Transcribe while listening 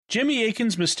Jimmy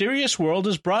Akin's Mysterious World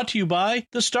is brought to you by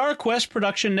the Star Quest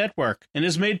Production Network and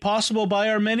is made possible by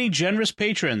our many generous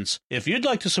patrons. If you'd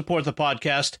like to support the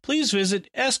podcast, please visit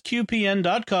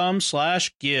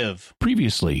sqpn.com/give.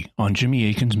 Previously on Jimmy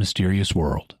Akin's Mysterious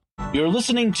World. You're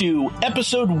listening to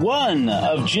Episode 1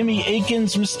 of Jimmy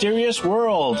Akin's Mysterious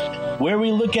World, where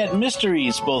we look at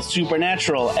mysteries, both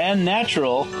supernatural and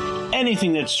natural,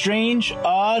 anything that's strange,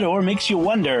 odd, or makes you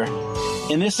wonder.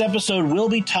 In this episode, we'll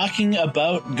be talking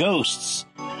about ghosts.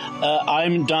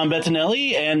 I'm Dom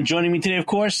Bettinelli, and joining me today, of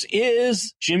course,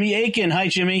 is Jimmy Akin. Hi,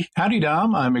 Jimmy. Howdy,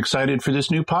 Dom. I'm excited for this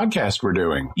new podcast we're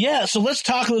doing. Yeah, so let's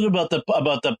talk a little about the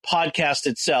podcast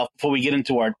itself before we get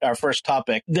into our first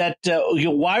topic. That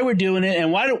why we're doing it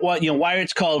and why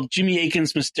it's called Jimmy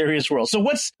Akin's Mysterious World. So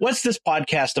what's this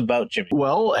podcast about, Jimmy?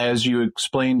 Well, as you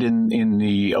explained in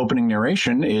the opening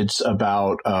narration, it's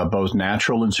about both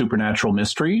natural and supernatural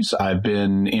mysteries. I've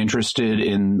been interested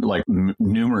in, like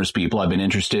numerous people, I've been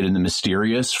interested in the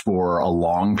mysterious for a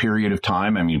long period of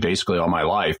time. I mean, basically all my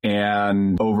life.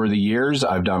 And over the years,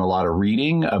 I've done a lot of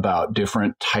reading about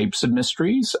different types of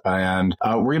mysteries. And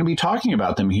we're going to be talking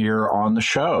about them here on the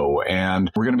show. And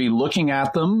we're going to be looking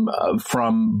at them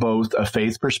from both a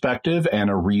faith perspective and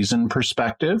a reason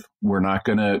perspective. We're not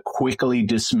going to quickly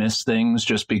dismiss things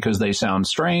just because they sound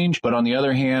strange. But on the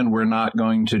other hand, we're not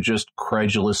going to just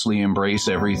credulously embrace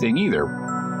everything either.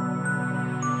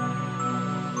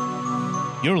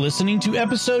 You're listening to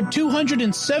episode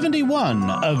 271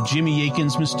 of Jimmy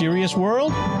Akin's Mysterious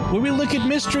World, where we look at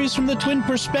mysteries from the twin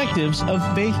perspectives of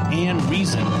faith and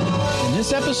reason. In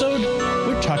this episode,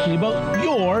 we're talking about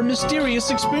your mysterious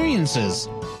experiences.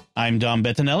 I'm Dom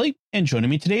Bettinelli, and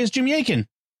joining me today is Jimmy Akin.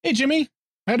 Hey, Jimmy.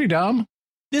 Howdy, Dom.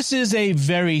 This is a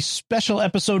very special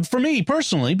episode for me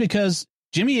personally because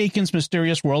Jimmy Akin's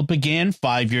Mysterious World began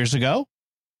 5 years ago.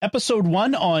 Episode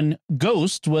 1 on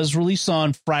Ghost was released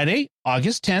on Friday,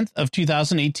 August 10th of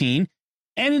 2018,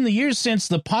 and in the years since,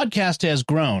 the podcast has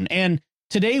grown, and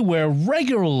today we're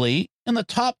regularly in the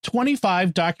top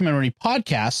 25 documentary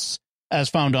podcasts, as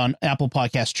found on Apple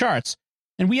Podcast charts,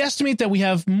 and we estimate that we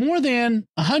have more than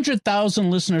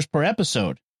 100,000 listeners per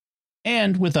episode.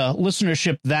 And with a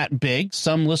listenership that big,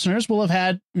 some listeners will have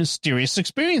had mysterious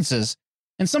experiences,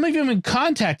 and some have even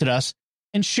contacted us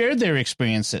and shared their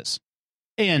experiences.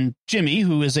 And Jimmy,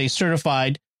 who is a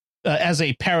certified as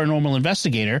a paranormal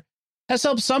investigator, has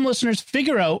helped some listeners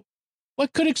figure out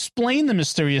what could explain the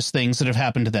mysterious things that have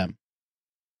happened to them.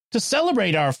 To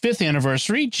celebrate our 5th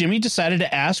anniversary, Jimmy decided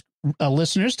to ask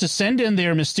listeners to send in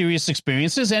their mysterious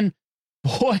experiences, and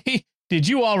boy, did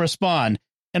you all respond.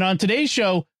 And on today's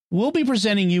show, we'll be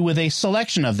presenting you with a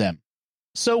selection of them.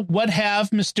 So what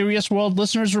have Mysterious World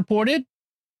listeners reported?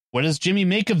 What does Jimmy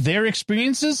make of their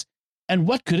experiences? And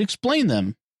what could explain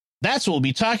them? That's what we'll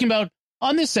be talking about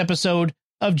on this episode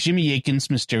of Jimmy Akin's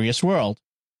Mysterious World.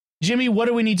 Jimmy, what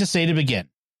do we need to say to begin?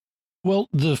 Well,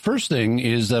 the first thing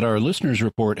is that our listeners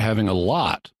report having a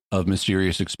lot of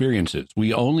mysterious experiences.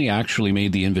 We only actually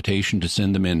made the invitation to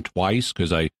send them in twice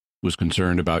because I was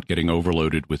concerned about getting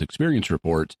overloaded with experience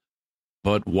reports.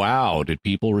 But wow, did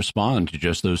people respond to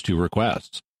just those 2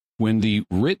 requests? When the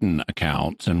written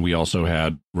accounts, and we also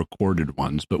had recorded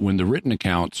ones, but when the written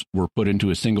accounts were put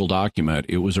into a single document,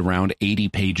 it was around 80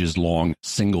 pages long,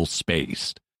 single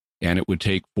spaced, and it would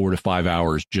take 4 to 5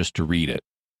 hours just to read it.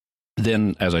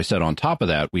 Then, as I said, on top of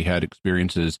that, we had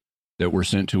experiences that were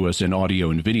sent to us in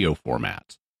audio and video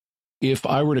formats. If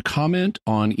I were to comment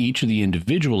on each of the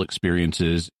individual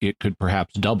experiences, it could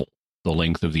perhaps double the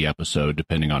length of the episode,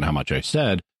 depending on how much I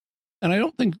said. And I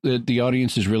don't think that the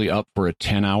audience is really up for a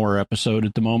 10-hour episode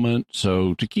at the moment.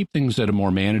 So to keep things at a more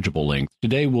manageable length,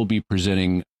 today we'll be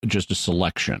presenting just a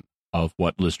selection of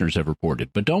what listeners have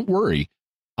reported. But don't worry,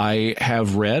 I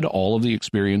have read all of the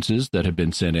experiences that have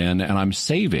been sent in, and I'm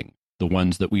saving the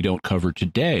ones that we don't cover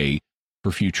today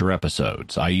for future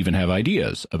episodes. I even have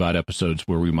ideas about episodes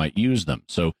where we might use them.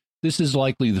 So this is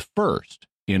likely the first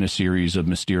in a series of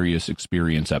mysterious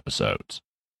experience episodes.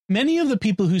 Many of the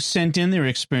people who sent in their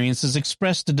experiences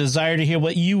expressed a desire to hear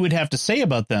what you would have to say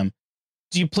about them.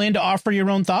 Do you plan to offer your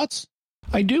own thoughts?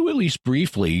 I do, at least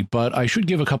briefly, but I should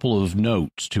give a couple of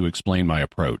notes to explain my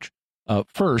approach.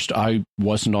 First, I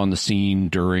wasn't on the scene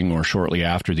during or shortly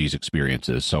after these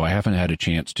experiences, so I haven't had a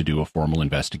chance to do a formal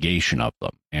investigation of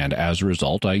them. And as a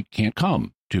result, I can't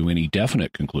come to any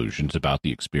definite conclusions about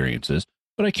the experiences,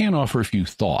 but I can offer a few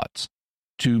thoughts.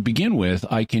 To begin with,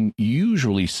 I can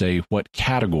usually say what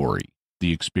category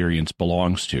the experience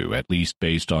belongs to, at least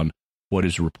based on what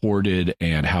is reported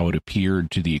and how it appeared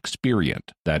to the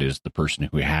experient, that is, the person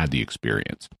who had the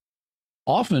experience.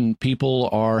 Often people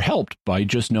are helped by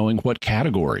just knowing what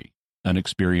category an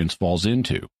experience falls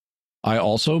into. I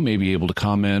also may be able to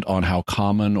comment on how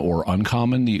common or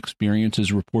uncommon the experience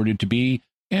is reported to be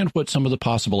and what some of the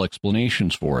possible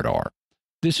explanations for it are.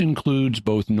 This includes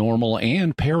both normal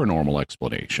and paranormal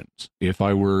explanations. If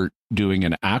I were doing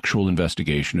an actual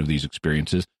investigation of these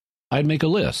experiences, I'd make a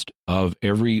list of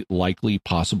every likely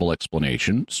possible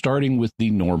explanation, starting with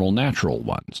the normal natural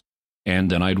ones,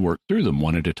 and then I'd work through them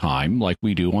one at a time like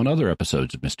we do on other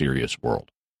episodes of Mysterious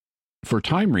World. For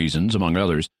time reasons, among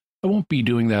others, I won't be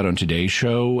doing that on today's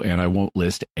show, and I won't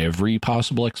list every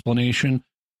possible explanation,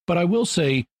 but I will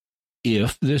say,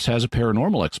 if this has a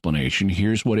paranormal explanation,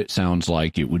 here's what it sounds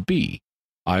like it would be.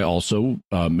 I also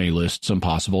may list some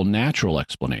possible natural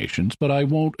explanations, but I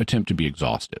won't attempt to be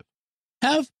exhaustive.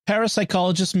 Have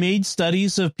parapsychologists made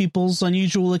studies of people's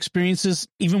unusual experiences,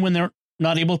 even when they're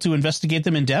not able to investigate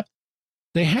them in depth?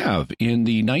 They have. In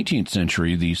the 19th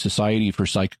century, the Society for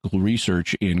Psychical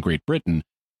Research in Great Britain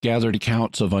gathered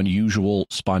accounts of unusual,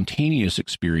 spontaneous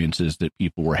experiences that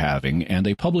people were having, and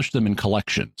they published them in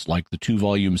collections, like the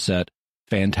 2-volume set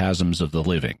Phantasms of the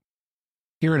Living.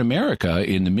 Here in America,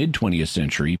 in the mid-20th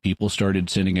century, people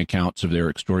started sending accounts of their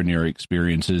extraordinary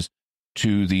experiences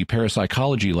to the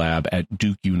parapsychology lab at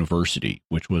Duke University,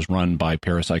 which was run by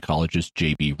parapsychologist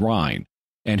J.B. Rhine,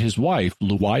 and his wife,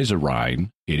 Louisa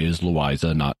Rhine, it is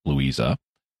Louisa, not Louisa,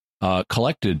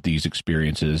 collected these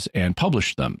experiences and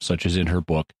published them, such as in her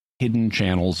book, Hidden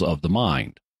Channels of the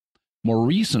Mind. More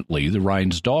recently, the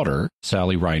Rhine's daughter,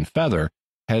 Sally Rhine Feather,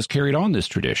 has carried on this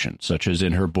tradition, such as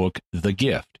in her book, The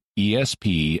Gift,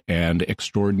 ESP, and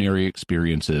Extraordinary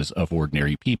Experiences of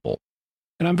Ordinary People.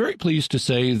 And I'm very pleased to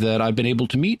say that I've been able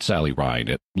to meet Sally Rhine,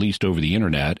 at least over the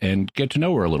internet, and get to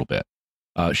know her a little bit.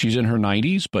 She's in her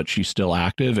 90s, but she's still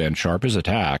active and sharp as a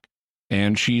tack,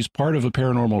 and she's part of a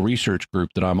paranormal research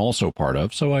group that I'm also part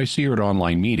of, so I see her at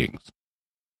online meetings.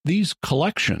 These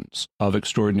collections of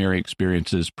extraordinary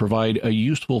experiences provide a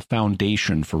useful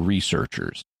foundation for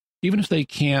researchers. Even if they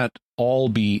can't all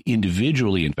be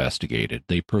individually investigated,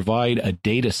 they provide a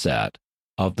data set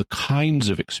of the kinds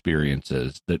of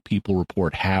experiences that people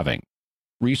report having.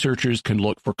 Researchers can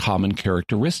look for common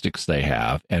characteristics they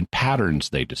have and patterns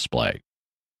they display.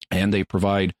 And they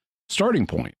provide starting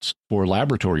points for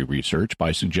laboratory research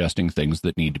by suggesting things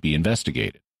that need to be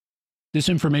investigated. This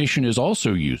information is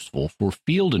also useful for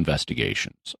field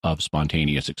investigations of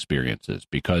spontaneous experiences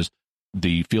because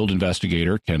the field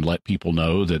investigator can let people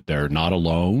know that they're not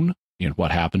alone in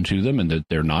what happened to them and that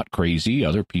they're not crazy.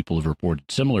 Other people have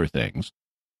reported similar things.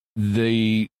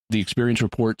 The experience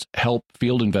reports help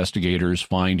field investigators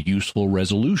find useful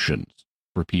resolutions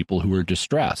for people who are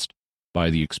distressed by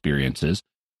the experiences,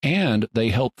 and they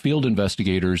help field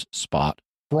investigators spot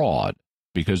fraud.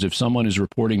 Because if someone is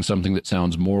reporting something that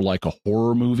sounds more like a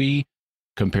horror movie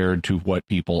compared to what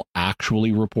people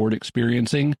actually report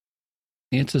experiencing,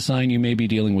 it's a sign you may be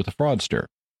dealing with a fraudster.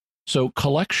 So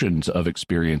collections of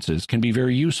experiences can be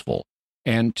very useful.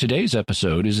 And today's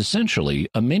episode is essentially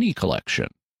a mini collection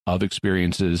of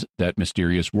experiences that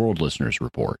Mysterious World listeners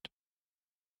report.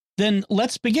 Then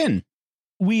let's begin.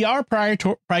 We are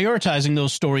prioritizing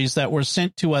those stories that were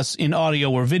sent to us in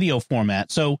audio or video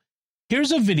format. So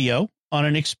here's a video on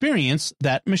an experience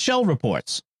that Michelle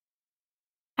reports.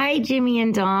 Hi, Jimmy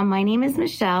and Dom. My name is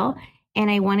Michelle, and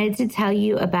I wanted to tell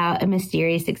you about a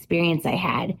mysterious experience I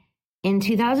had. In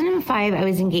 2005, I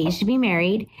was engaged to be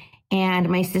married, and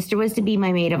my sister was to be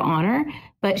my maid of honor,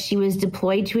 but she was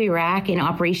deployed to Iraq in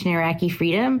Operation Iraqi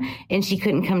Freedom, and she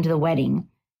couldn't come to the wedding.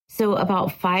 So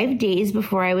about 5 days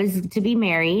before I was to be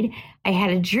married, I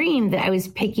had a dream that I was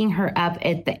picking her up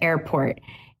at the airport.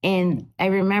 And I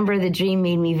remember the dream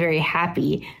made me very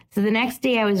happy. So the next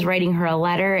day I was writing her a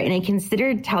letter and I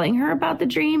considered telling her about the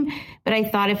dream, but I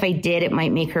thought if I did, it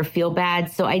might make her feel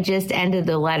bad. So I just ended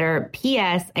the letter,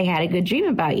 P.S. I had a good dream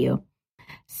about you.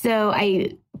 So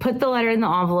I put the letter in the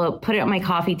envelope, put it on my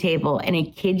coffee table, and I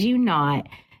kid you not,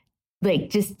 like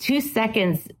just 2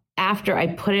 seconds after I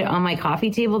put it on my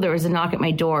coffee table, there was a knock at my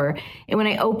door. And when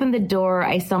I opened the door,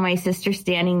 I saw my sister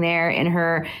standing there in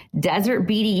her desert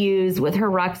BDUs with her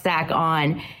rucksack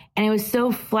on. And I was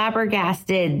so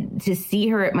flabbergasted to see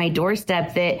her at my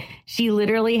doorstep that she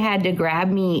literally had to grab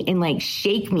me and like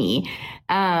shake me.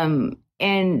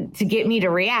 And to get me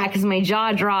to react because my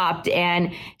jaw dropped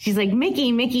and she's like,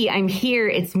 Mickey, I'm here.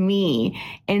 It's me.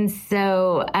 And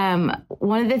so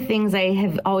one of the things I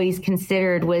have always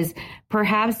considered was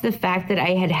perhaps the fact that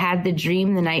I had had the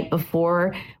dream the night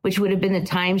before, which would have been the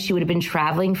time she would have been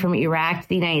traveling from Iraq to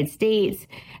the United States.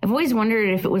 I've always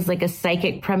wondered if it was like a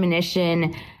psychic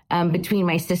premonition between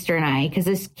my sister and I, because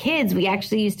as kids, we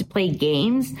actually used to play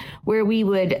games where we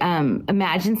would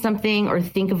imagine something or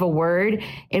think of a word,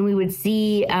 and we would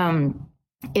see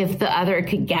if the other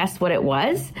could guess what it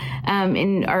was.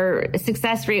 And our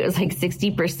success rate was like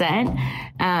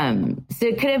 60%. So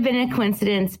it could have been a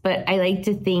coincidence, but I like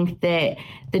to think that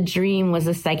the dream was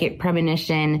a psychic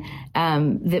premonition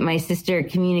that my sister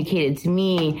communicated to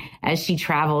me as she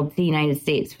traveled to the United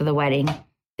States for the wedding.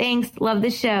 Thanks. Love the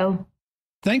show.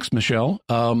 Thanks, Michelle.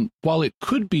 While it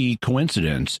could be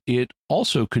coincidence, it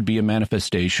also could be a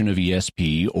manifestation of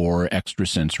ESP or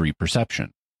extrasensory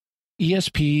perception.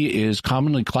 ESP is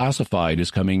commonly classified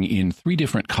as coming in three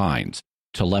different kinds: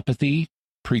 telepathy,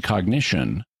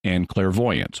 precognition, and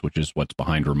clairvoyance, which is what's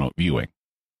behind remote viewing.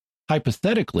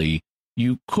 Hypothetically,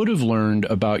 you could have learned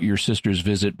about your sister's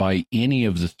visit by any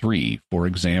of the three. For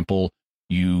example,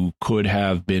 you could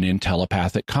have been in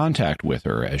telepathic contact with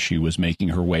her as she was making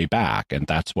her way back, and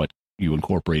that's what you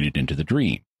incorporated into the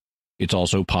dream. It's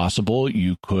also possible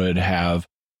you could have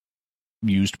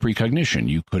used precognition.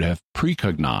 You could have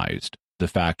precognized the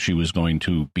fact she was going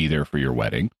to be there for your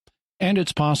wedding. And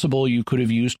it's possible you could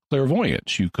have used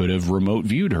clairvoyance. You could have remote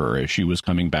viewed her as she was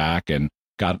coming back and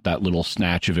got that little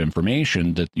snatch of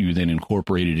information that you then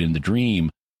incorporated in the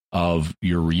dream of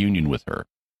your reunion with her.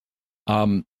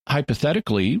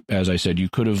 Hypothetically, as I said, you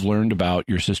could have learned about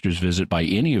your sister's visit by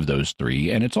any of those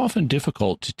three, and it's often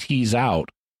difficult to tease out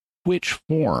which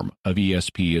form of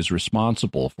ESP is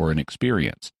responsible for an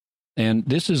experience. And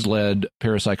this has led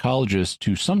parapsychologists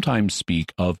to sometimes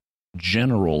speak of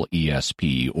general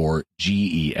ESP or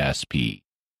GESP,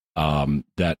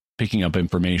 that picking up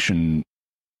information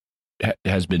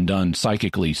has been done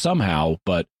psychically somehow,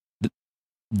 but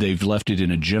they've left it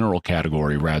in a general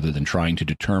category rather than trying to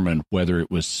determine whether it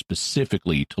was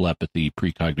specifically telepathy,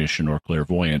 precognition, or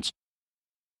clairvoyance,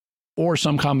 or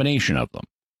some combination of them.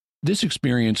 This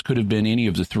experience could have been any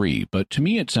of the three, but to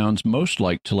me it sounds most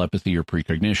like telepathy or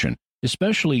precognition,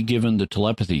 especially given the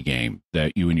telepathy game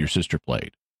that you and your sister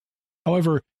played.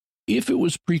 However, if it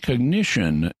was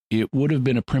precognition, it would have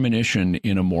been a premonition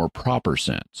in a more proper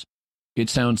sense. It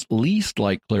sounds least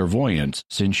like clairvoyance,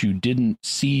 since you didn't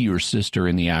see your sister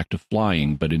in the act of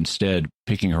flying, but instead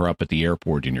picking her up at the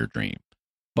airport in your dream.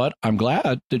 But I'm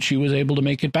glad that she was able to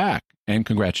make it back, and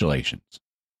congratulations.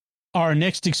 Our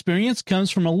next experience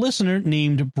comes from a listener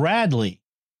named Bradley.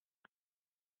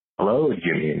 Hello,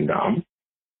 Jimmy and Dom.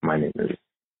 My name is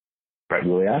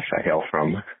Bradley Ash. I hail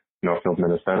from Northfield,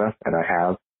 Minnesota, and I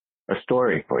have a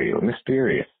story for you, a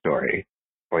mysterious story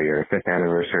for your 5th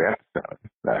anniversary episode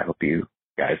that I hope you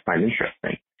guys find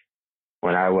interesting.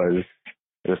 When I was,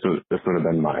 this would have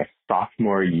been my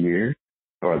sophomore year,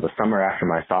 or the summer after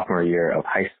my sophomore year of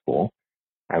high school.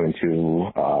 I went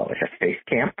to like a faith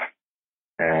camp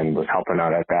and was helping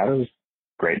out at that. It was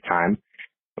a great time.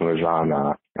 It was on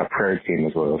a prayer team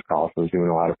is what it was called, so I was doing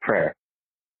a lot of prayer.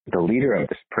 The leader of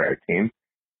this prayer team,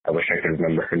 I wish I could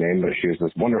remember her name, but she was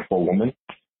this wonderful woman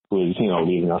who was,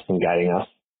 leading us and guiding us.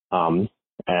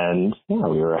 And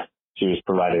she was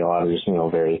providing a lot of just,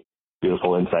 very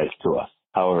beautiful insights to us.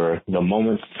 However, the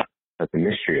moment that the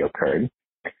mystery occurred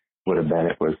would have been,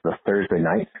 it was the Thursday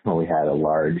night when we had a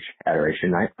large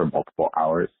adoration night for multiple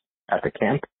hours at the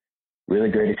camp. Really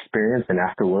great experience. And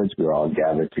afterwards, we were all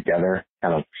gathered together,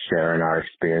 kind of sharing our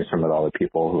experience from with all the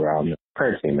people who were on the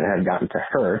prayer team. And it had gotten to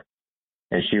her,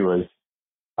 and she was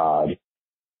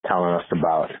telling us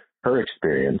about her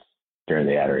experience during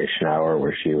the adoration hour,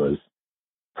 where she was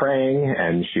praying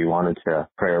and she wanted to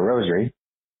pray a rosary.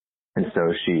 And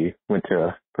so she went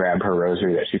to grab her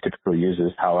rosary that she typically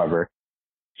uses. However,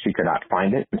 she could not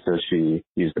find it. And so she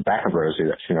used the backup rosary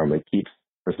that she normally keeps.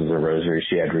 This is a rosary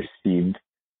she had received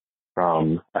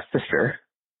from a sister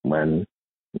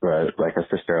like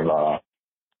a sister of I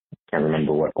can't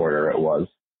remember what order it was,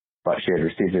 but she had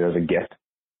received it as a gift.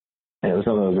 And it was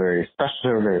one that was very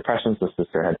special, very precious. The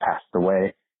sister had passed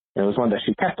away. And it was one that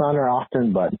she kept on her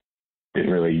often, but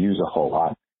didn't really use a whole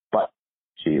lot. But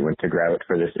she went to grab it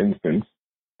for this instance,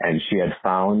 and she had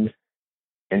found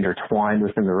intertwined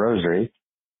within the rosary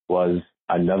was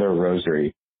another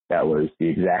rosary that was the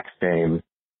exact same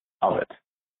of it.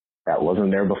 That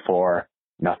wasn't there before,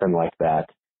 nothing like that.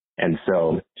 And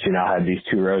so she now had these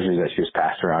two rosaries that she was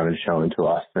passed around and showing to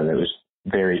us, and it was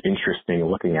very interesting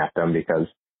looking at them because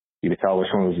you could tell which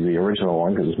one was the original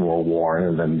one because it was more worn,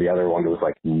 and then the other one was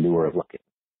like newer looking.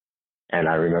 And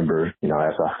I remember, as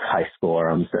a high schooler,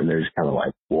 I'm sitting there just kind of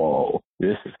like, whoa,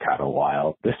 this is kind of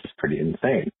wild. This is pretty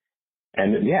insane.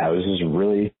 And yeah, it was just a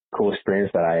really cool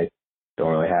experience that I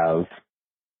don't really have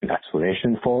an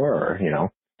explanation for, or,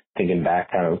 thinking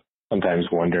back, kind of sometimes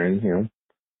wondering,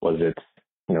 was it,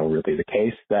 really the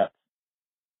case that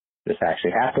this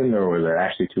actually happened, or were there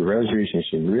actually two rosaries and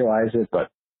she didn't realize it? But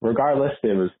regardless,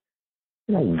 it was,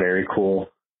 very cool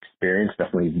experience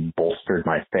definitely bolstered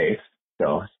my faith.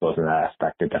 So I suppose in that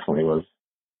aspect, it definitely was,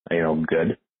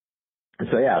 good. And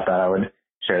so, I thought I would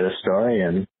share this story,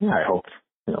 and I hope,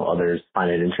 others find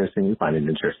it interesting. You find it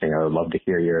interesting. I would love to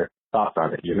hear your thoughts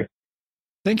on it, Jimmy.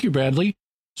 Thank you, Bradley.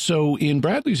 So in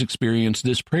Bradley's experience,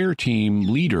 this prayer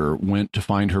team leader went to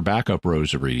find her backup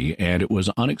rosary, and it was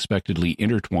unexpectedly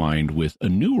intertwined with a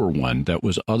newer one that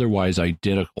was otherwise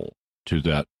identical to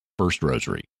that first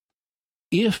rosary.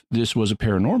 If this was a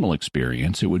paranormal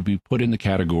experience, it would be put in the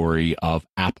category of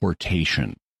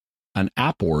apportation. An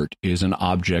apport is an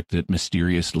object that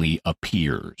mysteriously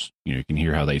appears. You can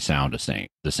hear how they sound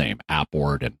the same,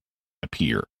 apport and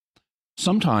appear.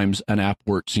 Sometimes an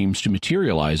apport seems to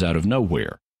materialize out of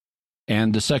nowhere,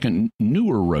 and the second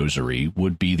newer rosary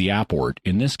would be the apport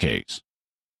in this case.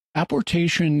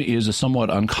 Apportation is a somewhat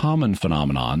uncommon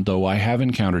phenomenon, though I have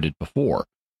encountered it before.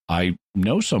 I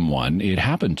know someone it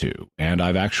happened to, and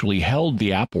I've actually held the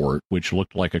apport, which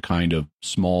looked like a kind of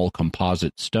small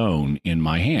composite stone, in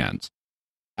my hands.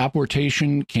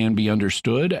 Apportation can be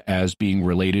understood as being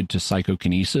related to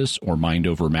psychokinesis or mind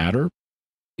over matter.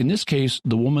 In this case,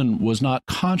 the woman was not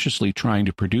consciously trying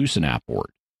to produce an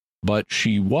apport, but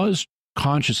she was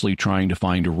consciously trying to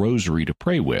find a rosary to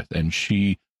pray with, and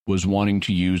she was wanting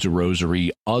to use a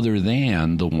rosary other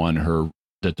than the one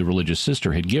that the religious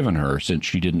sister had given her, since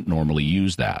she didn't normally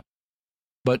use that.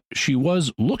 But she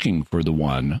was looking for the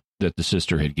one that the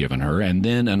sister had given her, and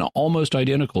then an almost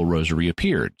identical rosary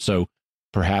appeared. So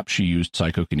perhaps she used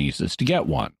psychokinesis to get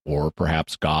one, or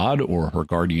perhaps God or her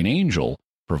guardian angel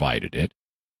provided it,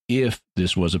 if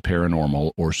this was a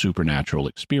paranormal or supernatural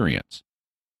experience.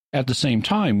 At the same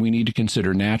time, we need to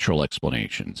consider natural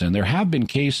explanations, and there have been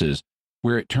cases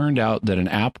where it turned out that an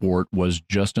apport was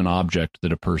just an object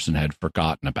that a person had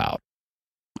forgotten about.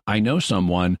 I know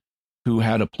someone who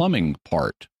had a plumbing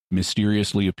part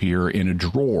mysteriously appear in a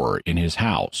drawer in his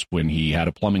house when he had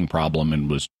a plumbing problem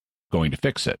and was going to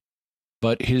fix it.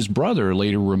 But his brother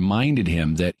later reminded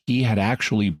him that he had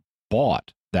actually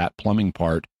bought that plumbing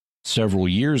part several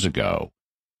years ago,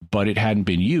 but it hadn't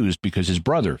been used because his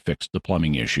brother fixed the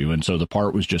plumbing issue, and so the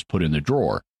part was just put in the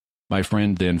drawer. My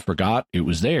friend then forgot it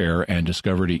was there and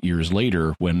discovered it years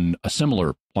later when a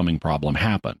similar plumbing problem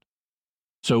happened.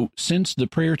 So since the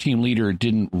prayer team leader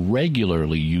didn't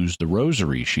regularly use the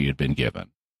rosary she had been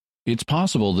given, it's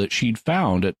possible that she'd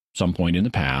found at some point in the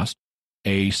past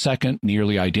a second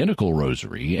nearly identical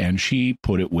rosary, and she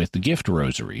put it with the gift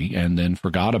rosary and then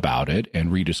forgot about it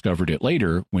and rediscovered it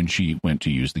later when she went to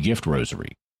use the gift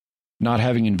rosary. Not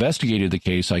having investigated the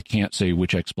case, I can't say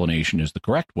which explanation is the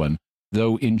correct one,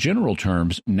 though in general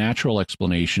terms, natural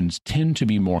explanations tend to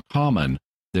be more common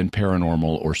than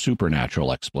paranormal or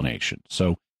supernatural explanations.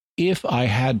 So if I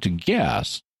had to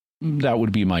guess, that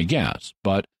would be my guess,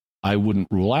 but I wouldn't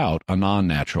rule out a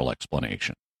non-natural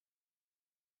explanation.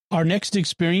 Our next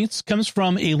experience comes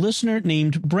from a listener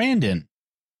named Brandon.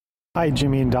 Hi,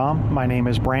 Jimmy and Dom. My name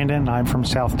is Brandon. I'm from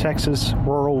South Texas,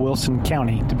 rural Wilson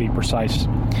County, to be precise.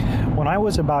 When I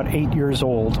was about 8 years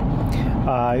old,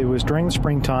 it was during the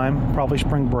springtime, probably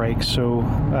spring break, so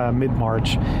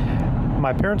mid-March.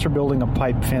 My parents were building a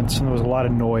pipe fence, and there was a lot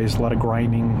of noise, a lot of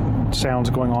grinding sounds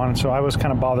going on, and so I was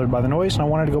kind of bothered by the noise, and I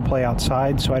wanted to go play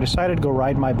outside, so I decided to go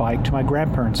ride my bike to my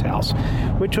grandparents' house,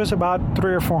 which was about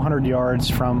 300 or 400 yards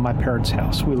from my parents'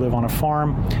 house. We live on a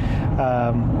farm,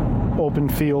 open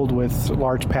field with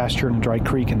large pasture and a dry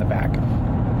creek in the back.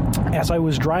 As I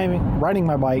was riding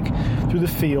my bike through the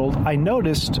field, I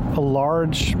noticed a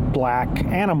large black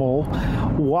animal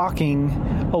walking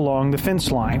along the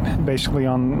fence line, basically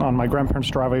on my grandparents'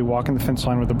 driveway, walking the fence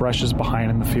line with the brushes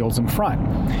behind and the fields in front.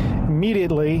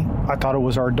 Immediately, I thought it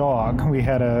was our dog. We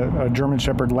had a German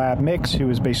Shepherd Lab mix who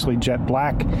was basically jet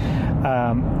black,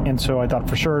 and so I thought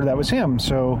for sure that was him.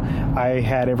 So I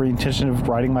had every intention of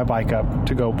riding my bike up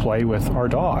to go play with our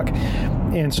dog.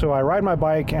 And so I ride my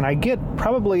bike, and I get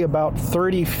probably about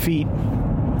 30 feet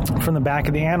from the back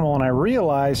of the animal, and I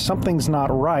realize something's not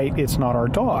right. It's not our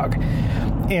dog.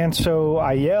 And so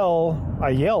I yell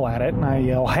at it, and I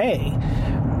yell, "Hey!"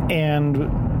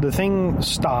 And the thing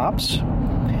stops,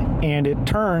 and it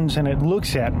turns, and it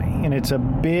looks at me, and it's a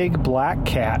big black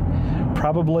cat,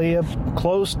 probably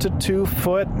close to 2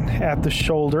 foot at the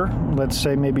shoulder, let's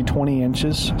say maybe 20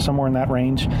 inches, somewhere in that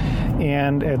range,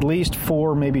 and at least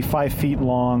 4, maybe 5 feet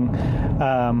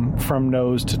long from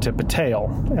nose to tip of tail.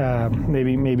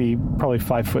 Maybe probably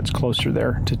 5 foot closer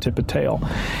there to tip of tail.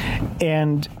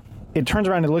 And it turns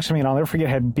around and looks at me, and I'll never forget,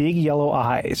 it had big yellow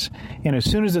eyes. And as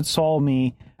soon as it saw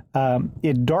me,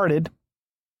 it darted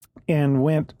and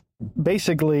went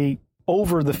basically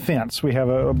over the fence. We have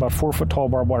about 4-foot tall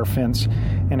barbed wire fence,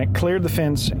 and it cleared the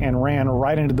fence and ran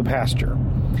right into the pasture.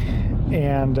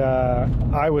 And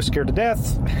I was scared to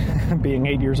death. Being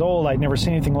 8 years old, I'd never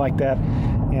seen anything like that.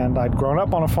 And I'd grown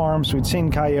up on a farm, so we'd seen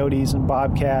coyotes and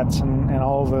bobcats and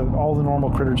all the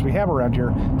normal critters we have around here,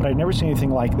 but I'd never seen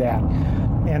anything like that.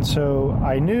 And so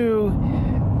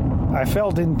I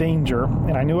felt in danger,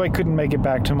 and I knew I couldn't make it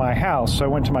back to my house. So I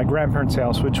went to my grandparents'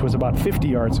 house, which was about 50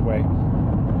 yards away.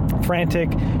 Frantic,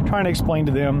 trying to explain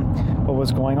to them what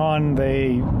was going on.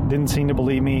 They didn't seem to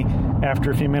believe me.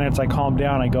 After a few minutes, I calmed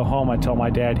down. I go home. I tell my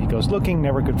dad. He goes looking,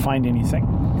 never could find anything.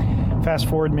 Fast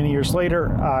forward many years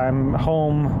later, I'm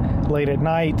home late at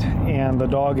night, and the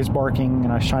dog is barking,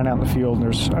 and I shine out in the field, and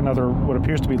there's another, what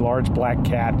appears to be large black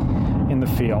cat in the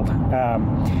field.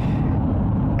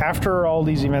 After all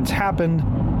these events happened,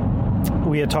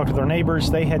 we had talked with our neighbors.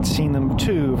 They had seen them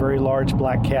too, very large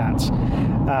black cats.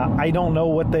 I don't know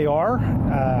what they are.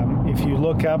 If you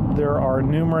look up, there are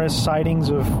numerous sightings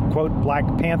of, quote, black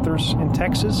panthers in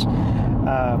Texas.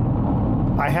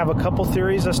 I have a couple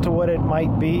theories as to what it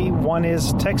might be. One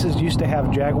is Texas used to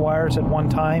have jaguars at one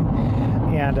time,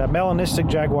 and melanistic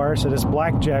jaguars, that is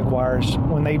black jaguars,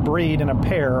 when they breed in a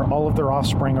pair, all of their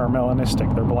offspring are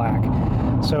melanistic, they're black.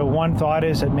 So one thought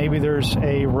is that maybe there's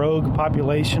a rogue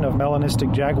population of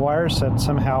melanistic jaguars that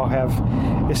somehow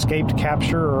have escaped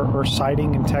capture or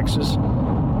sighting in Texas.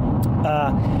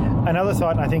 Another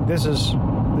thought, and I think this is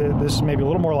maybe a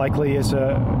little more likely, is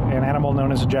an animal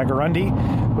known as a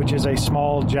jaguarundi, which is a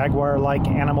small jaguar-like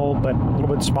animal, but a little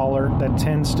bit smaller, that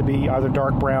tends to be either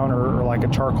dark brown or like a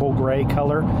charcoal gray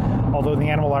color. Although the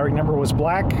animal I remember was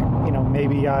black,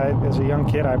 maybe as a young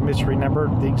kid I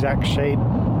misremembered the exact shade.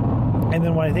 And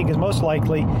then what I think is most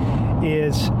likely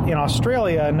is in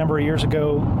Australia a number of years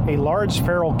ago, a large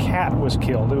feral cat was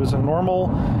killed. It was a normal,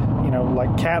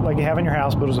 like cat like you have in your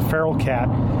house, but it was a feral cat.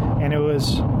 And it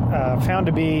was found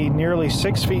to be nearly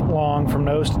 6 feet long from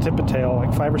nose to tip of tail,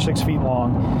 like 5 or 6 feet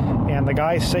long. And the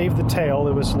guy saved the tail.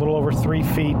 It was a little over 3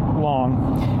 feet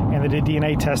long. And they did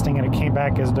DNA testing, and it came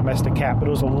back as a domestic cat. But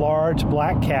it was a large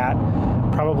black cat,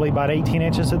 probably about 18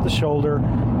 inches at the shoulder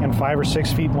and 5 or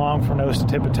 6 feet long from nose to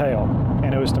tip of tail.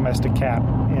 And it was domestic cat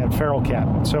and feral cat.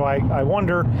 And so I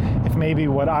wonder if maybe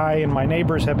what I and my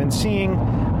neighbors have been seeing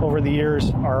over the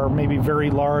years are maybe very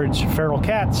large feral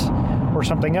cats or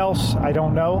something else. I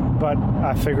don't know, but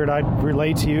I figured I'd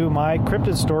relay to you my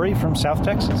cryptid story from South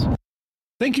Texas.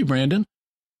 Thank you, Brandon.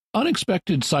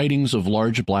 Unexpected sightings of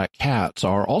large black cats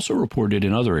are also reported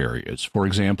in other areas. For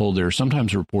example, they're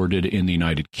sometimes reported in the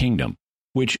United Kingdom,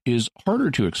 which is harder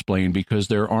to explain because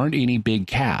there aren't any big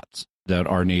cats that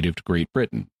are native to Great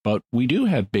Britain, but we do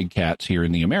have big cats here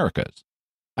in the Americas.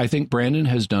 I think Brandon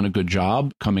has done a good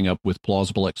job coming up with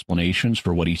plausible explanations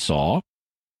for what he saw.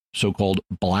 So-called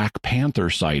Black Panther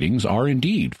sightings are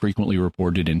indeed frequently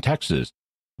reported in Texas,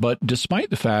 but despite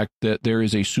the fact that there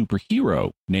is a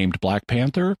superhero named Black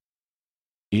Panther,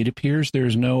 it appears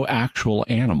there's no actual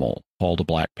animal called a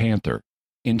Black Panther.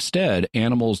 Instead,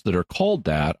 animals that are called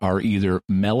that are either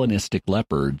melanistic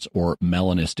leopards or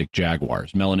melanistic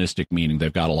jaguars. Melanistic meaning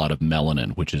they've got a lot of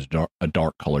melanin, which is a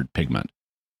dark-colored pigment.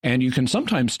 And you can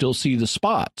sometimes still see the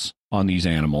spots on these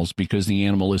animals because the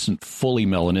animal isn't fully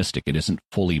melanistic. It isn't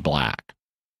fully black.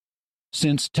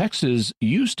 Since Texas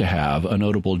used to have a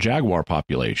notable jaguar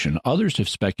population, others have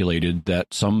speculated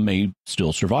that some may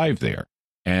still survive there,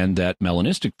 and that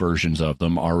melanistic versions of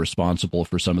them are responsible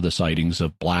for some of the sightings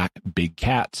of black big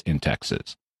cats in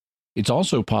Texas. It's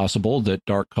also possible that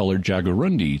dark-colored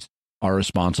jaguarundis are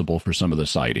responsible for some of the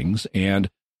sightings, and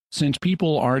since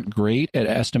people aren't great at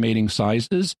estimating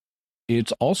sizes,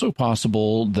 it's also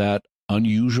possible that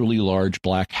unusually large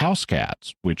black house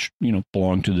cats, which,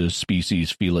 belong to the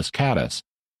species Felis catus,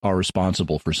 are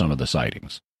responsible for some of the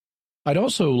sightings. I'd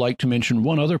also like to mention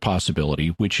one other possibility,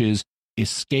 which is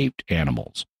escaped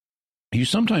animals. You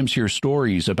sometimes hear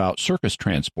stories about circus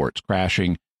transports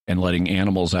crashing and letting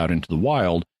animals out into the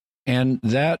wild, and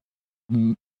that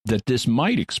this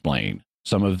might explain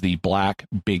some of the black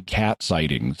big cat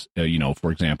sightings,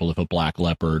 for example, if a black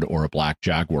leopard or a black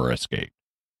jaguar escaped.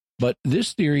 But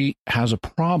this theory has a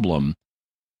problem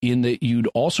in that you'd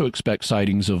also expect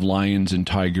sightings of lions and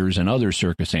tigers and other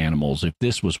circus animals if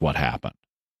this was what happened.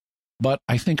 But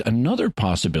I think another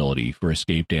possibility for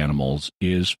escaped animals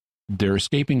is they're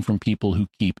escaping from people who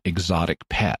keep exotic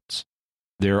pets.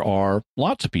 There are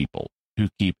lots of people who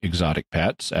keep exotic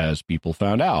pets, as people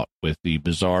found out with the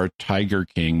bizarre Tiger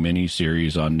King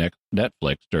miniseries on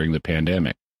Netflix during the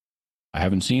pandemic. I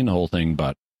haven't seen the whole thing,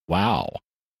 but wow.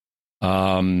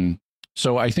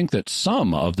 So I think that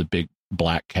some of the big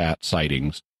black cat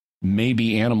sightings may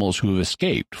be animals who have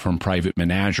escaped from private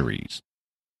menageries.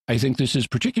 I think this is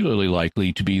particularly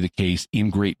likely to be the case in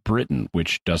Great Britain,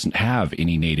 which doesn't have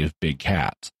any native big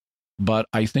cats. But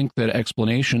I think that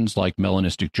explanations like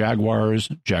melanistic jaguars,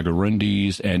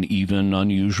 jaguarundis, and even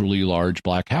unusually large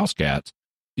black house cats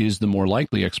is the more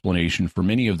likely explanation for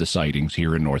many of the sightings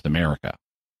here in North America.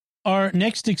 Our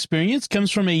next experience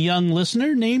comes from a young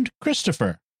listener named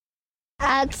Christopher.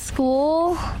 At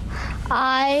school,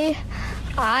 I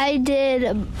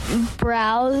did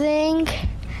browsing,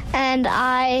 and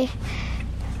I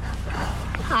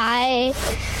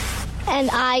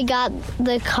got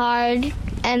the card,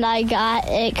 and I got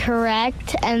it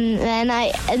correct, and then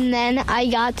I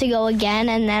got to go again,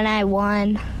 and then I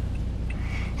won.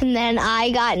 And then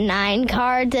I got 9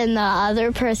 cards, and the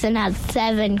other person had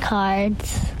 7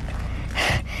 cards.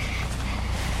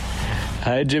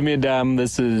 Hi, Jimmy and Dom.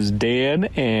 This is Dan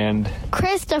and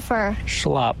Christopher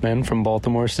Schlopman from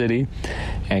Baltimore City.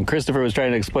 And Christopher was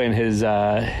trying to explain his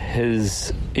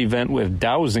event with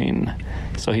dowsing.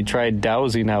 So he tried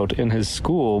dowsing out in his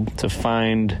school to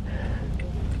find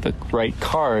the right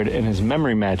card in his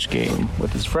memory match game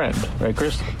with his friend. Right,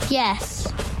 Chris?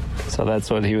 Yes. So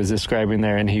that's what he was describing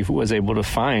there, and he was able to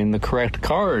find the correct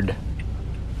card.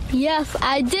 Yes,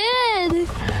 I did.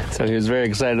 So he was very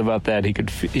excited about that.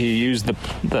 He used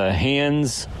the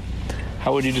hands.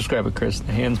 How would you describe it, Chris?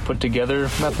 The hands put together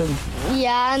method?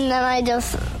 Yeah, and then I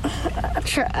just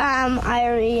I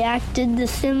reacted the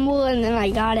symbol, and then I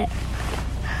got it.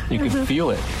 You could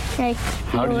feel it.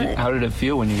 How did it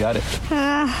feel when you got it?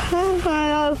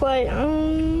 I was like,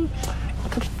 I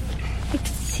could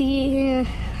see, and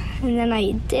then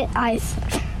I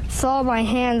saw my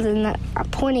hands and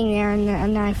pointing there,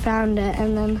 and I found it,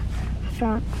 and then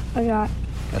I got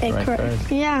That's it right,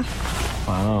 correct. Yeah.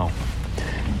 Wow.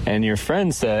 And your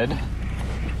friend said,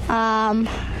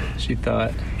 she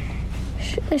thought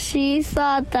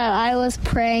that I was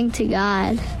praying to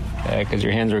God. Yeah, because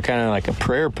your hands were kind of like a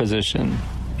prayer position.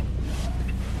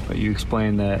 But you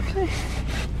explained that.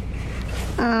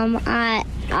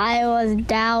 I was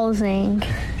dowsing.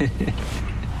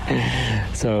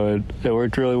 So it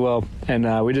worked really well.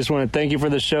 And we just want to thank you for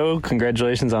the show.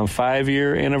 Congratulations on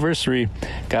 5-year anniversary.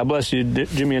 God bless you,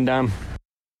 Jimmy and Dom.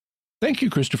 Thank you,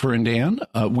 Christopher and Dan.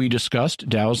 We discussed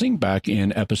dowsing back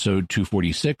in episode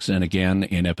 246 and again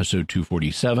in episode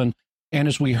 247. And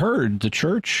as we heard, the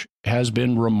church has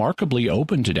been remarkably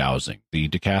open to dowsing. The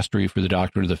Dicastery for the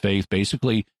Doctrine of the Faith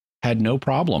basically had no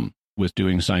problem with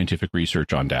doing scientific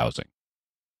research on dowsing.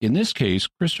 In this case,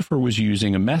 Christopher was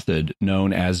using a method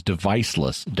known as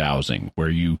deviceless dowsing, where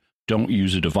you don't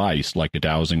use a device like a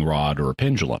dowsing rod or a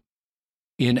pendulum.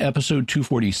 In episode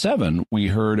 247, we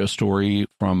heard a story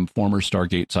from former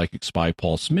Stargate psychic spy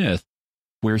Paul Smith,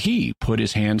 where he put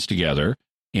his hands together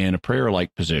in a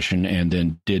prayer-like position and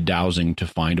then did dowsing to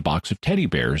find a box of teddy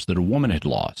bears that a woman had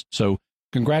lost. So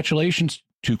congratulations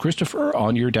to Christopher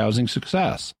on your dowsing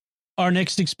success. Our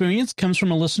next experience comes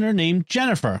from a listener named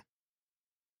Jennifer.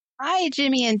 Hi,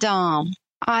 Jimmy and Dom.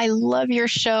 I love your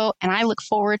show, and I look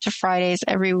forward to Fridays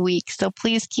every week. So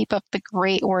please keep up the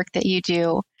great work that you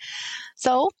do.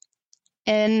 So,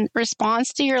 in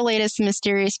response to your latest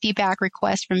mysterious feedback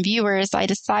request from viewers, I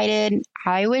decided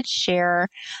I would share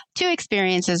 2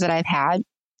 experiences that I've had.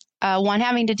 One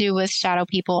having to do with shadow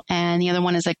people, and the other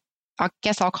one is I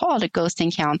guess I'll call it a ghost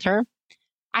encounter.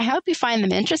 I hope you find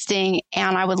them interesting,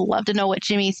 and I would love to know what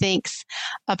Jimmy thinks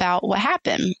about what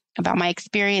happened, about my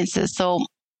experiences. So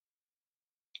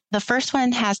the first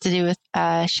one has to do with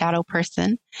a shadow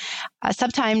person.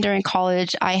 Sometime during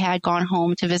college, I had gone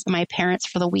home to visit my parents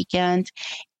for the weekend,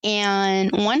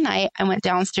 and one night I went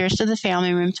downstairs to the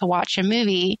family room to watch a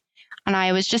movie, and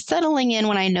I was just settling in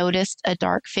when I noticed a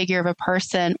dark figure of a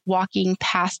person walking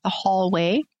past the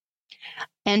hallway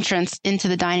entrance into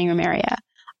the dining room area.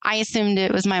 I assumed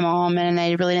it was my mom, and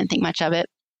I really didn't think much of it.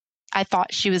 I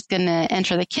thought she was going to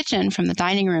enter the kitchen from the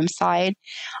dining room side,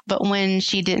 but when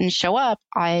she didn't show up,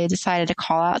 I decided to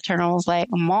call out to her, and I was like,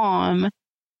 Mom,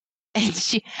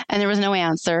 and there was no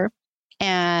answer.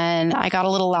 And I got a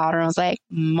little louder, and I was like,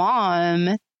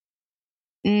 Mom,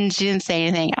 and she didn't say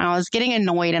anything. And I was getting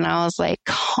annoyed, and I was like,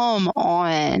 come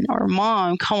on, or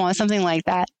Mom, come on, something like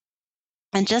that.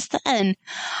 And just then,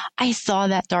 I saw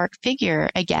that dark figure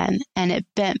again, and it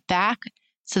bent back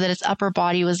so that its upper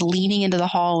body was leaning into the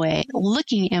hallway,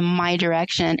 looking in my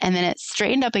direction, and then it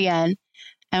straightened up again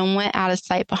and went out of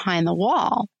sight behind the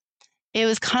wall. It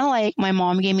was kind of like my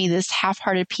mom gave me this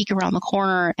half-hearted peek around the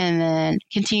corner and then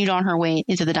continued on her way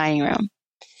into the dining room.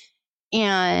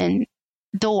 And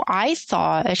though I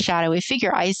saw a shadowy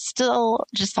figure, I still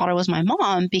just thought it was my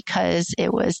mom because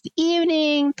it was the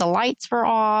evening, the lights were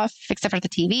off, except for the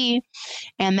TV,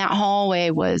 and that hallway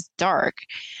was dark.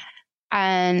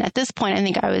 And at this point, I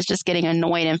think I was just getting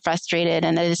annoyed and frustrated,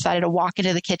 and I decided to walk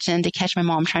into the kitchen to catch my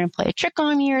mom trying to play a trick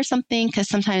on me or something, because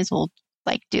sometimes we'll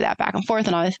like do that back and forth.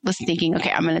 And I was thinking,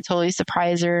 okay, I'm going to totally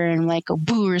surprise her and like go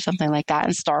boo or something like that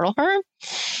and startle her.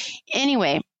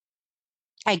 Anyway,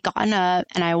 I gotten up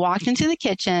and I walked into the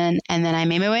kitchen, and then I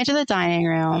made my way to the dining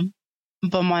room,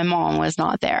 but my mom was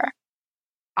not there.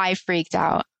 I freaked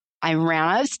out. I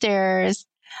ran upstairs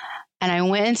and I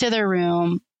went into the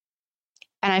room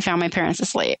and I found my parents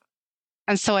asleep.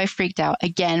 And so I freaked out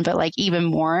again, but like even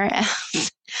more.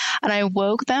 And I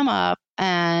woke them up,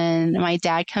 and my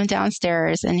dad came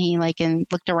downstairs and he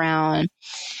looked around,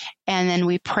 and then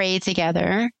we prayed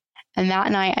together. And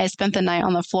that night I spent the night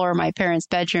on the floor of my parents'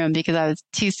 bedroom because I was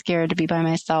too scared to be by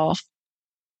myself.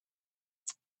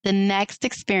 The next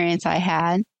experience I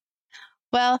had,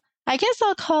 well, I guess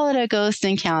I'll call it a ghost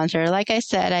encounter. Like I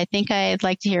said, I think I'd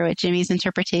like to hear what Jimmy's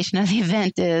interpretation of the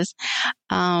event is.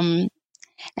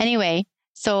 Anyway,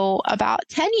 so about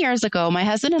 10 years ago, my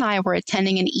husband and I were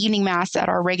attending an evening mass at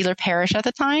our regular parish at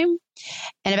the time.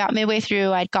 And about midway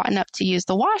through, I'd gotten up to use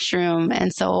the washroom.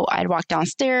 And so I'd walked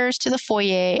downstairs to the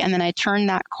foyer, and then I turned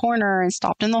that corner and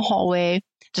stopped in the hallway,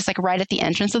 just like right at the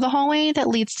entrance of the hallway that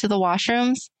leads to the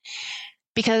washrooms,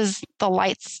 because the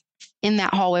lights in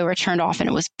that hallway were turned off and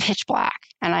it was pitch black.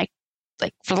 And I,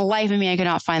 like, for the life of me, I could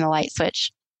not find the light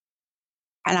switch.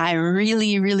 And I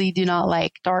really, really do not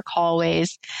like dark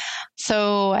hallways.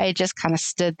 So I just kind of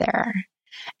stood there.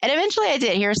 And eventually I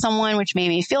did hear someone, which made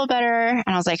me feel better. And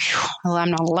I was like, well,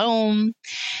 I'm not alone.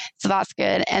 So that's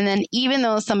good. And then even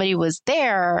though somebody was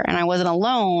there and I wasn't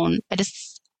alone,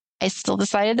 I still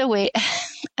decided to wait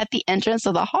at the entrance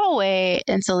of the hallway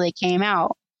until they came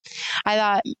out. I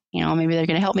thought, maybe they're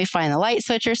going to help me find the light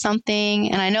switch or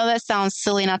something. And I know that sounds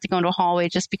silly not to go into a hallway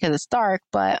just because it's dark,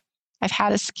 but I've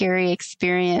had a scary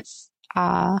experience,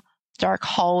 dark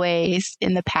hallways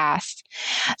in the past.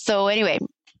 So anyway,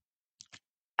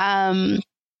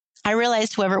 I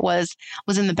realized whoever it was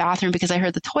in the bathroom because I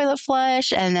heard the toilet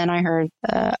flush, and then I heard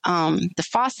the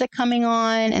faucet coming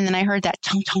on, and then I heard that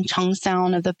chung chung chung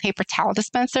sound of the paper towel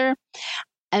dispenser,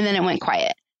 and then it went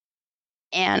quiet.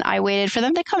 And I waited for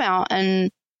them to come out, and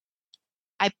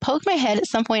I poked my head at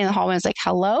some point in the hallway and was like,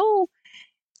 hello?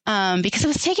 Because it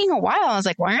was taking a while. I was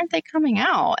like, why aren't they coming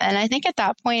out? And I think at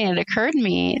that point it occurred to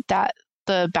me that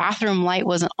the bathroom light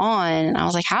wasn't on. And I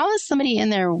was like, how is somebody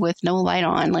in there with no light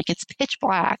on? Like, it's pitch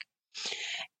black.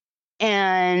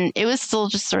 And it was still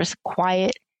just sort of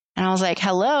quiet. And I was like,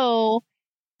 hello?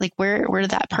 Like, where did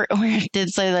where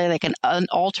did say like an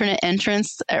alternate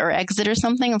entrance or exit or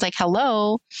something? I was like,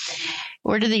 hello?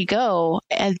 Where did he go?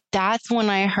 And that's when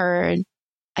I heard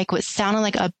like what sounded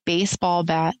like a baseball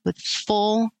bat with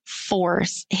full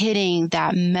force hitting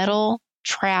that metal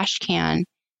trash can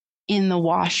in the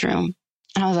washroom.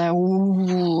 And I was like,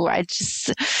 ooh, it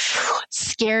just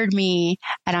scared me.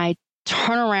 And I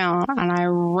turned around and I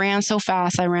ran so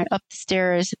fast. I ran up the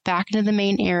stairs back into the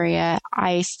main area.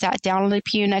 I sat down on the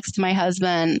pew next to my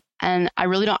husband, and I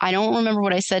don't remember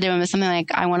what I said to him. It's something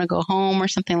like, I want to go home or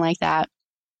something like that.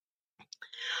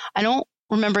 I don't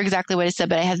remember exactly what I said,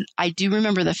 but I do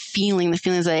remember the feeling. The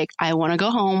feeling is like, I want to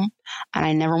go home and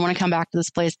I never want to come back to this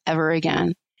place ever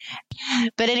again.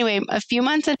 But anyway, a few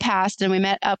months had passed and we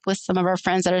met up with some of our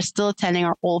friends that are still attending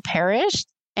our old parish.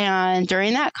 And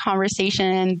during that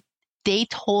conversation, they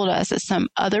told us that some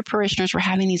other parishioners were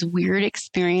having these weird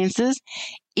experiences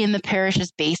in the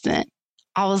parish's basement.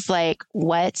 I was like,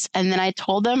 what? And then I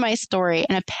told them my story.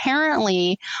 And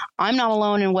apparently I'm not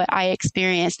alone in what I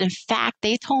experienced. In fact,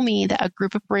 they told me that a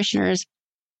group of parishioners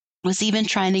was even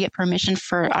trying to get permission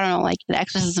for, I don't know, like an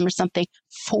exorcism or something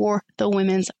for the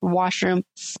women's washroom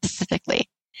specifically.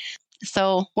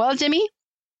 So, well, Jimmy,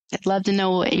 I'd love to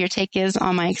know what your take is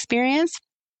on my experience.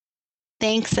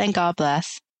 Thanks, and God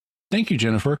bless. Thank you,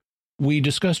 Jennifer. We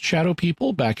discussed shadow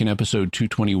people back in episode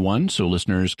 221, so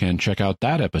listeners can check out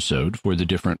that episode for the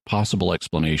different possible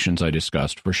explanations I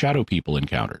discussed for shadow people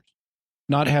encounters.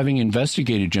 Not having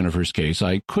investigated Jennifer's case,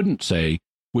 I couldn't say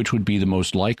which would be the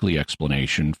most likely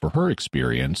explanation for her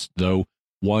experience, though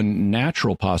one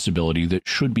natural possibility that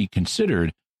should be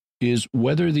considered is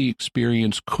whether the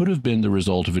experience could have been the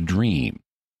result of a dream.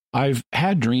 I've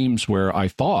had dreams where I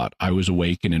thought I was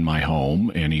awake and in my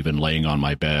home and even laying on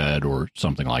my bed or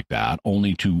something like that,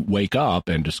 only to wake up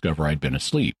and discover I'd been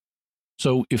asleep.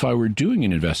 So if I were doing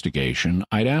an investigation,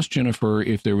 I'd ask Jennifer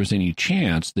if there was any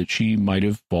chance that she might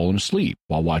have fallen asleep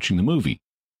while watching the movie.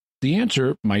 The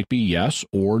answer might be yes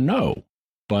or no.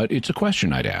 but it's a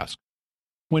question I'd ask.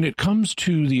 When it comes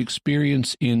to the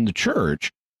experience in the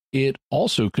church, it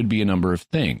also could be a number of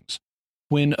things.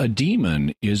 When a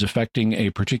demon is affecting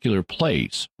a particular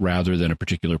place rather than a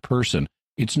particular person,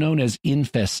 it's known as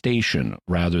infestation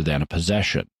rather than a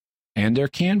possession. And there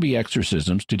can be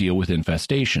exorcisms to deal with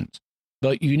infestations,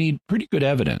 but you need pretty good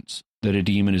evidence that a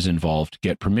demon is involved to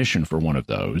get permission for one of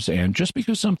those. And just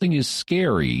because something is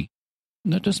scary,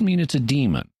 that doesn't mean it's a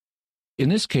demon. In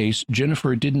this case,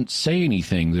 Jennifer didn't say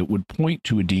anything that would point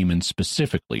to a demon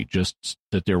specifically, just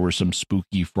that there were some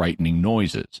spooky, frightening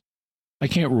noises. I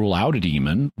can't rule out a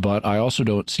demon, but I also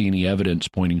don't see any evidence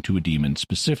pointing to a demon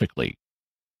specifically.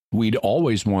 We'd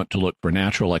always want to look for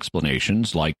natural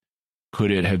explanations, like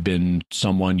could it have been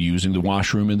someone using the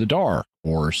washroom in the dark,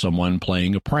 or someone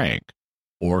playing a prank,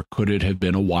 or could it have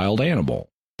been a wild animal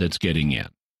that's getting in?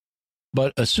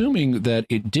 But assuming that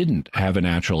it didn't have a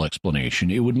natural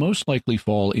explanation, it would most likely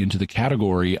fall into the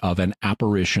category of an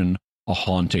apparition, a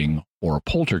haunting, or a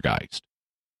poltergeist.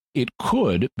 It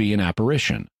could be an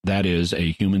apparition, that is,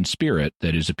 a human spirit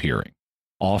that is appearing.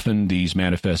 Often these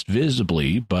manifest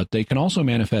visibly, but they can also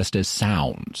manifest as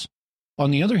sounds.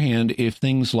 On the other hand, if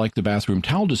things like the bathroom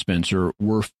towel dispenser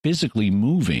were physically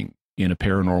moving in a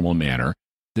paranormal manner,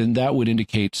 then that would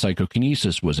indicate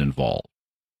psychokinesis was involved.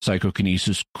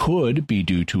 Psychokinesis could be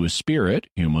due to a spirit,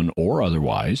 human or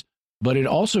otherwise, but it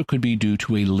also could be due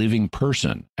to a living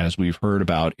person, as we've heard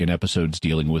about in episodes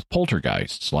dealing with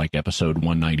poltergeists, like episode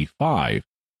 195,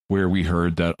 where we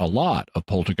heard that a lot of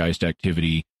poltergeist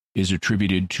activity is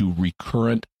attributed to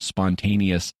recurrent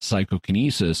spontaneous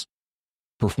psychokinesis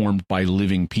performed by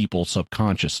living people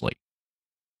subconsciously.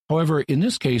 However, in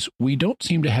this case, we don't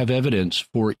seem to have evidence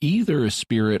for either a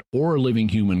spirit or a living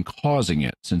human causing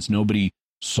it, since nobody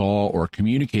saw or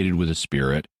communicated with a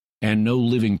spirit, and no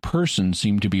living person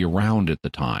seemed to be around at the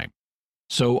time.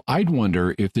 So I'd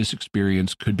wonder if this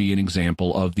experience could be an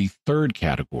example of the third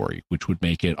category, which would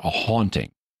make it a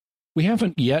haunting. We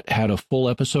haven't yet had a full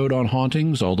episode on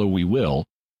hauntings, although we will.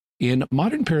 In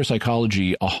modern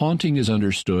parapsychology, a haunting is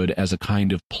understood as a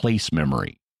kind of place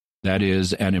memory. That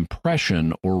is, an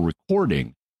impression or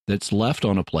recording that's left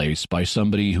on a place by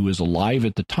somebody who is alive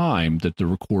at the time that the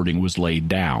recording was laid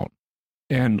down.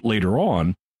 And later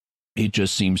on, it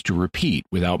just seems to repeat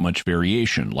without much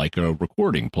variation, like a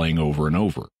recording playing over and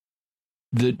over.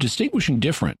 The distinguishing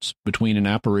difference between an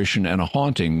apparition and a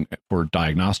haunting for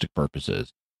diagnostic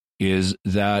purposes is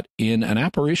that in an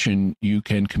apparition, you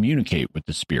can communicate with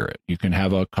the spirit. You can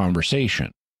have a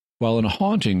conversation. While in a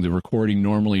haunting, the recording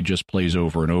normally just plays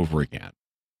over and over again.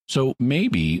 So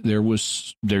maybe there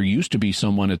used to be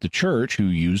someone at the church who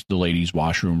used the ladies'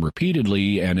 washroom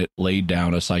repeatedly, and it laid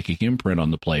down a psychic imprint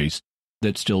on the place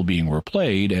that's still being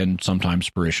replayed, and sometimes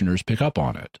parishioners pick up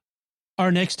on it.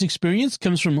 Our next experience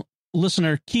comes from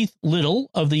listener Keith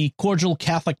Little of the Cordial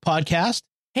Catholic Podcast.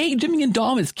 Hey, Jimmy and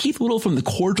Dom, it's Keith Little from the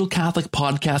Cordial Catholic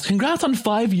Podcast. Congrats on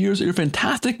 5 years of your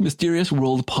fantastic Mysterious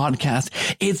World podcast.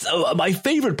 It's my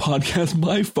favorite podcast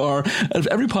by far out of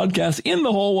every podcast in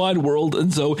the whole wide world.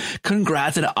 And so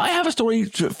congrats. And I have a story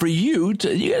for you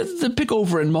to pick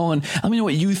over and mull and let me know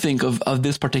what you think of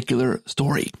this particular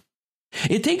story.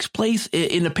 It takes place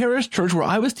in a parish church where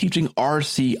I was teaching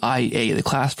RCIA, the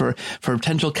class for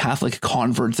potential Catholic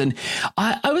converts. And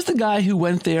I was the guy who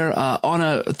went there on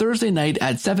a Thursday night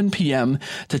at 7 p.m.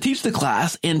 to teach the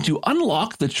class and to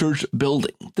unlock the church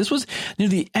building. This was near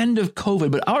the end of COVID,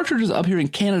 but our churches up here in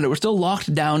Canada were still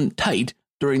locked down tight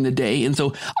during the day. And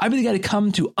so I'd be the guy to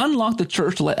come to unlock the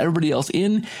church to let everybody else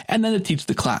in and then to teach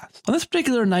the class. On this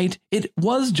particular night, it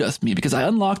was just me because I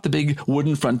unlocked the big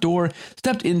wooden front door,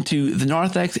 stepped into the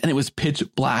narthex, and it was pitch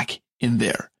black in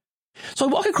there. So I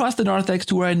walk across the narthex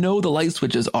to where I know the light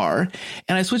switches are,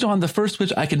 and I switch on the first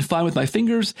switch I can find with my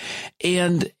fingers,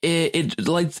 and it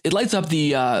lights up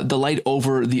the light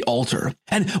over the altar.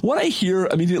 And what I hear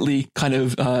immediately kind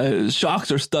of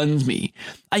shocks or stuns me.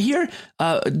 I hear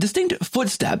distinct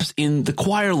footsteps in the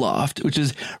choir loft, which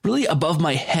is really above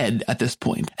my head at this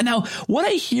point. And now what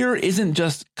I hear isn't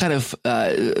just kind of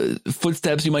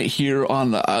footsteps you might hear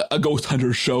on a ghost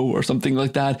hunter show or something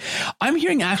like that. I'm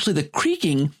hearing actually the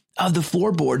creaking of the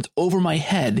floorboards over my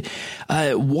head,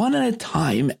 one at a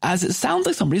time, as it sounds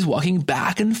like somebody's walking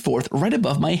back and forth right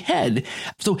above my head.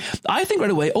 So I think right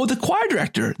away, oh, the choir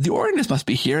director, the organist must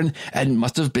be here and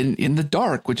must have been in the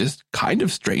dark, which is kind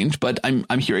of strange, but I'm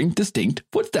hearing distinct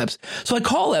footsteps. So I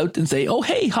call out and say, oh,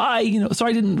 hey, hi,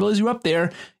 sorry, I didn't realize you were up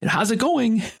there. How's it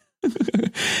going?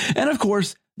 And of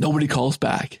course, nobody calls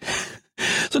back.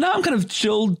 So now I'm kind of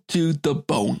chilled to the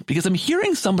bone because I'm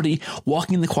hearing somebody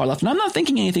walking in the choir loft, and I'm not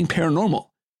thinking anything paranormal.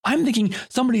 I'm thinking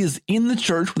somebody is in the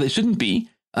church where they shouldn't be.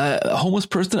 a homeless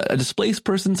person, a displaced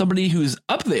person, somebody who's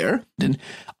up there, and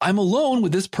I'm alone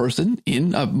with this person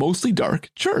in a mostly dark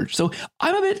church. So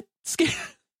I'm a bit scared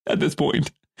at this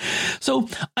point. So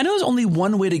I know there's only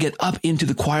one way to get up into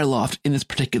the choir loft in this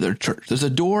particular church. There's a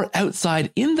door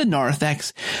outside in the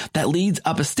narthex that leads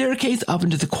up a staircase up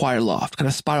into the choir loft, kind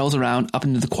of spirals around up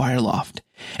into the choir loft.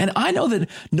 And I know that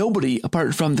nobody,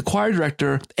 apart from the choir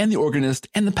director and the organist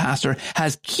and the pastor,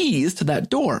 has keys to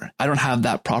that door. I don't have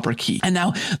that proper key. And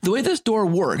now the way this door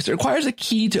works, it requires a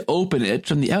key to open it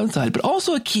from the outside, but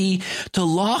also a key to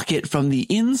lock it from the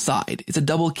inside. It's a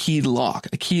double keyed lock,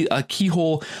 a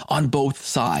keyhole on both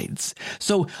sides.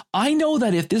 So I know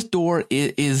that if this door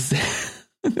is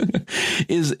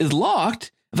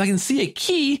locked, if I can see a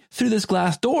key through this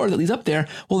glass door that leads up there,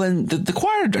 well, then the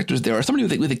choir director's there, or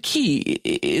somebody with a key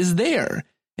is there.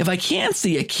 If I can't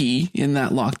see a key in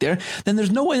that lock there, then there's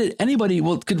no way that anybody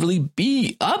could really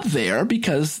be up there,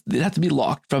 because it'd have to be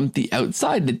locked from the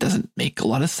outside, and it doesn't make a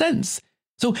lot of sense.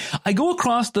 So I go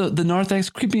across the narthex,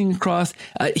 creeping across,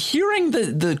 hearing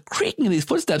the creaking of these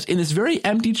footsteps in this very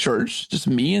empty church, just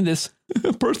me and this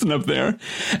person up there.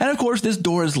 And of course, this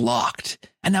door is locked.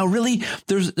 And now really,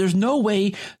 there's no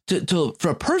way for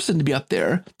a person to be up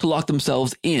there to lock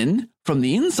themselves in from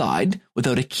the inside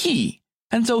without a key.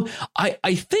 And so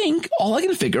I think all I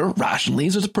can figure rationally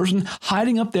is there's a person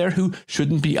hiding up there who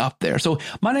shouldn't be up there. So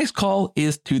my next call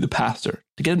is to the pastor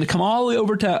to get him to come all the way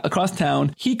over across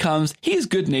town. He comes. He's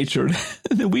good natured.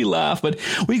 We laugh, but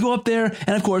we go up there.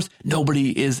 And of course,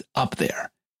 nobody is up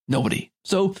there. Nobody.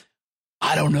 So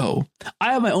I don't know.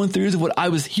 I have my own theories of what I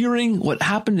was hearing, what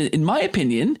happened. In my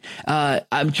opinion,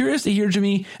 I'm curious to hear,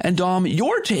 Jimmy and Dom,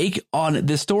 your take on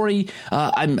this story.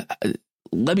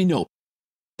 Let me know.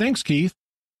 Thanks, Keith.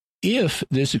 If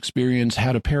this experience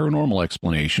had a paranormal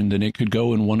explanation, then it could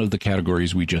go in one of the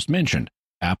categories we just mentioned: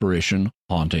 apparition,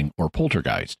 haunting, or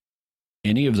poltergeist.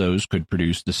 Any of those could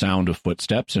produce the sound of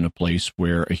footsteps in a place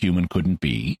where a human couldn't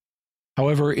be.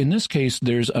 However, in this case,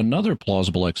 there's another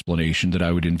plausible explanation that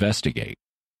I would investigate.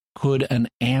 Could an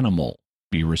animal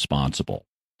be responsible?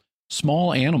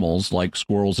 Small animals like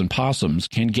squirrels and possums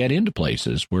can get into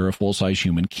places where a full-size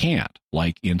human can't,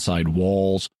 like inside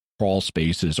walls, crawl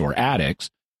spaces, or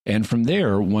attics, and from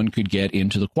there one could get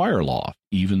into the choir loft,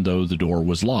 even though the door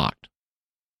was locked.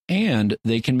 And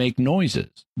they can make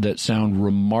noises that sound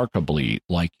remarkably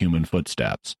like human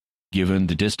footsteps, given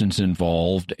the distance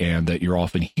involved and that you're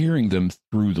often hearing them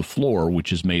through the floor,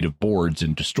 which is made of boards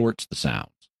and distorts the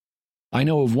sounds. I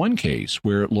know of one case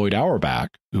where Lloyd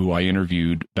Auerbach, who I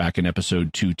interviewed back in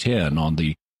episode 210 on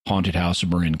the haunted house of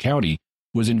Marin County,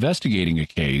 was investigating a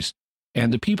case,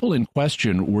 and the people in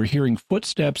question were hearing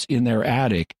footsteps in their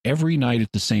attic every night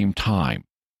at the same time.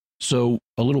 So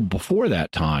a little before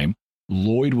that time,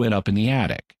 Lloyd went up in the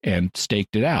attic and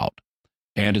staked it out.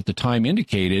 And at the time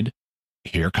indicated,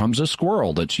 here comes a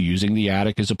squirrel that's using the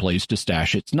attic as a place to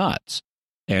stash its nuts.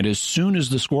 And as soon as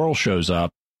the squirrel shows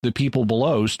up, the people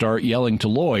below start yelling to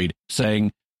Lloyd,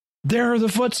 saying, "There are the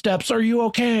footsteps, are you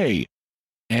okay?"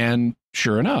 And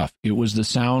sure enough, it was the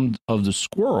sound of the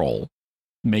squirrel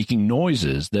making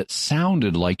noises that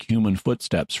sounded like human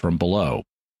footsteps from below.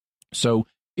 So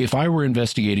if I were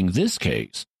investigating this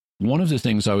case, one of the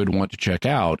things I would want to check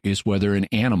out is whether an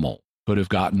animal could have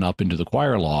gotten up into the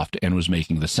choir loft and was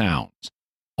making the sounds.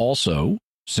 Also,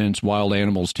 since wild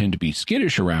animals tend to be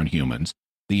skittish around humans,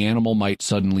 the animal might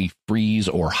suddenly freeze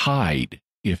or hide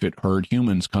if it heard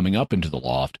humans coming up into the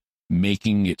loft,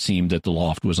 making it seem that the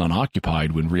loft was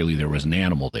unoccupied when really there was an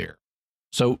animal there.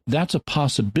 So that's a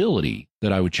possibility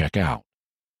that I would check out.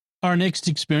 Our next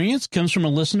experience comes from a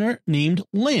listener named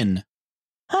Lynn.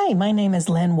 Hi, my name is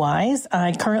Lynn Wise.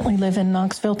 I currently live in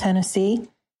Knoxville, Tennessee,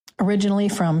 originally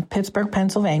from Pittsburgh,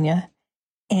 Pennsylvania.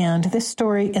 And this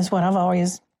story is what I've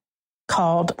always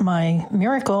called my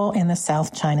miracle in the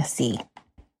South China Sea.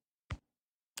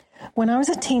 When I was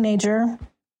a teenager,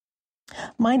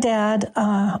 my dad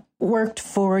worked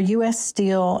for U.S.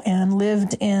 Steel and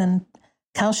lived in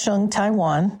Kaohsiung,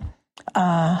 Taiwan,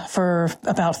 for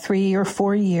about 3 or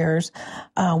 4 years,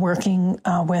 working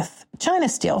with China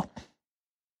Steel.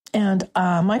 And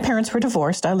my parents were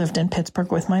divorced. I lived in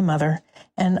Pittsburgh with my mother,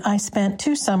 and I spent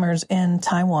 2 summers in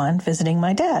Taiwan visiting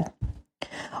my dad.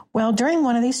 Well, during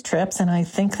one of these trips, and I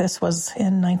think this was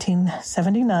in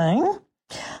 1979,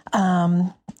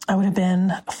 I would have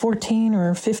been 14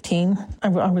 or 15. I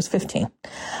was 15.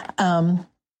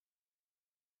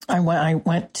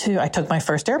 I took my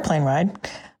first airplane ride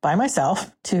by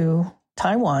myself to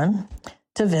Taiwan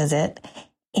to visit,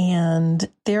 and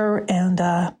there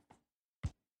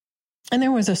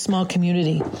was a small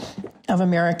community of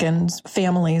Americans,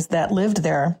 families that lived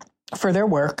there for their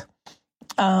work.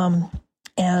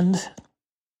 And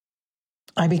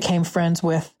I became friends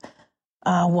with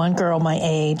one girl my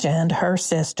age and her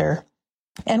sister.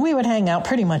 And we would hang out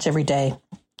pretty much every day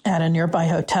at a nearby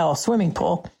hotel swimming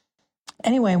pool.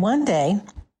 Anyway, one day,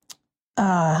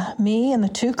 me and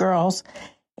the two girls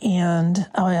and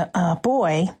a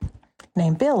boy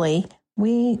named Billy,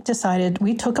 we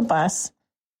took a bus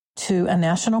to a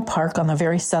national park on the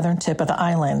very southern tip of the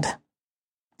island,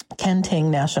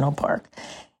 Kenting National Park.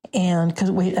 And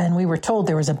we were told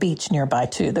there was a beach nearby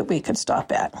too that we could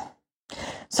stop at.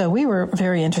 So we were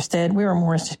very interested. We were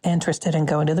more interested in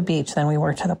going to the beach than we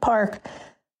were to the park.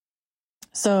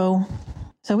 So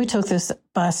we took this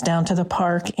bus down to the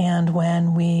park, and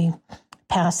when we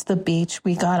passed the beach,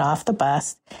 we got off the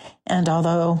bus. And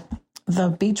although the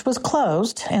beach was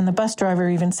closed, and the bus driver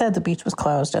even said the beach was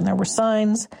closed, and there were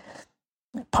signs,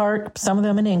 some of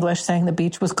them in English, saying the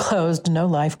beach was closed, no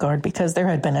lifeguard, because there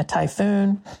had been a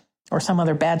typhoon or some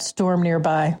other bad storm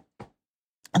nearby,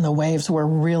 and the waves were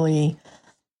really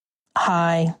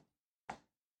high,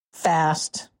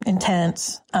 fast,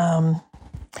 intense.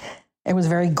 It was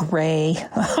very gray.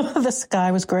 The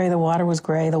sky was gray. The water was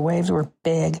gray. The waves were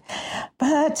big.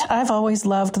 But I've always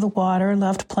loved the water,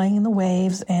 loved playing in the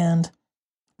waves, and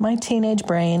my teenage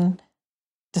brain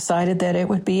decided that it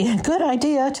would be a good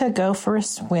idea to go for a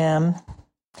swim.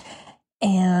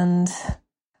 And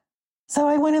so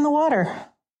I went in the water,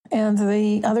 and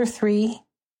the other three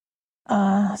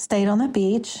stayed on the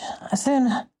beach. As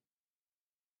soon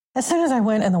as I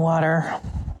went in the water,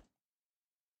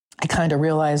 I kind of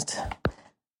realized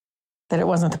that it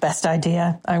wasn't the best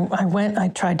idea. I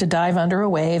tried to dive under a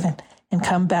wave and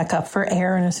come back up for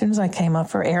air. And as soon as I came up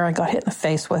for air, I got hit in the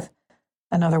face with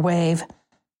another wave.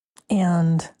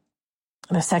 And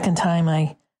the second time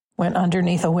I went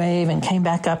underneath a wave and came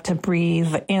back up to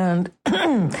breathe and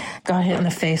got hit in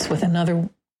the face with another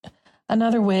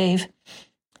wave.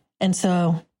 And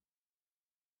so,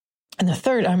 and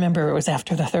I remember it was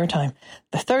after the third time.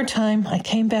 The third time I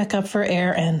came back up for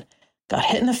air and got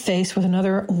hit in the face with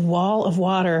another wall of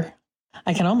water.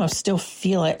 I can almost still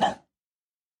feel it.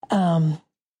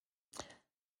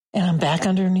 And I'm back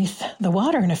underneath the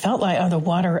water, and it felt like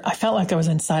I felt like I was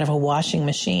inside of a washing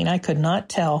machine. I could not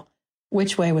tell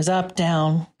which way was up,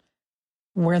 down,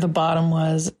 where the bottom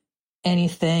was,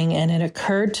 anything. And it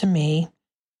occurred to me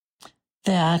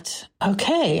that,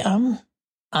 okay, I'm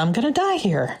going to die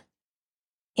here.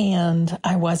 And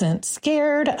I wasn't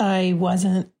scared. I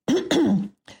wasn't,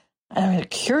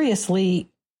 curiously,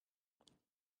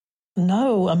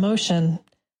 no emotion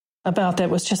about that.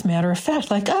 Was just matter of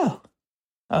fact, like, oh,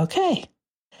 okay.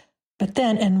 But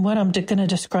then, and what I'm going to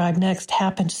describe next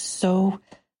happened so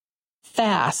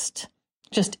fast,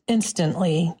 just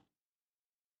instantly.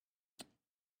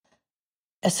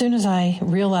 As soon as I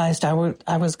realized I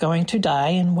was going to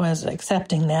die and was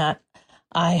accepting that,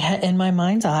 in my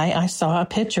mind's eye, I saw a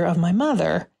picture of my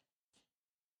mother.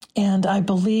 And I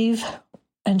believe,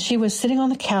 and she was sitting on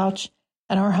the couch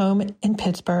at our home in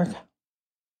Pittsburgh,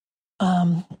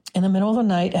 in the middle of the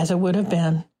night, as it would have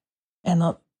been.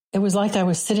 And it was like I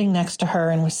was sitting next to her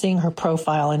and was seeing her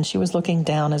profile, and she was looking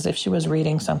down as if she was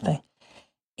reading something.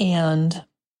 And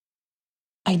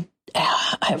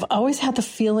I've always had the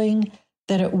feeling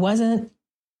that it wasn't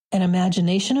an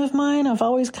imagination of mine. I've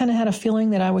always kind of had a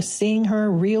feeling that I was seeing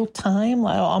her real time,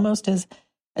 almost as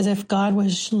if God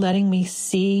was letting me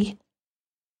see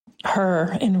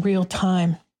her in real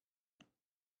time.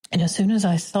 And as soon as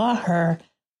I saw her,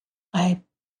 I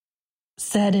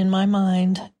said in my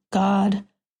mind, God,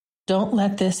 don't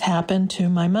let this happen to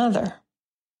my mother.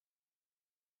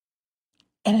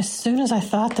 And as soon as I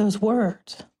thought those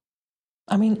words,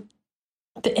 the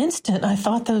instant I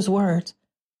thought those words,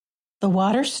 the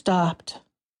water stopped,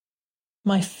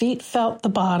 my feet felt the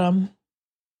bottom,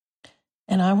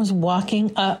 and I was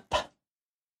walking up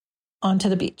onto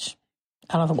the beach,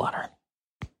 out of the water.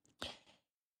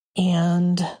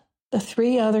 And the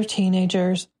three other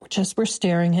teenagers just were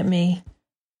staring at me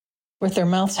with their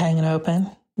mouths hanging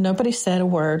open. Nobody said a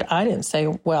word. I didn't say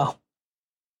a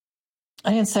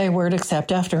word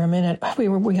except after a minute.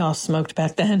 We all smoked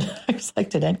back then. I was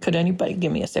like, could anybody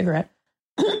give me a cigarette?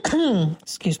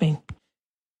 Excuse me.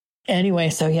 Anyway,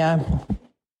 so yeah,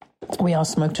 we all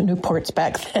smoked Newports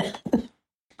back then.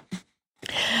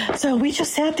 So we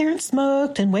just sat there and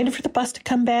smoked and waited for the bus to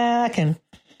come back. And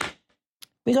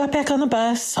we got back on the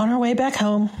bus on our way back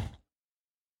home.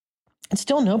 And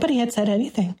still nobody had said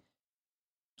anything.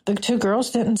 The two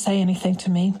girls didn't say anything to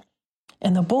me.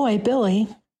 And the boy, Billy,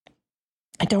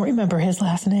 I don't remember his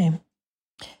last name.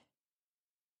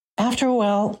 After a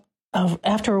while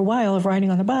of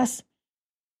riding on the bus,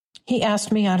 he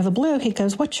asked me out of the blue, he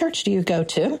goes, "What church do you go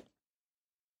to?"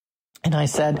 And I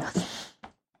said,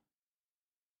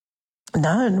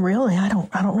 "None, really. I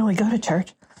don't really go to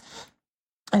church."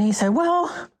 And he said,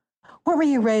 "Well, what were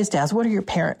you raised as? What are your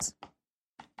parents?"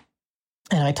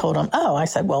 And I told him, I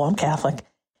said, "Well, I'm Catholic."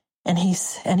 And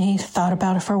he thought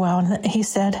about it for a while, and he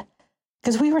said,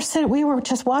 "Because we were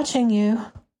just watching you,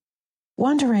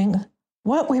 wondering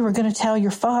what we were going to tell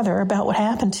your father about what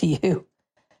happened to you.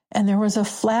 And there was a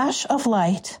flash of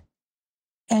light,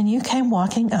 and you came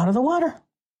walking out of the water."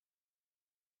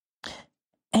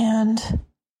 And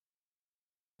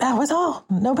that was all.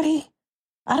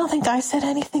 I don't think I said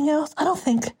anything else. I don't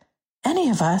think any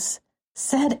of us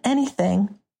said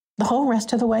anything the whole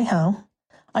rest of the way home.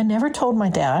 I never told my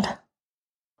dad.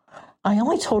 I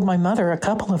only told my mother a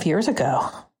couple of years ago.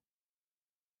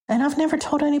 And I've never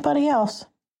told anybody else.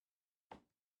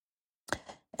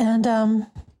 And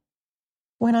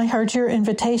when I heard your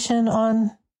invitation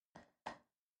on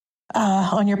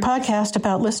your podcast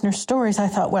about listener stories, I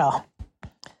thought, well,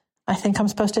 I think I'm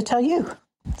supposed to tell you.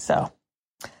 So,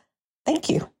 thank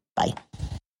you. Bye.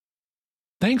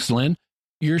 Thanks, Lynn.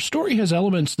 Your story has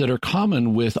elements that are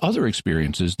common with other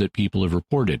experiences that people have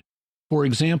reported. For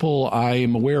example, I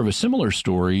am aware of a similar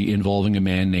story involving a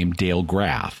man named Dale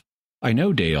Graff. I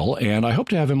know Dale, and I hope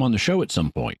to have him on the show at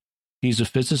some point. He's a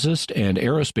physicist and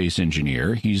aerospace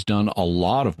engineer. He's done a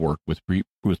lot of work with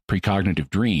precognitive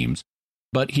dreams,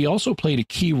 but he also played a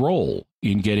key role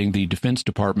in getting the Defense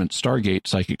Department Stargate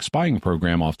psychic spying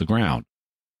program off the ground.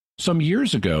 Some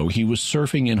years ago, he was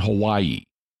surfing in Hawaii.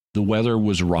 The weather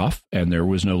was rough and there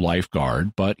was no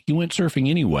lifeguard, but he went surfing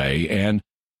anyway and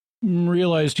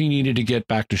realized he needed to get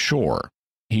back to shore.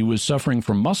 He was suffering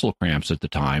from muscle cramps at the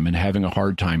time and having a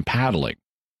hard time paddling.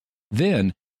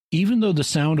 Then, even though the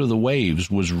sound of the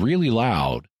waves was really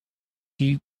loud,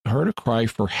 he heard a cry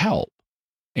for help,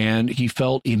 and he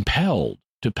felt impelled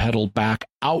to pedal back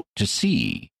out to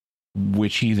sea,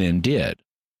 which he then did.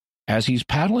 As he's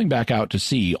paddling back out to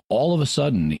sea, all of a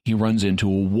sudden, he runs into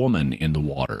a woman in the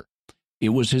water. It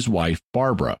was his wife,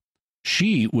 Barbara.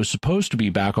 She was supposed to be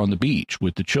back on the beach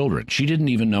with the children. She didn't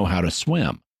even know how to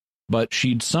swim, but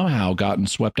she'd somehow gotten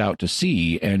swept out to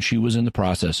sea, and she was in the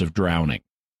process of drowning.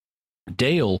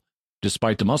 Dale,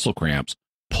 despite the muscle cramps,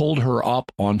 pulled her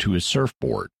up onto his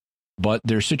surfboard, but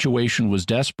their situation was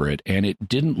desperate, and it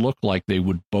didn't look like they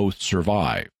would both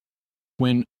survive.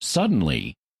 When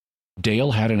suddenly,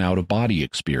 Dale had an out-of-body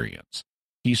experience.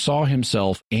 He saw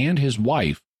himself and his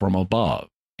wife from above,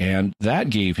 and that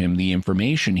gave him the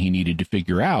information he needed to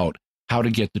figure out how to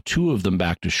get the two of them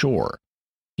back to shore.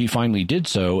 He finally did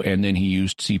so, and then he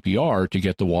used CPR to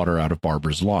get the water out of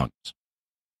Barbara's lungs.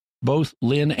 Both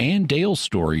Lynn and Dale's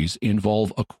stories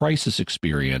involve a crisis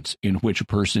experience in which a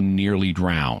person nearly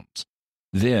drowns.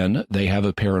 Then they have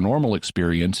a paranormal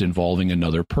experience involving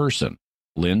another person,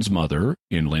 Lynn's mother,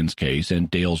 in Lynn's case, and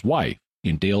Dale's wife,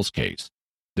 in Dale's case.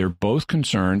 They're both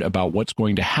concerned about what's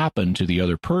going to happen to the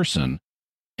other person,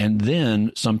 and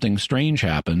then something strange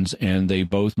happens, and they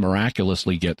both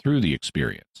miraculously get through the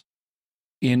experience.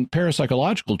 In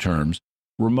parapsychological terms,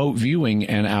 remote viewing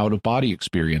and out-of-body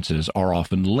experiences are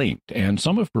often linked, and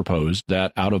some have proposed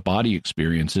that out-of-body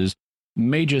experiences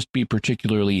may just be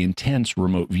particularly intense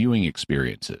remote viewing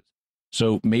experiences.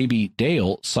 So maybe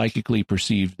Dale psychically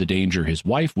perceived the danger his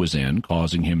wife was in,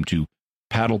 causing him to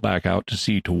paddle back out to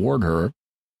sea toward her,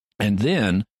 and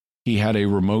then he had a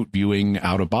remote viewing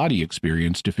out-of-body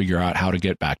experience to figure out how to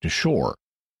get back to shore.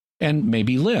 And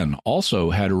maybe Lynn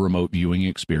also had a remote viewing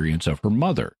experience of her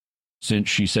mother, since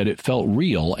she said it felt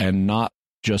real and not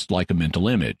just like a mental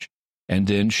image. And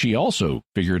then she also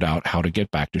figured out how to get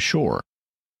back to shore.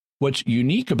 What's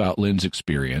unique about Lynn's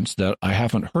experience that I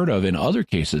haven't heard of in other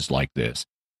cases like this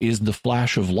is the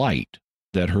flash of light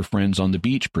that her friends on the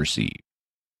beach perceived.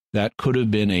 That could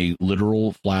have been a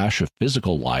literal flash of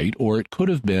physical light, or it could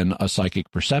have been a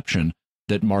psychic perception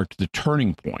that marked the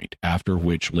turning point after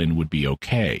which Lynn would be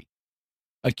okay.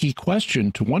 A key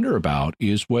question to wonder about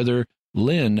is whether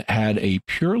Lynn had a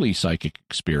purely psychic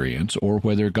experience or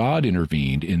whether God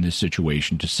intervened in this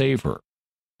situation to save her.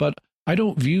 But I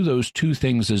don't view those two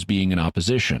things as being in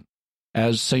opposition.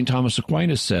 As St. Thomas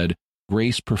Aquinas said,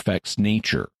 grace perfects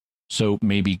nature. So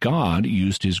maybe God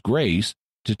used his grace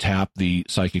to tap the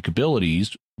psychic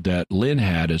abilities that Lynn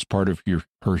had as part of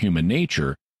her human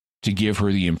nature to give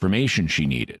her the information she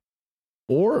needed.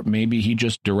 Or maybe he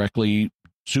just directly,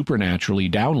 supernaturally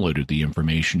downloaded the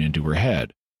information into her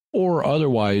head, or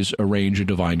otherwise arrange a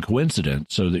divine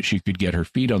coincidence so that she could get her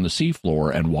feet on the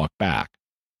seafloor and walk back.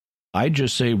 I'd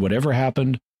just say whatever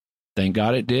happened, thank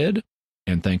God it did,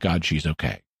 and thank God she's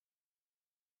okay.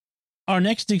 Our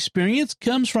next experience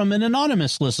comes from an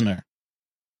anonymous listener.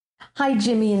 Hi,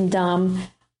 Jimmy and Dom.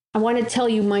 I want to tell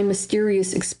you my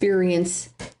mysterious experience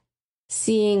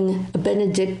seeing a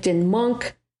Benedictine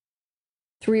monk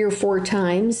 3 or 4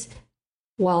 times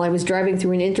while I was driving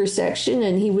through an intersection,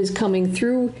 and he was coming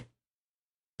through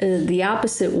the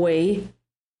opposite way,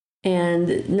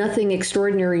 and nothing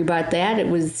extraordinary about that. It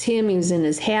was him. He was in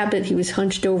his habit. He was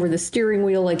hunched over the steering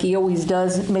wheel like he always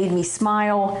does. It made me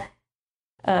smile.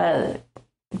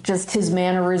 Just his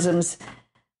mannerisms.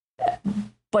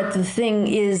 But the thing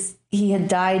is, he had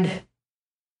died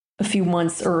a few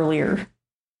months earlier.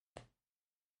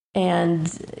 And,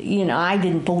 I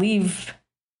didn't believe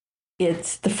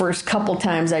it the first couple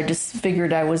times. I just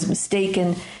figured I was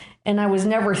mistaken. And I was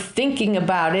never thinking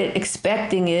about it,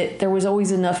 expecting it. There was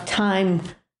always enough time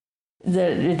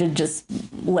that it had just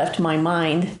left my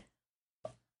mind.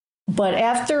 But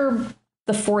after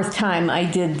the 4th time, I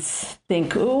did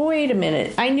think, oh, wait a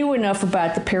minute. I knew enough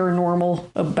about the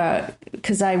paranormal,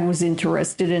 because I was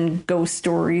interested in ghost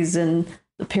stories and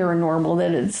the paranormal,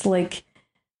 that it's like,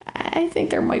 I think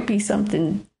there might be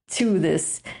something to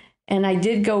this. And I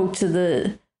did go to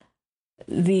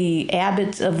the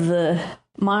abbot of the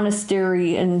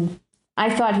monastery, and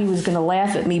I thought he was going to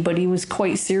laugh at me, but he was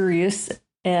quite serious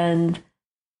and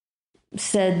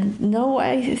said, no,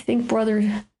 I think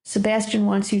Brother Sebastian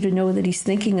wants you to know that he's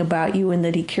thinking about you and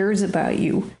that he cares about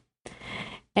you.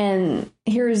 And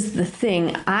here's the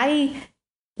thing. I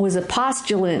was a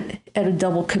postulant at a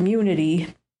double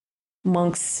community,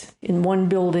 monks in one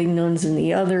building, nuns in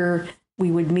the other.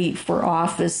 We would meet for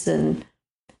office and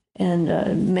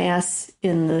mass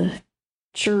in the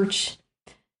church.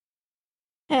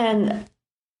 And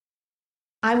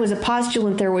I was a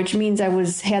postulant there, which means I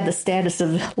had the status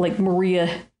of like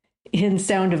Maria in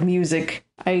Sound of Music.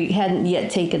 I hadn't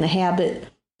yet taken the habit.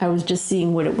 I was just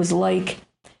seeing what it was like.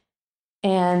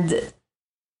 And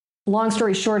long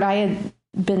story short, I had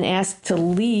been asked to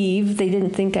leave. They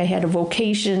didn't think I had a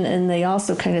vocation, and they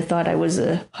also kind of thought I was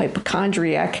a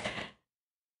hypochondriac.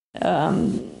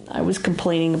 I was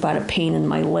complaining about a pain in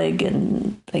my leg,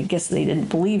 and I guess they didn't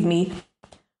believe me.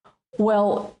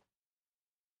 Well,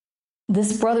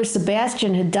 this Brother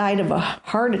Sebastian had died of a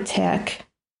heart attack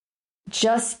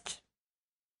just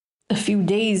a few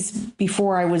days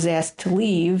before I was asked to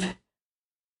leave.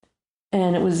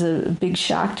 And it was a big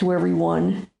shock to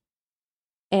everyone.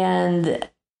 And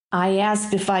I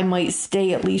asked if I might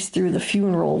stay at least through the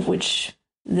funeral, which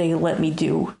they let me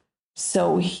do.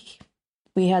 So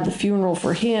we had the funeral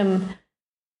for him.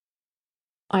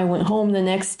 I went home the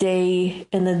next day,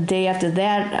 and the day after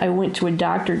that, I went to a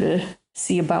doctor to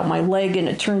see about my leg, and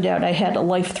it turned out I had a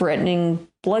life-threatening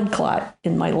blood clot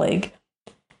in my leg.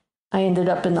 I ended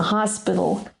up in the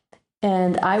hospital,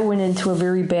 and I went into a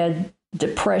very bad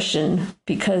depression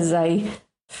because I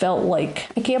felt like,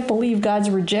 I can't believe God's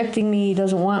rejecting me. He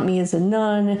doesn't want me as a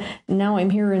nun. Now I'm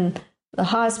here in the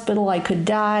hospital. I could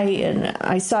die, and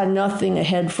I saw nothing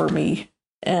ahead for me.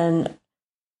 And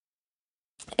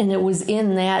it was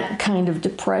in that kind of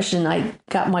depression I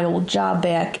got my old job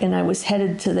back, and I was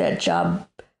headed to that job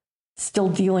still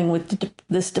dealing with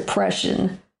this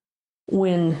depression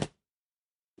when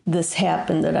this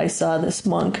happened, that I saw this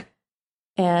monk.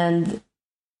 And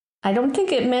I don't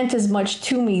think it meant as much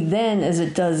to me then as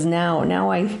it does now. Now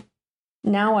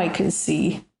I can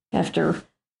see, after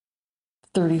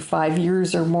 35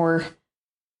 years or more,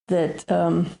 that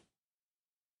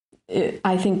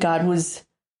I think God was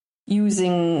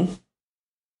using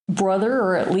Brother,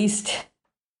 or at least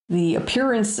the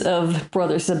appearance of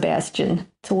Brother Sebastian,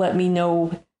 to let me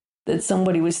know that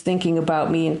somebody was thinking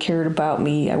about me and cared about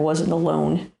me. I wasn't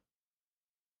alone.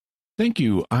 Thank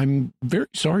you. I'm very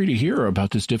sorry to hear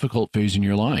about this difficult phase in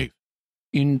your life.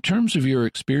 In terms of your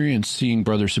experience seeing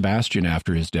Brother Sebastian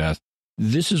after his death,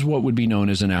 this is what would be known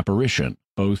as an apparition,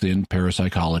 both in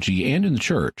parapsychology and in the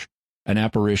church. An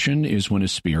apparition is when a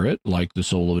spirit, like the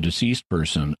soul of a deceased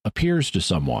person, appears to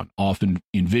someone, often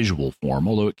in visual form,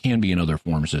 although it can be in other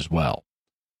forms as well.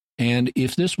 And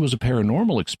if this was a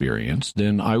paranormal experience,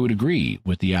 then I would agree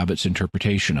with the abbot's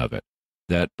interpretation of it,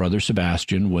 that Brother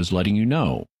Sebastian was letting you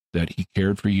know that he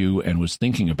cared for you and was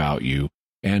thinking about you,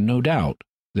 and no doubt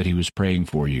that he was praying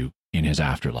for you in his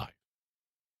afterlife.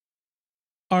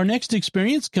 Our next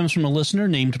experience comes from a listener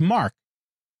named Mark.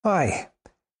 Hi,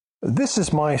 this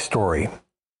is my story.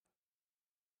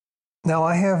 Now,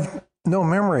 I have no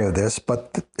memory of this,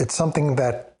 but it's something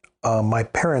that my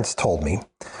parents told me.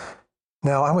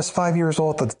 Now, I was 5 years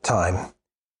old at the time,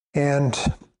 and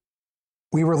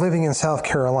we were living in South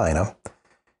Carolina,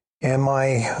 and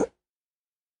my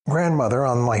grandmother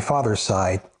on my father's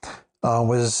side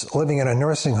was living in a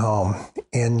nursing home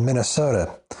in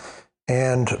Minnesota.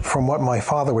 And from what my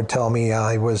father would tell me,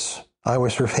 I was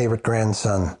her favorite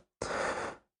grandson.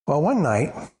 Well, one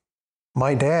night,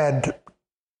 my dad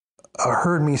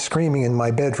heard me screaming in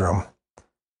my bedroom.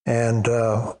 And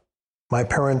my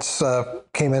parents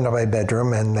came into my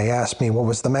bedroom and they asked me what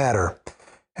was the matter.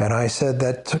 And I said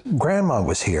that Grandma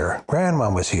was here.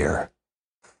 Grandma was here.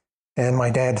 And my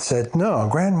dad said, no,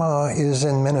 Grandma is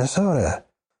in Minnesota.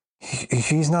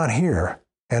 She's not here.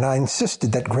 And I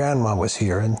insisted that Grandma was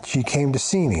here, and she came to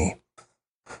see me.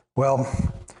 Well,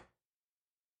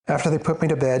 after they put me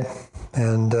to bed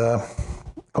and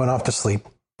went off to sleep,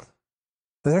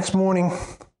 the next morning,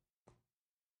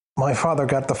 my father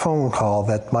got the phone call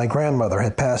that my grandmother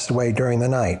had passed away during the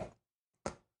night.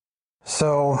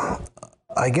 So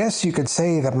I guess you could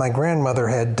say that my grandmother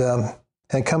had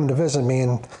come to visit me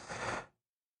and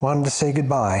wanted to say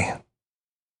goodbye.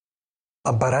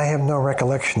 But I have no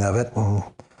recollection of it, and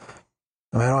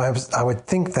I would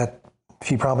think that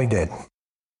she probably did.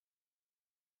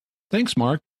 Thanks,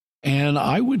 Mark. And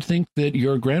I would think that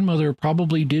your grandmother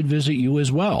probably did visit you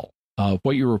as well.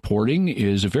 What you're reporting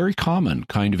is a very common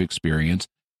kind of experience,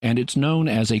 and it's known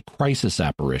as a crisis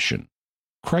apparition.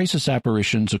 Crisis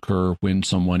apparitions occur when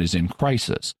someone is in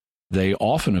crisis. They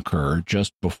often occur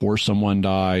just before someone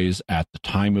dies, at the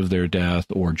time of their death,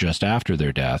 or just after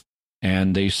their death,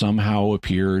 and they somehow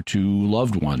appear to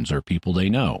loved ones or people they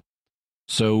know.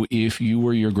 So if you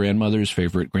were your grandmother's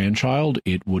favorite grandchild,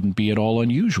 it wouldn't be at all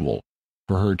unusual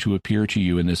for her to appear to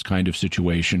you in this kind of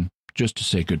situation just to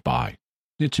say goodbye.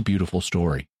 It's a beautiful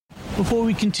story. Before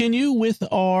we continue with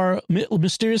our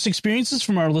mysterious experiences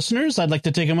from our listeners, I'd like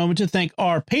to take a moment to thank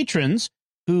our patrons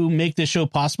who make this show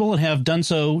possible and have done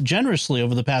so generously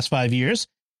over the past 5 years,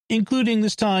 including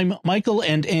this time Michael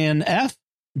and Ann F.,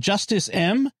 Justice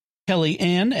M., Kelly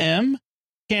Ann M.,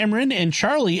 Cameron and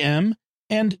Charlie M.,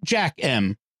 and Jack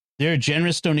M. Their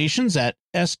generous donations at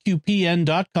sqpn.com/give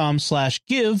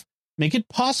make it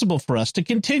possible for us to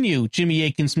continue Jimmy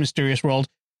Akin's Mysterious World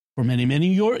for many, many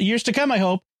years to come, I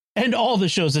hope, and all the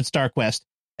shows at StarQuest.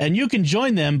 And you can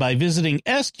join them by visiting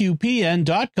sqpn.com/give.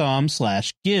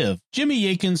 Jimmy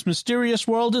Akin's Mysterious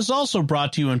World is also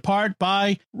brought to you in part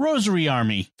by Rosary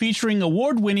Army, featuring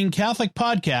award-winning Catholic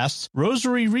podcasts,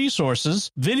 rosary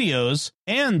resources, videos,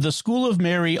 and the School of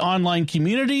Mary online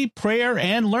community, prayer,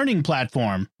 and learning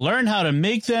platform. Learn how to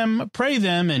make them, pray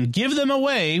them, and give them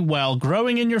away while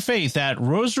growing in your faith at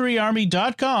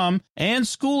rosaryarmy.com and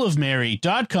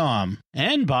schoolofmary.com.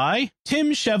 And by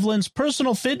Tim Shevlin's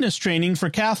personal fitness training for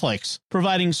Catholics,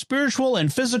 providing spiritual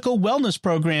and physical wellness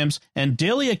programs and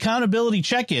daily accountability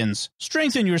check-ins.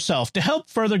 Strengthen yourself to help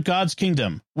further God's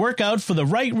kingdom. Work out for the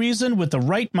right reason with the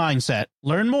right mindset.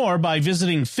 Learn more by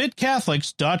visiting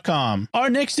fitcatholics.com. Our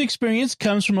next experience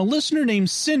comes from a listener named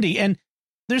Cindy, and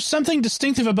there's something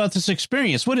distinctive about this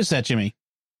experience. What is that, Jimmy?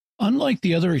 Unlike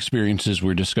the other experiences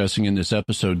we're discussing in this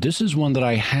episode, this is one that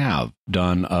I have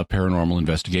done a paranormal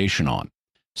investigation on.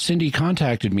 Cindy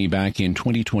contacted me back in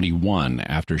 2021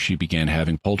 after she began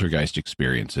having poltergeist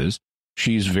experiences.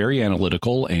 She's very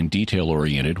analytical and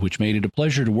detail-oriented, which made it a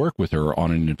pleasure to work with her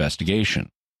on an investigation.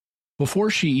 Before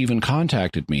she even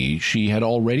contacted me, she had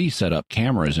already set up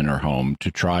cameras in her home to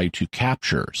try to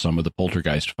capture some of the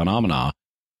poltergeist phenomena,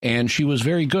 and she was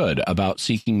very good about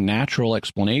seeking natural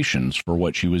explanations for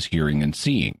what she was hearing and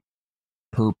seeing.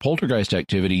 Her poltergeist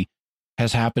activity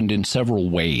has happened in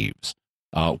several waves,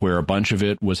 where a bunch of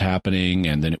it was happening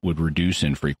and then it would reduce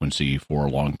in frequency for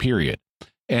a long period.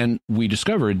 And we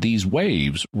discovered these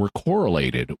waves were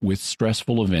correlated with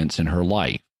stressful events in her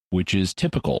life, which is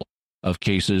typical of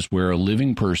cases where a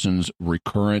living person's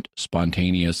recurrent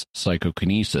spontaneous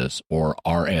psychokinesis, or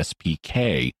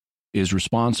RSPK, is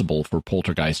responsible for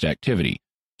poltergeist activity.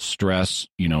 Stress,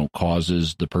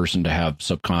 causes the person to have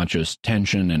subconscious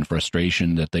tension and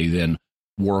frustration that they then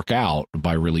work out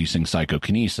by releasing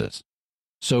psychokinesis.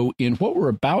 So in what we're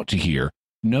about to hear,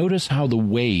 notice how the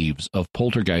waves of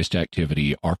poltergeist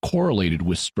activity are correlated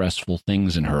with stressful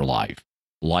things in her life,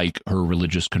 like her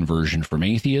religious conversion from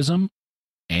atheism,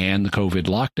 and the COVID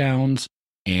lockdowns,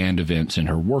 and events in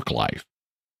her work life.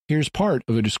 Here's part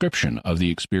of a description of the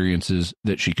experiences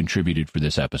that she contributed for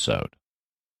this episode.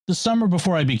 The summer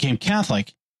before I became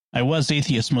Catholic, I was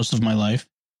atheist most of my life.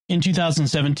 In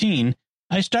 2017,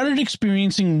 I started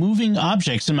experiencing moving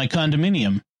objects in my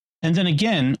condominium, and then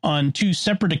again on 2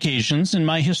 separate occasions in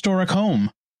my historic home.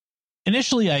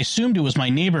 Initially, I assumed it was my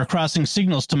neighbor crossing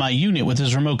signals to my unit with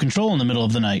his remote control in the middle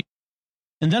of the night.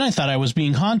 And then I thought I was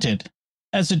being haunted.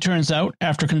 As it turns out,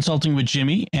 after consulting with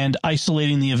Jimmy and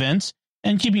isolating the events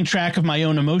and keeping track of my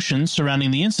own emotions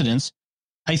surrounding the incidents,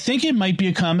 I think it might be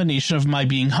a combination of my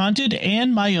being haunted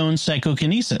and my own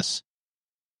psychokinesis.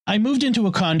 I moved into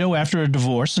a condo after a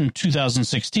divorce in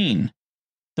 2016.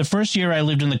 The first year I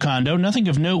lived in the condo, nothing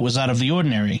of note was out of the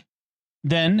ordinary.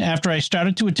 Then, after I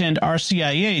started to attend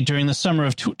RCIA during the summer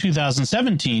of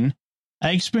 2017,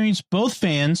 I experienced both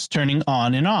fans turning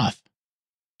on and off,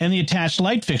 and the attached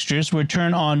light fixtures would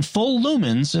turn on full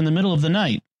lumens in the middle of the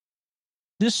night.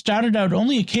 This started out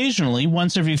only occasionally,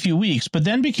 once every few weeks, but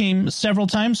then became several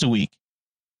times a week.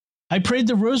 I prayed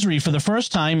the rosary for the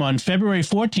first time on February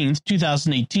 14th,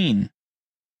 2018.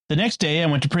 The next day, I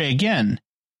went to pray again.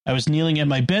 I was kneeling at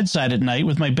my bedside at night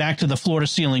with my back to the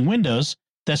floor-to-ceiling windows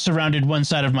that surrounded one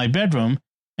side of my bedroom,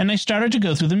 and I started to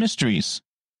go through the mysteries.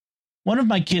 One of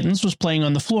my kittens was playing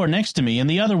on the floor next to me, and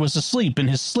the other was asleep in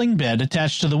his sling bed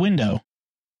attached to the window.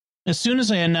 As soon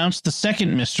as I announced the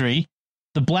second mystery,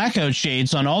 the blackout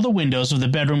shades on all the windows of the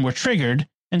bedroom were triggered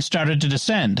and started to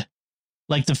descend.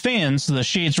 Like the fans, the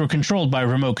shades were controlled by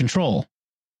remote control.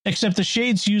 Except the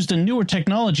shades used a newer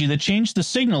technology that changed the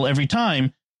signal every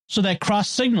time so that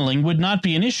cross-signaling would not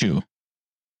be an issue.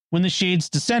 When the shades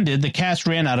descended, the cats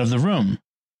ran out of the room.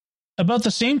 About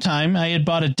the same time, I had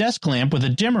bought a desk lamp with a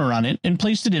dimmer on it and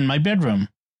placed it in my bedroom.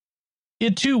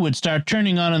 It too would start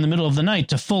turning on in the middle of the night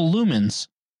to full lumens.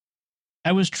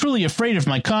 I was truly afraid of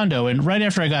my condo, and right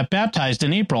after I got baptized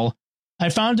in April, I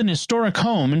found an historic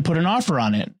home and put an offer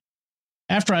on it.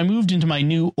 After I moved into my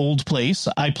new old place,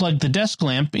 I plugged the desk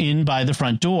lamp in by the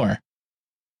front door.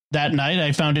 That night,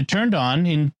 I found it turned on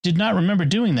and did not remember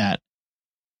doing that.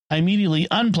 I immediately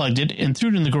unplugged it and threw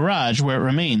it in the garage where it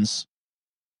remains.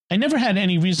 I never had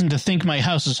any reason to think my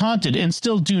house is haunted and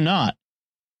still do not.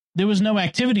 There was no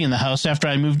activity in the house after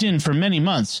I moved in for many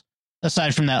months,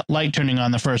 aside from that light turning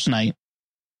on the first night.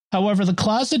 However, the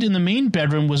closet in the main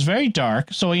bedroom was very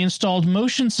dark, so I installed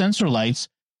motion sensor lights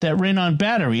that ran on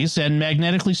batteries and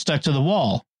magnetically stuck to the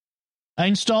wall. I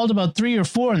installed about 3 or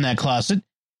 4 in that closet,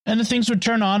 and the things would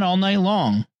turn on all night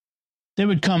long. They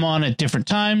would come on at different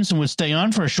times and would stay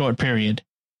on for a short period.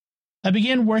 I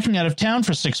began working out of town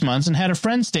for 6 months and had a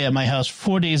friend stay at my house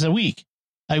 4 days a week.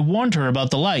 I warned her about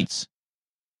the lights.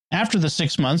 After the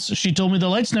 6 months, she told me the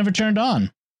lights never turned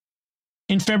on.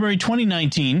 In February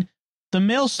 2019, the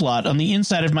mail slot on the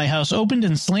inside of my house opened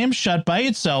and slammed shut by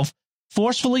itself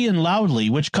forcefully and loudly,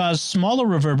 which caused smaller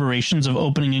reverberations of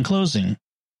opening and closing.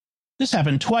 This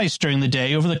happened twice during the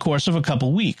day over the course of a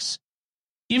couple weeks.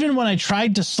 Even when I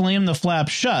tried to slam the flap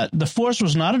shut, the force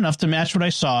was not enough to match what I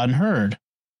saw and heard.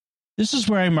 This is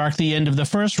where I marked the end of the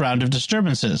first round of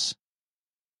disturbances.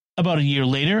 About a year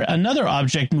later, another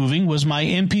object moving was my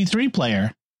MP3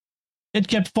 player. It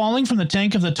kept falling from the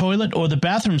tank of the toilet or the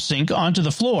bathroom sink onto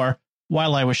the floor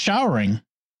while I was showering.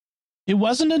 It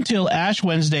wasn't until Ash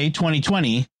Wednesday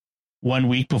 2020, 1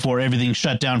 week before everything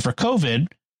shut down for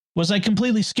COVID, was I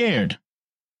completely scared.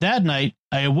 That night,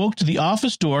 I awoke to the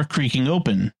office door creaking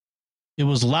open. It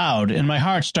was loud, and my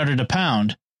heart started to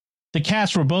pound. The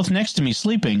cats were both next to me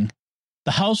sleeping.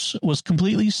 The house was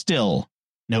completely still.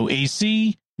 No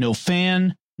AC, no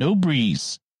fan, no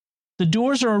breeze. The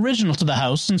doors are original to the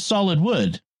house in solid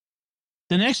wood.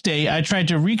 The next day, I tried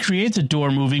to recreate the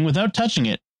door moving without touching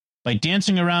it, by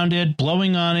dancing around it,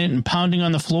 blowing on it, and pounding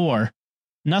on the floor.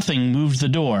 Nothing moved the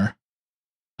door.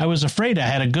 I was afraid I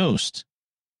had a ghost.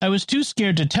 I was too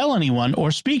scared to tell anyone or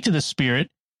speak to the spirit,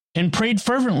 and prayed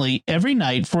fervently every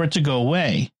night for it to go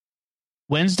away.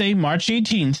 Wednesday, March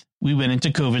 18th, we went into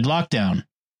COVID lockdown.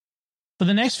 For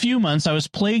the next few months, I was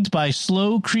plagued by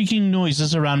slow creaking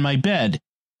noises around my bed,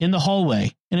 in the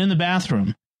hallway, and in the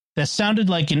bathroom, that sounded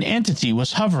like an entity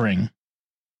was hovering.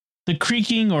 The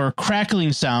creaking or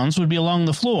crackling sounds would be along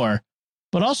the floor,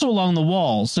 but also along the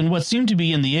walls and what seemed to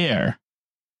be in the air.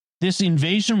 This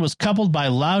invasion was coupled by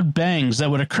loud bangs that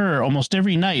would occur almost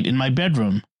every night in my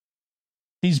bedroom.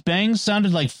 These bangs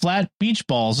sounded like flat beach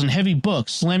balls and heavy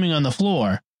books slamming on the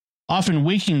floor, often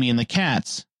waking me and the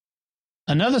cats.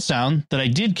 Another sound that I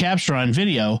did capture on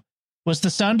video was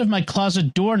the sound of my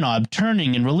closet doorknob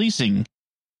turning and releasing,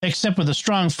 except with a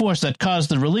strong force that caused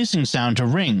the releasing sound to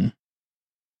ring.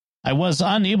 I was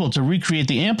unable to recreate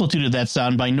the amplitude of that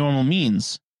sound by normal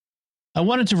means. I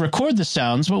wanted to record the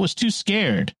sounds, but was too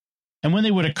scared, and when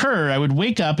they would occur, I would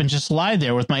wake up and just lie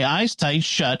there with my eyes tight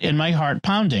shut and my heart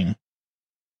pounding.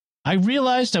 I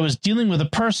realized I was dealing with a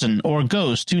person or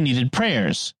ghost who needed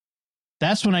prayers.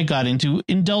 That's when I got into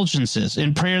indulgences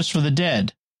and prayers for the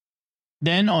dead.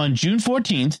 Then, on June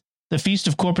 14th, the Feast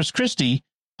of Corpus Christi,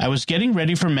 I was getting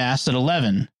ready for Mass at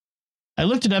 11. I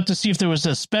looked it up to see if there was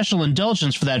a special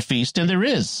indulgence for that feast, and there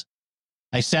is.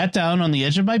 I sat down on the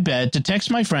edge of my bed to text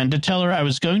my friend to tell her I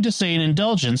was going to say an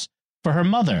indulgence for her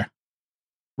mother.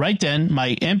 Right then,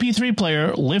 my MP3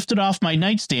 player lifted off my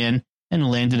nightstand and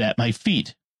landed at my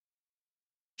feet.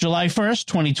 July 1st,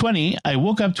 2020, I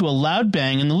woke up to a loud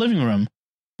bang in the living room,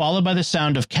 followed by the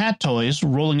sound of cat toys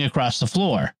rolling across the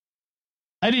floor.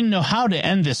 I didn't know how to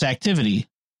end this activity.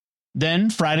 Then,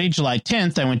 Friday, July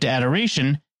 10th, I went to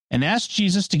adoration and asked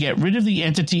Jesus to get rid of the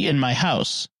entity in my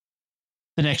house.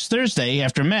 The next Thursday,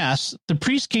 after Mass, the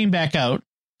priest came back out,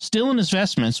 still in his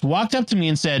vestments, walked up to me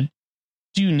and said,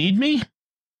 "Do you need me?"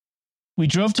 We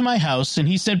drove to my house, and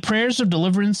he said prayers of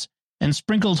deliverance and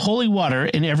sprinkled holy water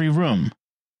in every room.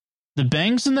 The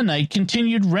bangs in the night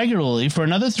continued regularly for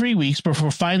another 3 weeks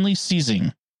before finally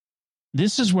ceasing.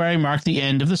 This is where I mark the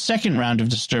end of the second round of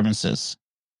disturbances.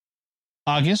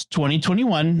 August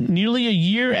 2021, nearly a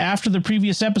year after the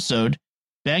previous episode,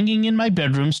 banging in my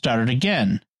bedroom started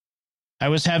again. I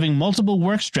was having multiple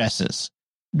work stresses.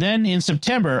 Then, in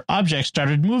September, objects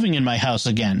started moving in my house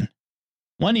again.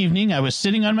 One evening, I was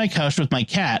sitting on my couch with my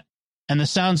cat, and the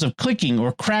sounds of clicking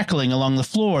or crackling along the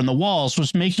floor and the walls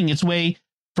was making its way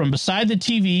from beside the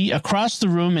TV across the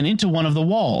room and into one of the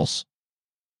walls.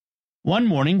 One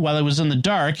morning, while I was in the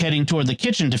dark heading toward the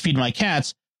kitchen to feed my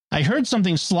cats, I heard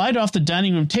something slide off the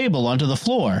dining room table onto the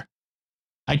floor.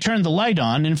 I turned the light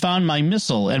on and found my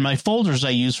missile and my folders I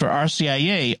use for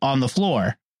RCIA on the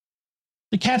floor.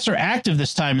 The cats are active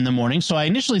this time in the morning, so I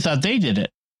initially thought they did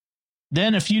it.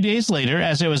 Then, a few days later,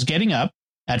 as I was getting up,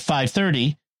 at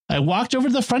 5:30, I walked over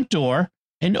to the front door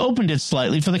and opened it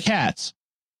slightly for the cats.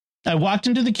 I walked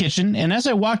into the kitchen, and as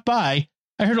I walked by,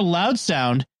 I heard a loud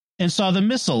sound and saw the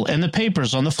missile and the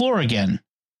papers on the floor again.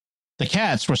 The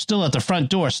cats were still at the front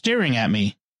door staring at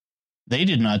me. They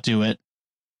did not do it.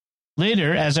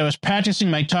 Later, as I was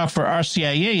practicing my talk for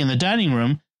RCIA in the dining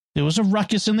room, there was a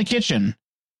ruckus in the kitchen.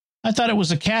 I thought it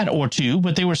was a cat or two,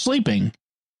 but they were sleeping.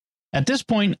 At this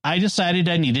point, I decided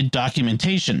I needed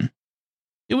documentation.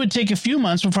 It would take a few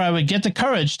months before I would get the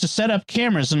courage to set up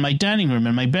cameras in my dining room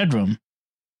and my bedroom.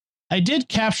 I did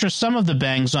capture some of the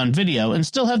bangs on video and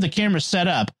still have the cameras set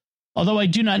up, although I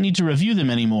do not need to review them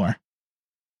anymore.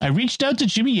 I reached out to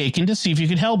Jimmy Akin to see if he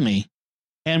could help me,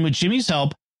 and with Jimmy's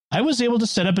help, I was able to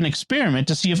set up an experiment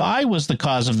to see if I was the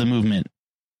cause of the movement.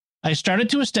 I started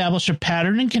to establish a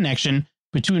pattern and connection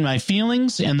between my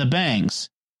feelings and the bangs.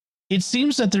 It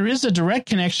seems that there is a direct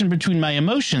connection between my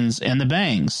emotions and the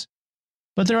bangs,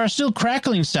 but there are still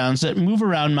crackling sounds that move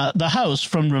around the house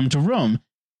from room to room,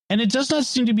 and it does not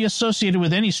seem to be associated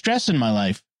with any stress in my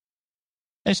life.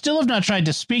 I still have not tried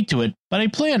to speak to it, but I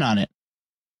plan on it.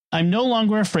 I'm no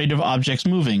longer afraid of objects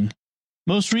moving.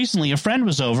 Most recently, a friend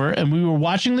was over, and we were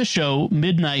watching the show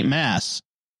Midnight Mass.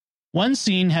 One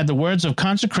scene had the words of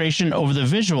consecration over the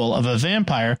visual of a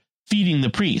vampire feeding the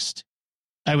priest.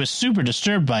 I was super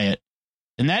disturbed by it.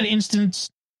 In that instance,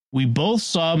 we both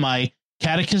saw my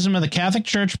Catechism of the Catholic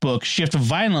Church book shift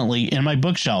violently in my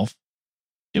bookshelf.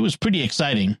 It was pretty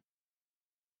exciting.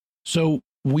 So,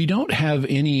 we don't have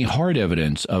any hard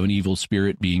evidence of an evil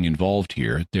spirit being involved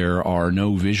here. There are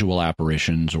no visual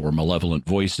apparitions or malevolent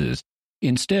voices.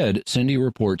 Instead, Cindy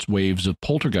reports waves of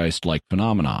poltergeist-like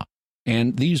phenomena,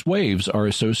 and these waves are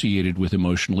associated with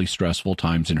emotionally stressful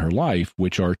times in her life,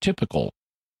 which is typical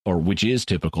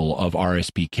of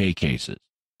RSPK cases.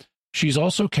 She's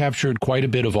also captured quite a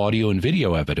bit of audio and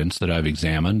video evidence that I've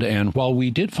examined, and while we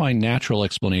did find natural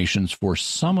explanations for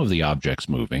some of the objects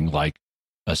moving, like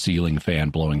a ceiling fan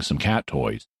blowing some cat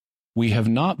toys, we have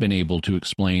not been able to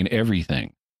explain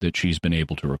everything that she's been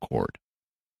able to record.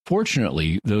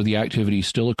 Fortunately, though the activity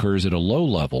still occurs at a low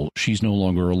level, she's no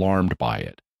longer alarmed by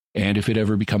it. And if it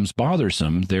ever becomes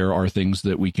bothersome, there are things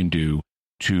that we can do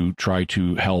to try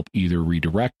to help either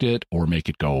redirect it or make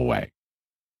it go away.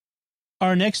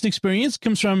 Our next experience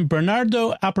comes from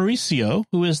Bernardo Aparicio,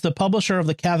 who is the publisher of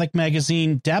the Catholic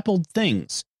magazine Dappled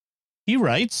Things. He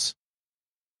writes,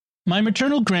 "My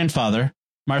maternal grandfather,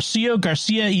 Marcio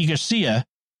Garcia y Garcia,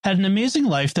 had an amazing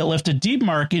life that left a deep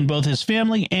mark in both his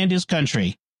family and his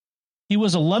country. He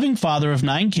was a loving father of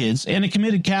 9 kids and a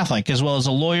committed Catholic, as well as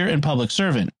a lawyer and public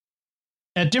servant.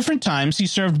 At different times, he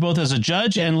served both as a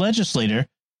judge and legislator,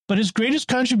 but his greatest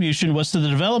contribution was to the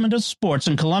development of sports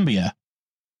in Colombia.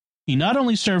 He not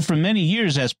only served for many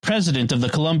years as president of the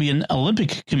Colombian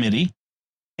Olympic Committee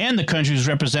and the country's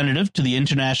representative to the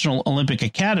International Olympic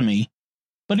Academy,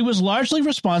 but he was largely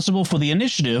responsible for the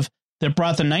initiative that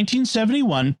brought the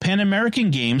 1971 Pan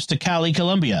American Games to Cali,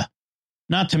 Colombia,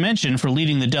 not to mention for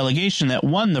leading the delegation that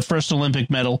won the first Olympic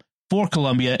medal for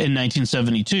Colombia in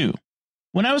 1972.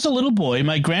 When I was a little boy,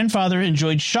 my grandfather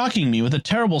enjoyed shocking me with a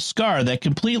terrible scar that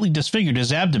completely disfigured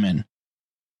his abdomen.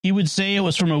 He would say it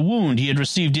was from a wound he had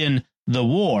received in the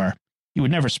war. He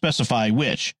would never specify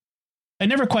which. I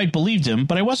never quite believed him,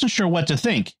 but I wasn't sure what to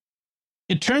think.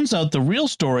 It turns out the real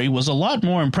story was a lot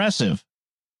more impressive.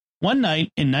 One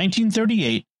night in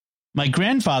 1938, my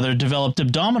grandfather developed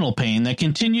abdominal pain that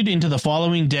continued into the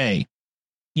following day.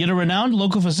 Yet a renowned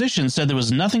local physician said there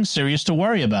was nothing serious to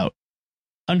worry about.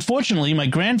 Unfortunately, my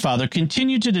grandfather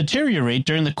continued to deteriorate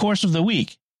during the course of the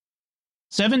week.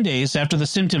 7 days after the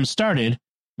symptoms started,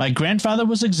 my grandfather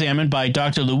was examined by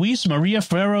Dr. Luis Maria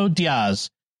Ferro Diaz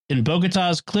in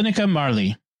Bogota's Clínica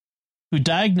Marley, who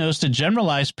diagnosed a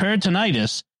generalized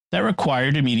peritonitis that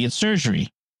required immediate surgery.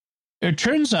 It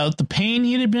turns out the pain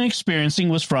he had been experiencing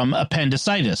was from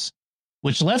appendicitis,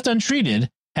 which left untreated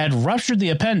had ruptured the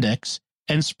appendix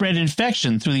and spread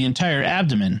infection through the entire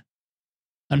abdomen.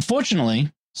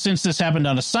 Unfortunately, since this happened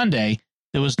on a Sunday,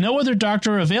 there was no other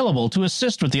doctor available to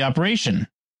assist with the operation.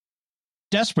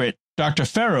 Desperate, Dr.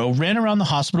 Ferro ran around the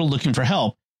hospital looking for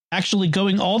help, actually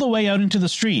going all the way out into the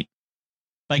street.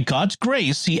 By God's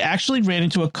grace, he actually ran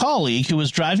into a colleague who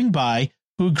was driving by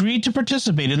who agreed to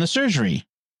participate in the surgery.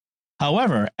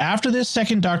 However, after this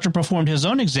second doctor performed his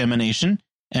own examination,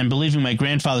 and believing my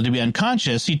grandfather to be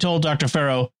unconscious, he told Dr.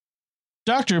 Ferro,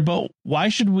 "Doctor, but why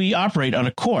should we operate on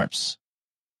a corpse?"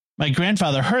 My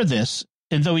grandfather heard this,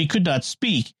 and though he could not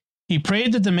speak, he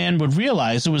prayed that the man would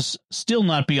realize it was still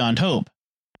not beyond hope.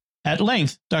 At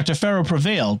length, Dr. Ferro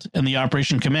prevailed, and the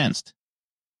operation commenced.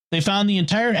 They found the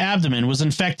entire abdomen was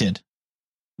infected.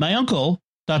 My uncle,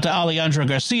 Dr. Alejandro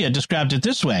Garcia, described it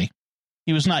this way.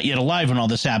 He was not yet alive when all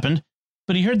this happened,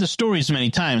 but he heard the stories many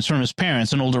times from his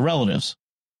parents and older relatives.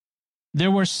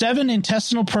 There were 7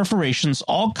 intestinal perforations,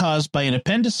 all caused by an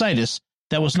appendicitis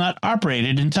that was not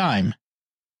operated in time.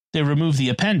 They removed the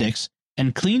appendix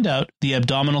and cleaned out the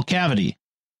abdominal cavity.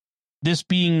 This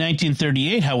being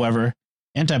 1938, however,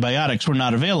 antibiotics were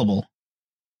not available.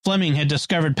 Fleming had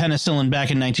discovered penicillin back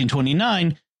in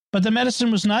 1929, but the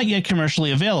medicine was not yet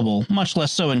commercially available, much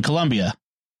less so in Colombia.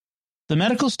 The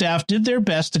medical staff did their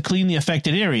best to clean the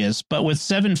affected areas, but with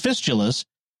 7 fistulas,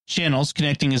 channels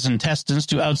connecting his intestines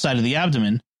to outside of the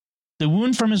abdomen, the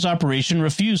wound from his operation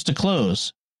refused to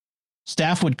close.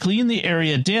 Staff would clean the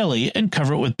area daily and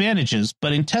cover it with bandages,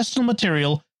 but intestinal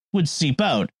material would seep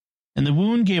out, and the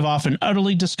wound gave off an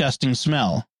utterly disgusting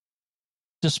smell.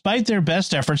 Despite their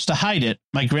best efforts to hide it,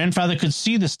 my grandfather could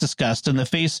see this disgust in the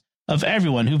face of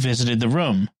everyone who visited the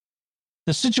room.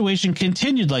 The situation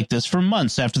continued like this for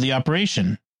months after the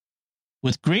operation.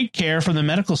 With great care from the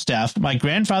medical staff, my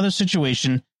grandfather's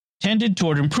situation tended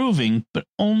toward improving, but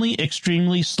only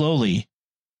extremely slowly.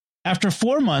 After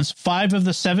 4 months, 5 of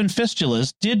the 7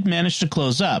 fistulas did manage to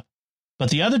close up, but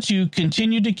the other 2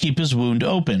 continued to keep his wound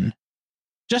open.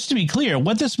 Just to be clear,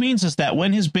 what this means is that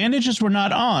when his bandages were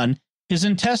not on, his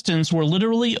intestines were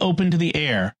literally open to the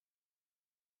air.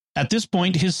 At this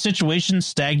point, his situation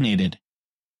stagnated.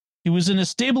 He was in a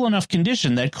stable enough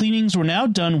condition that cleanings were now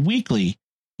done weekly,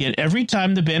 yet every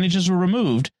time the bandages were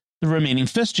removed, the remaining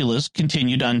fistulas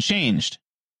continued unchanged.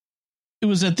 It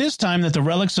was at this time that the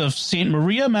relics of St.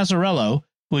 Maria Mazzarello,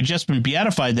 who had just been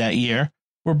beatified that year,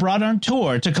 were brought on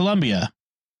tour to Colombia.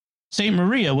 St.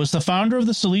 Maria was the founder of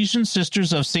the Salesian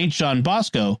Sisters of St. John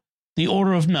Bosco, the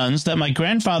order of nuns that my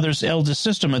grandfather's eldest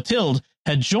sister Mathilde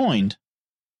had joined.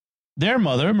 Their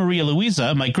mother, Maria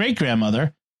Luisa, my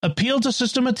great-grandmother, appealed to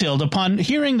Sister Mathilde upon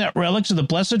hearing that relics of the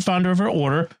blessed founder of her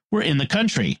order were in the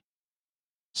country.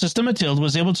 Sister Mathilde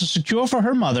was able to secure for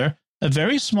her mother a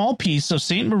very small piece of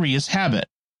St. Maria's habit.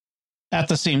 At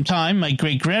the same time, my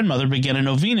great-grandmother began a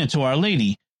novena to Our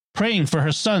Lady, praying for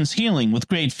her son's healing with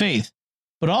great faith,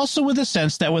 but also with a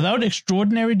sense that without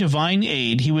extraordinary divine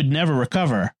aid he would never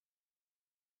recover.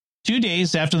 2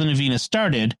 days after the novena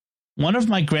started, one of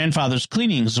my grandfather's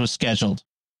cleanings was scheduled.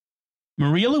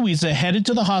 Maria Luisa headed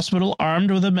to the hospital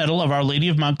armed with a medal of Our Lady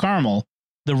of Mount Carmel,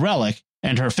 the relic,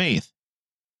 and her faith.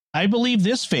 I believe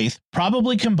this faith,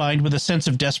 probably combined with a sense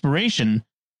of desperation,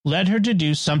 led her to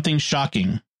do something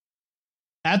shocking.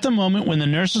 At the moment when the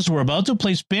nurses were about to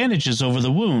place bandages over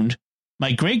the wound,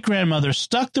 my great-grandmother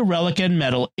stuck the relic and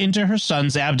medal into her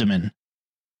son's abdomen.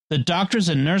 The doctors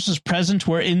and nurses present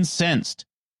were incensed.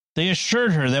 They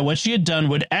assured her that what she had done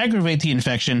would aggravate the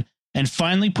infection and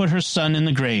finally put her son in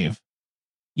the grave.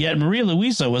 Yet Maria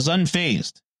Luisa was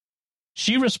unfazed.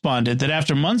 She responded that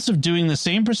after months of doing the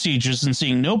same procedures and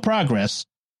seeing no progress,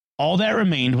 all that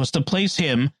remained was to place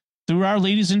him, through Our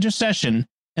Lady's intercession,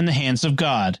 in the hands of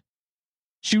God.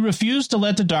 She refused to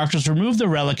let the doctors remove the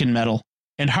relic and medal,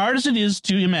 and hard as it is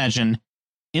to imagine,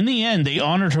 in the end they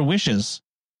honored her wishes.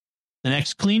 The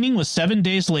next cleaning was 7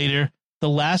 days later, the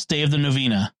last day of the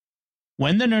novena.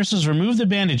 When the nurses removed the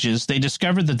bandages, they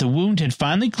discovered that the wound had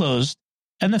finally closed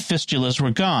and the fistulas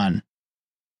were gone.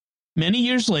 Many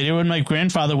years later, when my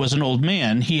grandfather was an old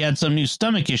man, he had some new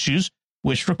stomach issues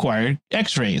which required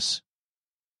x-rays.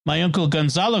 My uncle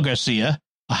Gonzalo Garcia,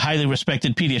 a highly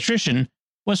respected pediatrician,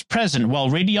 was present while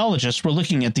radiologists were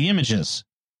looking at the images.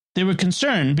 They were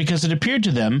concerned because it appeared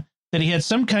to them that he had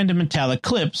some kind of metallic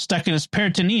clip stuck in his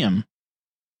peritoneum.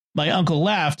 My uncle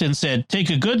laughed and said, "Take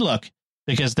a good look,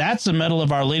 because that's the medal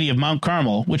of Our Lady of Mount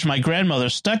Carmel, which my grandmother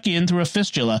stuck in through a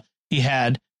fistula he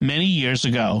had many years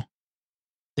ago."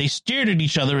 They stared at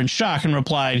each other in shock and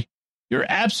replied, "You're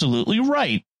absolutely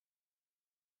right."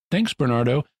 Thanks,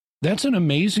 Bernardo. That's an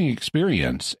amazing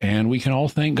experience, and we can all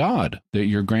thank God that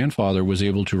your grandfather was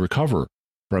able to recover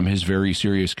from his very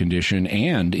serious condition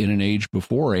and in an age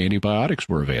before antibiotics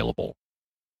were available.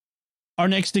 Our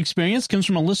next experience comes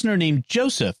from a listener named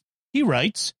Joseph. He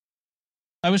writes,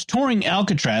 "I was touring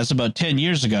Alcatraz about 10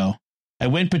 years ago. I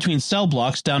went between cell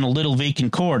blocks down a little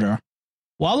vacant corridor.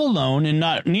 While alone and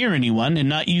not near anyone and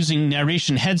not using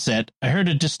narration headset, I heard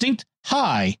a distinct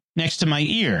hi next to my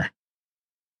ear.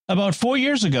 About 4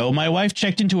 years ago, my wife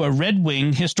checked into a Red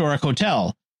Wing historic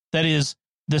hotel, that is,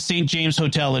 the St. James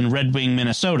Hotel in Red Wing,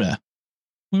 Minnesota.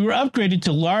 We were upgraded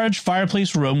to large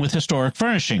fireplace room with historic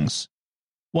furnishings.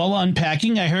 While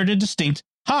unpacking, I heard a distinct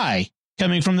hi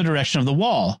coming from the direction of the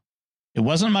wall. It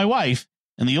wasn't my wife,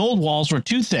 and the old walls were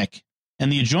too thick,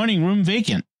 and the adjoining room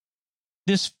vacant.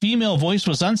 This female voice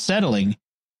was unsettling,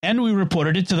 and we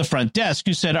reported it to the front desk,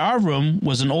 who said our room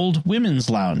was an old women's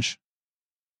lounge."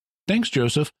 Thanks,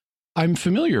 Joseph. I'm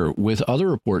familiar with other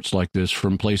reports like this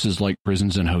from places like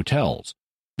prisons and hotels.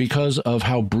 Because of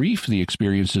how brief the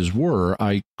experiences were,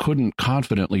 I couldn't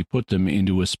confidently put them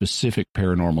into a specific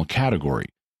paranormal category.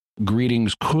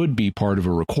 Greetings could be part of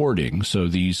a recording, so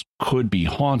these could be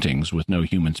hauntings with no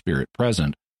human spirit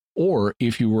present, or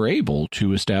if you were able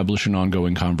to establish an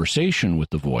ongoing conversation with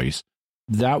the voice,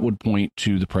 that would point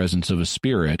to the presence of a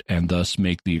spirit and thus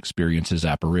make the experiences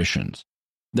apparitions.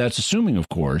 That's assuming, of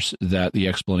course, that the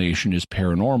explanation is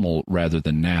paranormal rather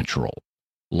than natural,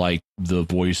 like the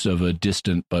voice of a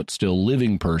distant but still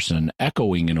living person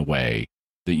echoing in a way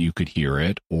that you could hear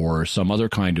it, or some other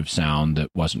kind of sound that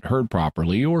wasn't heard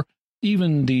properly, or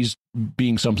even these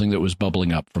being something that was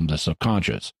bubbling up from the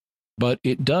subconscious. But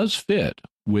it does fit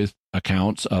with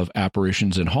accounts of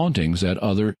apparitions and hauntings at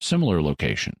other similar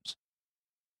locations.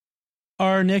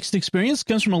 Our next experience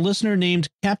comes from a listener named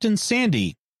Captain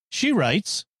Sandy. She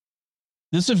writes,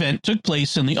 "This event took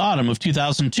place in the autumn of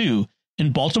 2002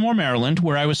 in Baltimore, Maryland,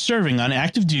 where I was serving on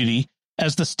active duty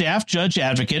as the staff judge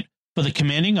advocate for the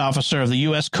commanding officer of the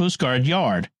U.S. Coast Guard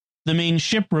Yard, the main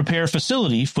ship repair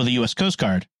facility for the U.S. Coast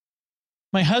Guard.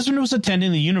 My husband was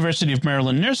attending the University of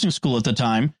Maryland Nursing School at the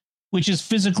time, which is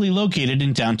physically located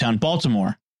in downtown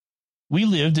Baltimore. We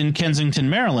lived in Kensington,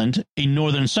 Maryland, a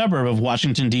northern suburb of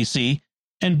Washington, D.C.,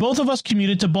 and both of us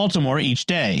commuted to Baltimore each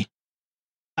day.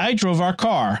 I drove our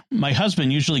car. My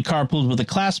husband usually carpooled with a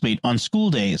classmate on school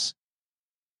days.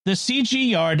 The CG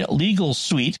Yard Legal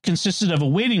Suite consisted of a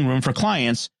waiting room for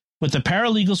clients with the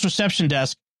paralegal's reception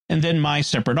desk and then my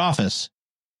separate office.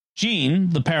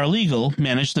 Jean, the paralegal,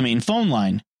 managed the main phone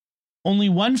line. Only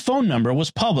one phone number was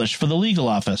published for the legal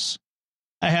office.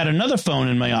 I had another phone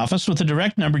in my office with a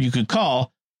direct number you could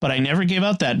call, but I never gave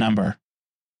out that number.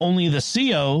 Only the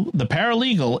CO, the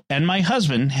paralegal, and my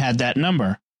husband had that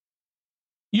number.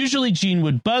 Usually Gene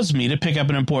would buzz me to pick up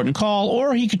an important call,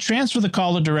 or he could transfer the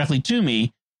caller directly to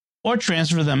me, or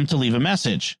transfer them to leave a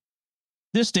message.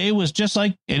 This day was just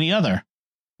like any other.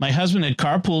 My husband had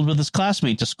carpooled with his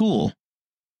classmate to school.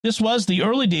 This was the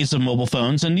early days of mobile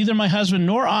phones, and neither my husband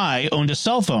nor I owned a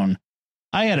cell phone.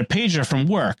 I had a pager from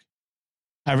work.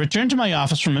 I returned to my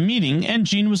office from a meeting, and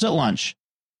Gene was at lunch.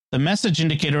 The message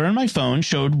indicator on my phone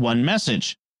showed one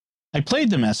message. I played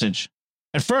the message.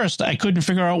 At first, I couldn't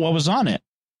figure out what was on it.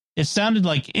 It sounded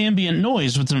like ambient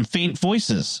noise with some faint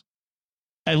voices.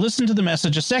 I listened to the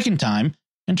message a second time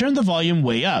and turned the volume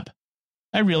way up.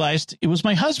 I realized it was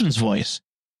my husband's voice.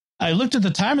 I looked at the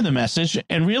time of the message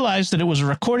and realized that it was a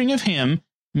recording of him,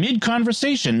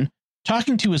 mid-conversation,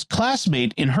 talking to his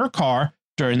classmate in her car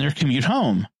during their commute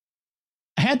home.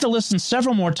 I had to listen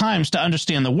several more times to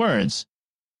understand the words.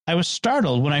 I was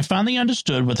startled when I finally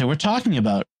understood what they were talking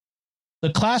about. The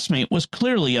classmate was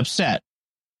clearly upset.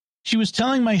 She was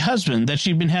telling my husband that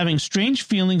she'd been having strange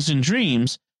feelings and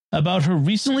dreams about her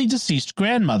recently deceased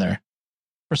grandmother.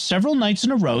 For several nights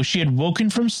in a row, she had woken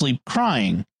from sleep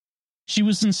crying. She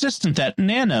was insistent that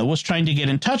Nana was trying to get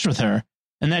in touch with her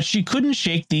and that she couldn't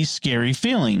shake these scary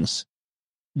feelings.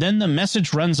 Then the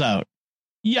message runs out.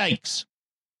 Yikes!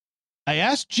 I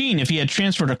asked Gene if he had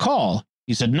transferred a call.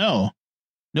 He said no.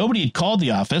 Nobody had called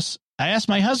the office. I asked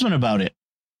my husband about it.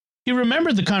 He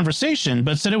remembered the conversation,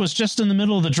 but said it was just in the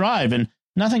middle of the drive and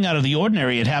nothing out of the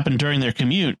ordinary had happened during their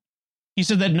commute. He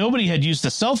said that nobody had used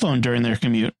a cell phone during their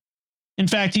commute. In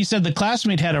fact, he said the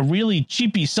classmate had a really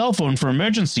cheapy cell phone for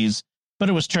emergencies, but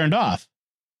it was turned off.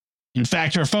 In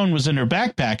fact, her phone was in her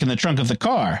backpack in the trunk of the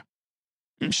car.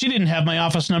 She didn't have my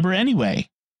office number anyway.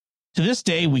 To this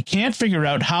day, we can't figure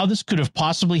out how this could have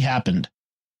possibly happened.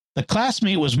 The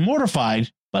classmate was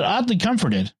mortified, but oddly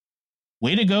comforted.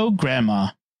 Way to go, Grandma.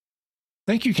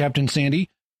 Thank you, Captain Sandy.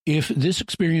 If this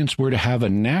experience were to have a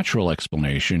natural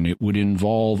explanation, it would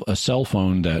involve a cell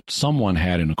phone that someone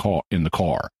had in the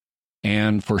car.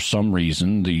 And for some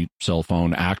reason, the cell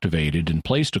phone activated and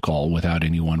placed a call without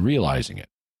anyone realizing it.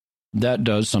 That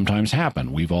does sometimes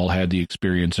happen. We've all had the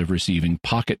experience of receiving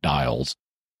pocket dials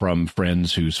from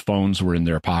friends whose phones were in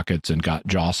their pockets and got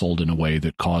jostled in a way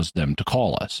that caused them to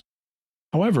call us.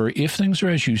 However, if things are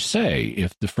as you say,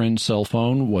 if the friend's cell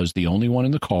phone was the only one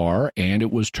in the car and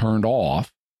it was turned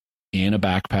off in a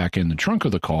backpack in the trunk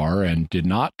of the car and did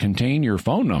not contain your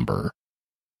phone number,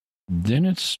 then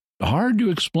it's hard to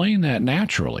explain that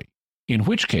naturally, in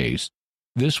which case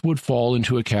this would fall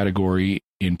into a category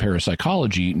in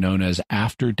parapsychology known as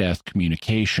after-death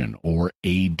communication, or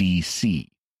ADC.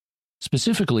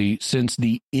 Specifically, since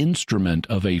the instrument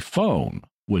of a phone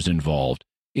was involved,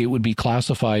 it would be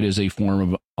classified as a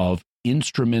form of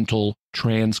instrumental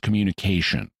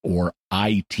transcommunication, or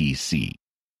ITC.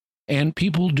 And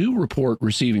people do report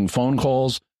receiving phone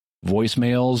calls,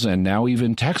 voicemails, and now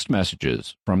even text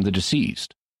messages from the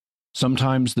deceased.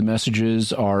 Sometimes the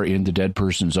messages are in the dead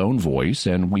person's own voice,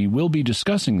 and we will be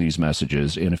discussing these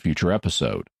messages in a future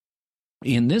episode.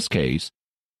 In this case,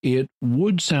 it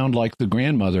would sound like the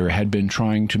grandmother had been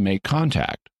trying to make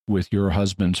contact with your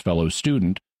husband's fellow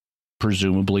student,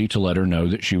 presumably to let her know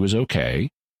that she was okay,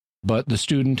 but the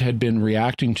student had been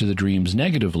reacting to the dreams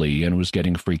negatively and was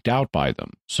getting freaked out by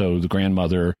them. So the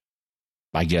grandmother,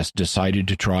 I guess, decided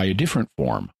to try a different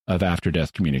form of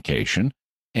after-death communication.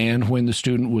 And when the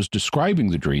student was describing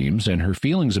the dreams and her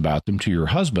feelings about them to your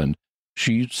husband,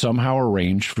 she somehow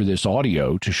arranged for this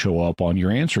audio to show up on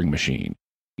your answering machine,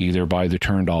 either by the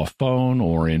turned-off phone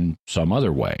or in some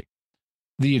other way.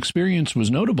 The experience was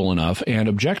notable enough and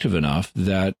objective enough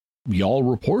that y'all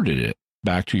reported it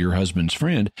back to your husband's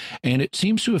friend, and it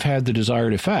seems to have had the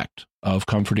desired effect of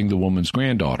comforting the woman's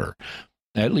granddaughter.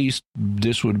 At least,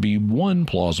 this would be one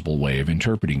plausible way of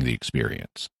interpreting the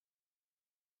experience.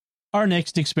 Our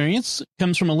next experience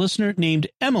comes from a listener named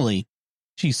Emily.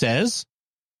 She says,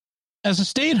 as a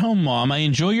stay-at-home mom, I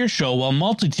enjoy your show while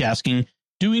multitasking,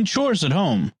 doing chores at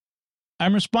home.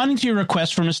 I'm responding to your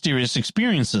request for mysterious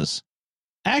experiences.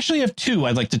 I actually have two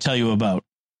I'd like to tell you about.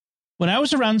 When I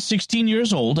was around 16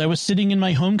 years old, I was sitting in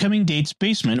my homecoming date's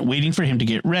basement waiting for him to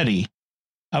get ready.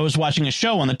 I was watching a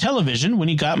show on the television when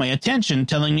he got my attention,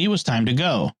 telling me it was time to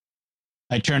go.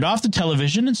 I turned off the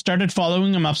television and started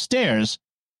following him upstairs.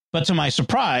 But to my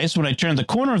surprise, when I turned the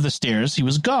corner of the stairs, he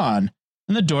was gone,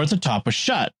 and the door at the top was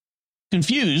shut.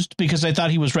 Confused, because I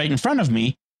thought he was right in front of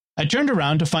me, I turned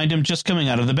around to find him just coming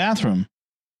out of the bathroom.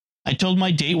 I told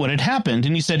my date what had happened,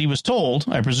 and he said he was told,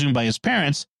 I presume by his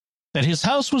parents, that his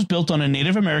house was built on a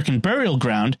Native American burial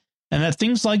ground, and that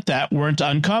things like that weren't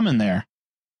uncommon there.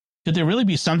 Could there really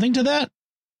be something to that?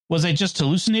 Was I just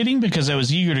hallucinating because I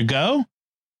was eager to go?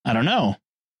 I don't know.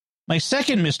 My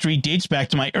second mystery dates back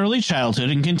to my early childhood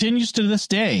and continues to this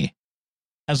day.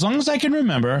 As long as I can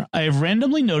remember, I have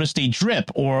randomly noticed a drip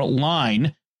or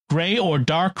line, gray or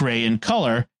dark gray in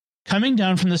color, coming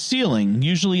down from the ceiling,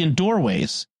 usually in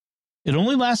doorways. It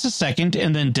only lasts a second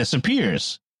and then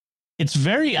disappears. It's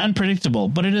very unpredictable,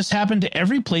 but it has happened to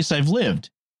every place I've lived.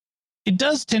 It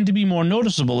does tend to be more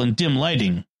noticeable in dim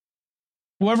lighting.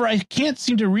 However, I can't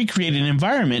seem to recreate an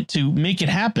environment to make it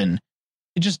happen.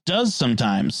 It just does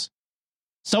sometimes.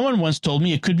 Someone once told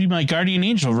me it could be my guardian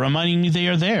angel reminding me they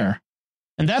are there.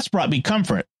 And that's brought me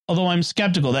comfort, although I'm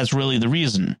skeptical that's really the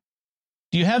reason.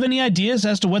 Do you have any ideas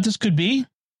as to what this could be?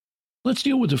 Let's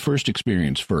deal with the first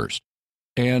experience first.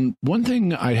 And one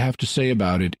thing I'd have to say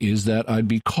about it is that I'd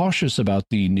be cautious about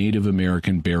the Native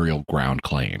American burial ground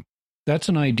claim. That's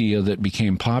an idea that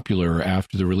became popular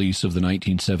after the release of the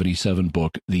 1977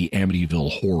 book, The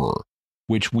Amityville Horror,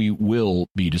 which we will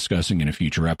be discussing in a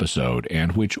future episode,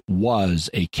 and which was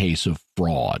a case of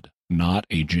fraud, not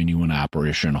a genuine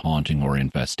apparition, haunting, or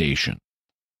infestation.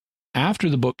 After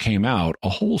the book came out, a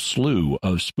whole slew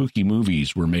of spooky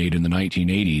movies were made in the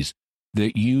 1980s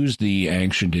that used the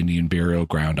ancient Indian burial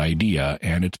ground idea,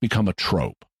 and it's become a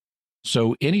trope.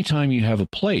 So anytime you have a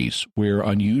place where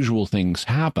unusual things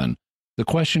happen, the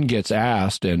question gets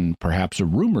asked and perhaps a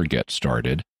rumor gets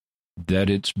started, that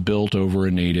it's built over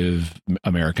a Native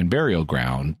American burial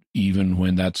ground, even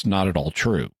when that's not at all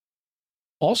true.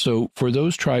 Also, for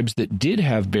those tribes that did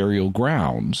have burial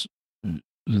grounds,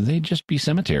 they'd just be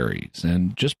cemeteries.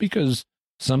 And just because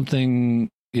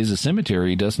something is a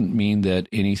cemetery doesn't mean that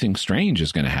anything strange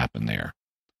is going to happen there.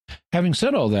 Having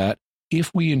said all that,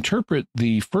 if we interpret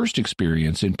the first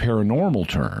experience in paranormal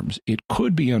terms, it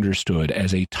could be understood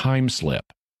as a time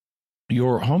slip.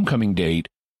 Your homecoming date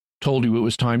told you it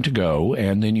was time to go,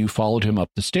 and then you followed him up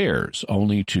the stairs,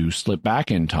 only to slip back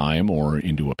in time or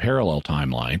into a parallel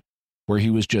timeline where he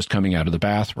was just coming out of the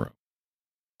bathroom.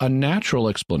 A natural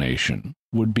explanation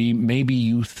would be maybe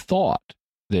you thought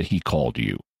that he called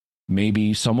you.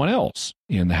 Maybe someone else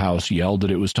in the house yelled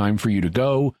that it was time for you to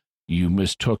go. You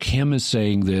mistook him as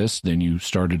saying this, then you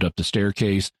started up the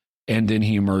staircase, and then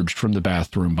he emerged from the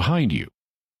bathroom behind you.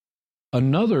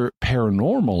 Another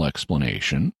paranormal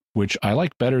explanation, which I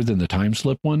like better than the time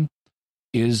slip one,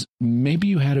 is maybe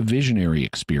you had a visionary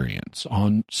experience.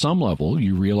 On some level,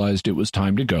 you realized it was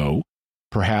time to go.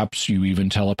 Perhaps you even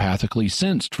telepathically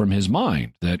sensed from his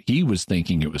mind that he was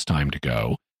thinking it was time to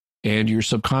go, and your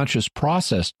subconscious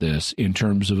processed this in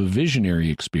terms of a visionary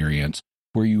experience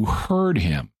where you heard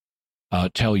him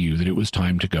tell you that it was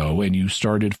time to go, and you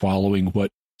started following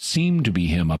what seemed to be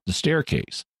him up the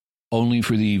staircase, only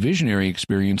for the visionary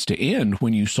experience to end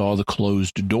when you saw the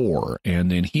closed door,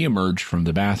 and then he emerged from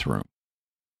the bathroom.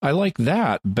 I like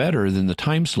that better than the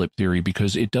time slip theory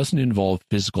because it doesn't involve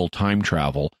physical time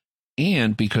travel,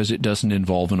 and because it doesn't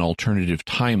involve an alternative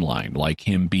timeline, like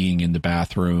him being in the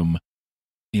bathroom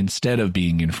instead of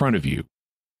being in front of you.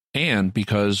 And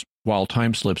because while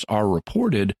time slips are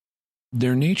reported,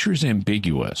 their nature is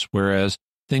ambiguous, whereas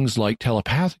things like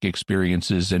telepathic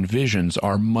experiences and visions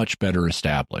are much better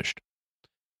established.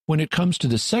 When it comes to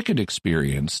the second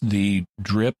experience, the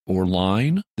drip or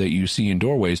line that you see in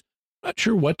doorways, I'm not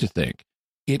sure what to think.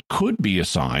 It could be a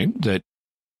sign that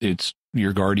it's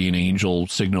your guardian angel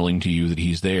signaling to you that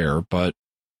he's there, but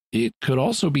it could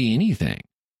also be anything.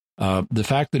 The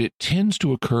fact that it tends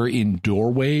to occur in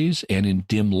doorways and in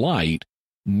dim light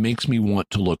makes me want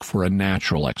to look for a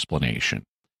natural explanation.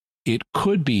 It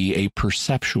could be a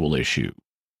perceptual issue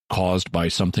caused by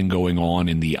something going on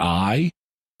in the eye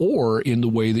or in the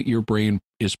way that your brain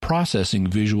is processing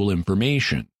visual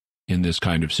information in this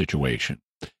kind of situation.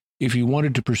 If you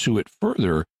wanted to pursue it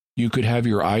further, you could have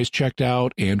your eyes checked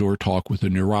out and or talk with a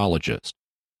neurologist.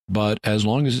 But as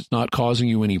long as it's not causing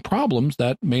you any problems,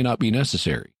 that may not be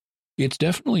necessary. It's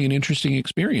definitely an interesting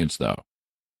experience, though.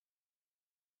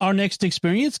 Our next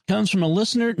experience comes from a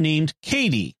listener named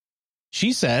Katie.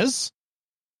 She says,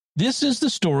 "This is the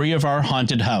story of our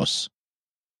haunted house.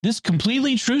 This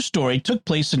completely true story took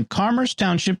place in Commerce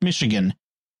Township, Michigan,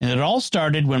 and it all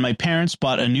started when my parents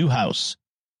bought a new house.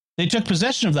 They took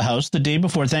possession of the house the day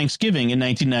before Thanksgiving in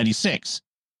 1996.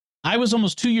 I was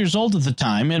almost 2 years old at the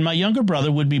time, and my younger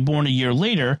brother would be born a year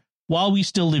later while we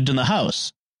still lived in the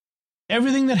house.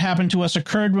 Everything that happened to us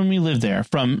occurred when we lived there,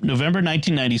 from November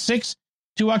 1996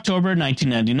 to October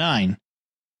 1999.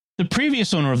 The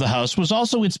previous owner of the house was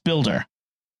also its builder.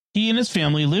 He and his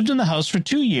family lived in the house for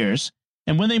 2 years,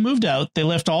 and when they moved out, they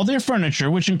left all their furniture,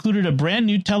 which included a brand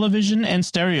new television and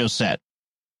stereo set.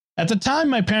 At the time,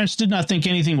 my parents did not think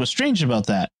anything was strange about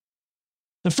that.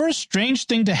 The first strange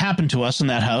thing to happen to us in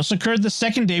that house occurred the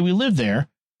second day we lived there,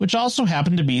 which also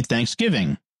happened to be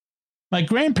Thanksgiving. My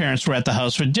grandparents were at the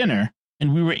house for dinner,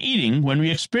 and we were eating when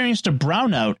we experienced a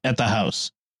brownout at the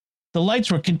house. The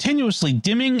lights were continuously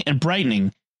dimming and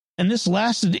brightening, and this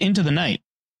lasted into the night.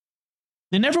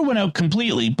 They never went out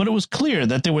completely, but it was clear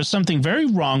that there was something very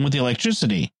wrong with the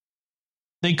electricity.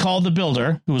 They called the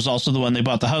builder, who was also the one they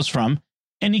bought the house from,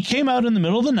 and he came out in the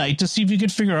middle of the night to see if he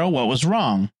could figure out what was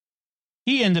wrong.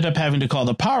 He ended up having to call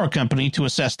the power company to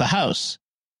assess the house.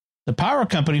 The power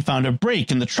company found a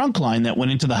break in the trunk line that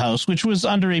went into the house, which was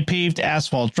under a paved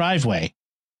asphalt driveway.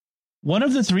 One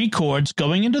of the 3 cords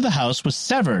going into the house was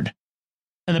severed,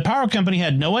 and the power company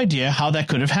had no idea how that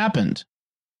could have happened.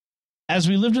 As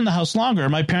we lived in the house longer,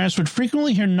 my parents would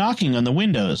frequently hear knocking on the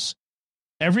windows.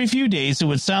 Every few days, it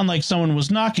would sound like someone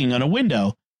was knocking on a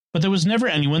window, but there was never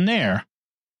anyone there.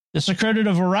 This occurred at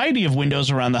a variety of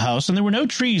windows around the house, and there were no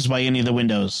trees by any of the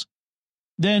windows.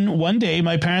 Then, one day,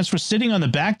 my parents were sitting on the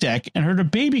back deck and heard a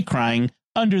baby crying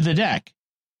under the deck.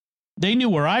 They knew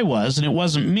where I was, and it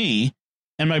wasn't me,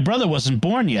 and my brother wasn't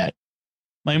born yet.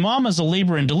 My mom is a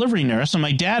labor and delivery nurse, and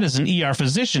my dad is an ER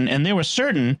physician, and they were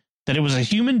certain that it was a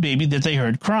human baby that they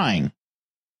heard crying.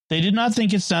 They did not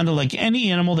think it sounded like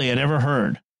any animal they had ever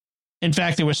heard. In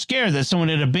fact, they were scared that someone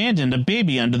had abandoned a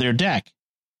baby under their deck.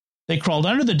 They crawled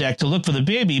under the deck to look for the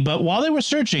baby, but while they were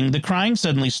searching, the crying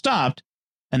suddenly stopped,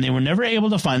 and they were never able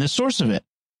to find the source of it.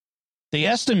 They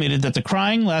estimated that the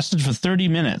crying lasted for 30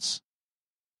 minutes.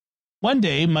 One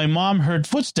day, my mom heard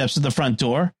footsteps at the front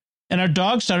door, and our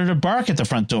dog started to bark at the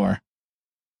front door.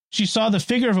 She saw the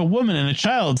figure of a woman and a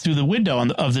child through the window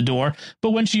of the door,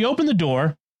 but when she opened the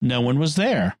door, no one was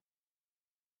there.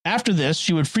 After this,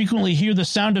 she would frequently hear the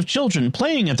sound of children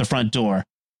playing at the front door,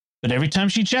 but every time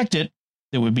she checked it,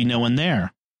 there would be no one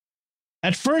there.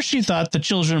 At first, she thought the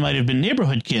children might have been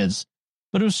neighborhood kids,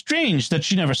 but it was strange that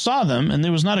she never saw them, and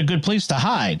there was not a good place to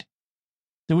hide.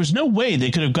 There was no way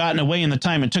they could have gotten away in the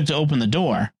time it took to open the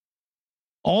door.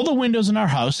 All the windows in our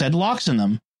house had locks in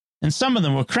them, and some of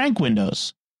them were crank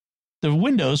windows. The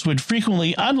windows would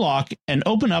frequently unlock and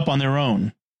open up on their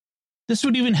own. This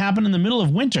would even happen in the middle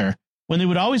of winter, when they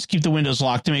would always keep the windows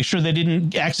locked to make sure they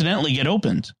didn't accidentally get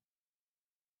opened.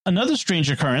 Another strange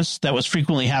occurrence that was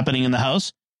frequently happening in the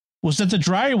house was that the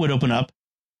dryer would open up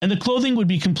and the clothing would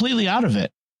be completely out of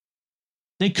it.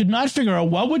 They could not figure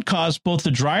out what would cause both the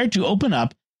dryer to open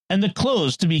up and the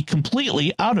clothes to be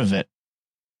completely out of it.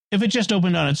 If it just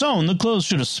opened on its own, the clothes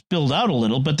should have spilled out a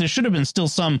little, but there should have been still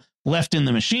some left in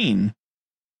the machine.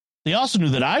 They also knew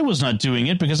that I was not doing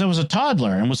it because I was a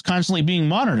toddler and was constantly being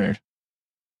monitored.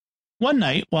 One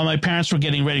night, while my parents were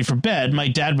getting ready for bed, my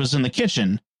dad was in the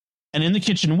kitchen, and in the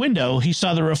kitchen window, he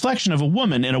saw the reflection of a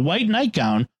woman in a white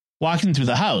nightgown walking through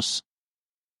the house.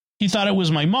 He thought it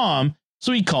was my mom,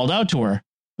 so he called out to her,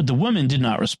 but the woman did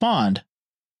not respond.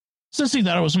 Since he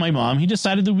thought it was my mom, he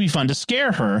decided it would be fun to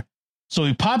scare her, so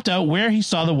he popped out where he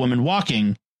saw the woman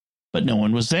walking, but no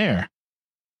one was there.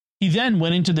 He then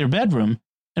went into their bedroom,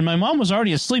 and my mom was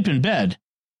already asleep in bed,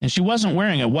 and she wasn't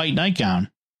wearing a white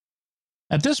nightgown.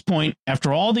 At this point,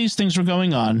 after all these things were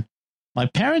going on, my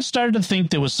parents started to think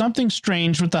there was something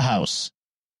strange with the house.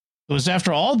 It was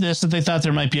after all this that they thought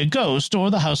there might be a ghost or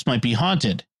the house might be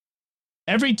haunted.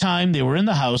 Every time they were in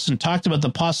the house and talked about the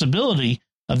possibility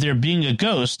of there being a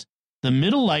ghost, the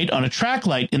middle light on a track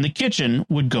light in the kitchen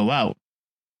would go out.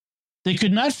 They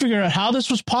could not figure out how this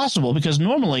was possible because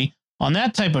normally, on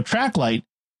that type of track light,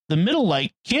 the middle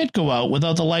light can't go out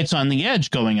without the lights on the edge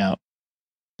going out.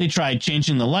 They tried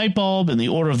changing the light bulb and the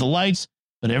order of the lights,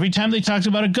 but every time they talked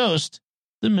about a ghost,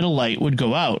 the middle light would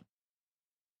go out.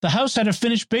 The house had a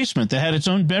finished basement that had its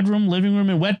own bedroom, living room,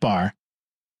 and wet bar.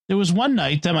 There was one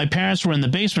night that my parents were in the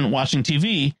basement watching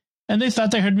TV, and they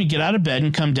thought they heard me get out of bed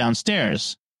and come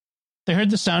downstairs. They heard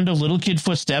the sound of little kid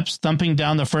footsteps thumping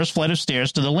down the first flight of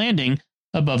stairs to the landing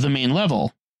above the main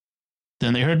level.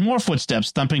 Then they heard more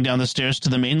footsteps thumping down the stairs to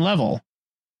the main level.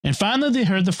 And finally they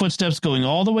heard the footsteps going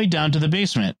all the way down to the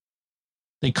basement.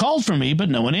 They called for me, but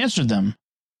no one answered them.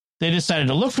 They decided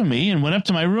to look for me and went up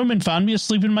to my room and found me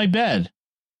asleep in my bed.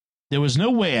 There was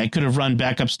no way I could have run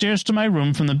back upstairs to my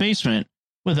room from the basement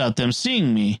without them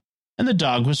seeing me, and the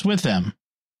dog was with them.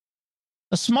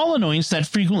 A small annoyance that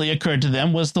frequently occurred to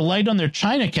them was the light on their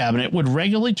china cabinet would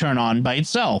regularly turn on by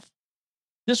itself.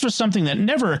 This was something that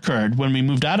never occurred when we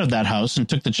moved out of that house and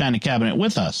took the china cabinet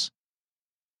with us.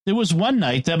 There was one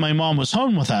night that my mom was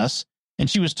home with us, and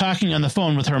she was talking on the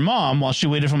phone with her mom while she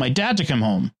waited for my dad to come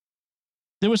home.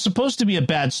 There was supposed to be a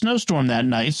bad snowstorm that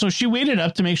night, so she waited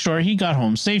up to make sure he got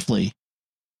home safely.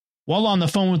 While on the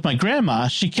phone with my grandma,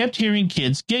 she kept hearing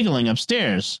kids giggling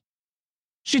upstairs.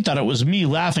 She thought it was me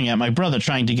laughing at my brother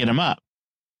trying to get him up.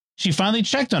 She finally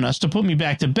checked on us to put me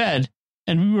back to bed,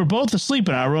 and we were both asleep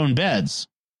in our own beds.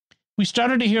 We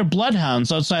started to hear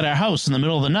bloodhounds outside our house in the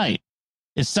middle of the night.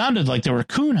 It sounded like there were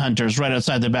coon hunters right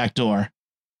outside the back door.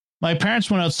 My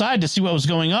parents went outside to see what was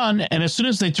going on, and as soon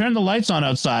as they turned the lights on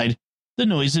outside, the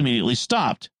noise immediately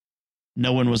stopped.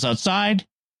 No one was outside,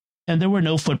 and there were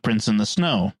no footprints in the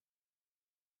snow.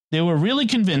 They were really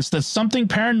convinced that something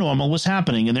paranormal was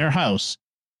happening in their house,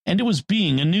 and it was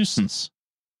being a nuisance.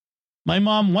 My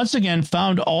mom once again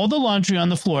found all the laundry on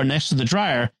the floor next to the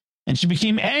dryer, and she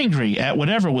became angry at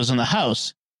whatever was in the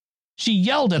house. She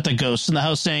yelled at the ghosts in the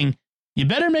house, saying, "You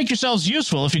better make yourselves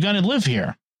useful if you're going to live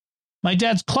here." My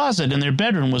dad's closet in their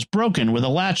bedroom was broken, where the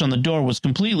latch on the door was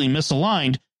completely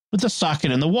misaligned with the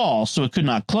socket in the wall, so it could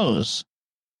not close.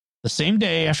 The same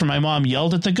day after my mom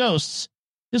yelled at the ghosts,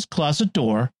 his closet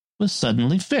door was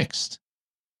suddenly fixed.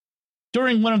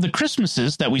 During one of the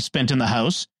Christmases that we spent in the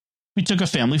house, we took a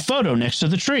family photo next to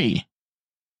the tree.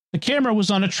 The camera was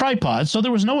on a tripod, so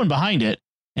there was no one behind it,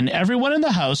 and everyone in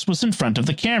the house was in front of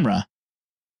the camera.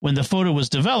 When the photo was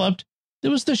developed,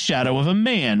 there was the shadow of a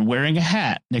man wearing a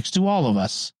hat next to all of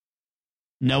us.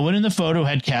 No one in the photo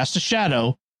had cast a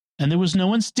shadow, and there was no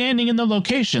one standing in the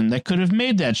location that could have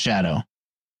made that shadow.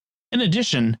 In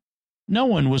addition, No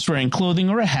one was wearing clothing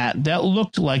or a hat that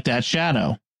looked like that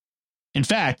shadow. In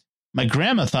fact, my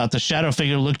grandma thought the shadow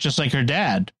figure looked just like her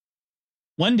dad.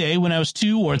 One day, when I was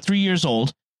 2 or 3 years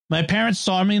old, my parents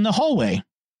saw me in the hallway.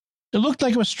 It looked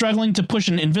like I was struggling to push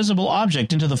an invisible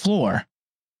object into the floor.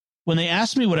 When they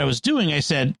asked me what I was doing, I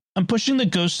said, "I'm pushing the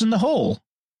ghost in the hole."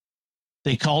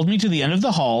 They called me to the end of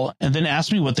the hall and then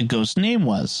asked me what the ghost's name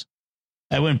was.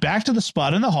 I went back to the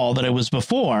spot in the hall that I was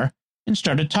before and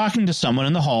started talking to someone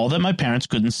in the hall that my parents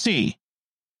couldn't see.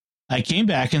 I came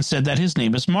back and said that his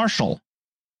name is Marshall.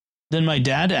 Then my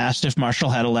dad asked if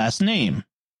Marshall had a last name.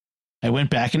 I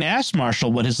went back and asked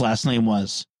Marshall what his last name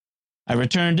was. I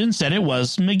returned and said it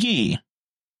was McGee.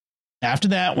 After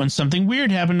that, when something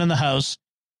weird happened in the house,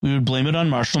 we would blame it on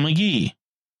Marshall McGee.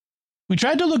 We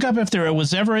tried to look up if there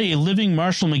was ever a living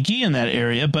Marshall McGee in that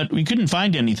area, but we couldn't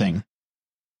find anything.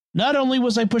 Not only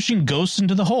was I pushing ghosts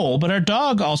into the hole, but our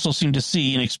dog also seemed to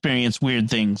see and experience weird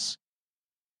things.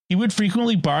 He would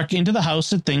frequently bark into the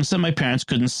house at things that my parents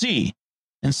couldn't see,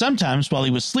 and sometimes while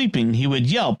he was sleeping, he would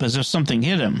yelp as if something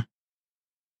hit him.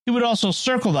 He would also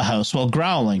circle the house while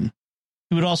growling.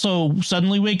 He would also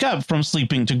suddenly wake up from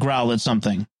sleeping to growl at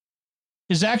something.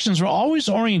 His actions were always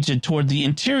oriented toward the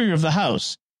interior of the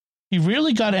house. He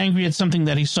rarely got angry at something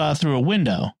that he saw through a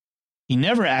window. He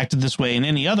never acted this way in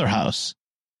any other house.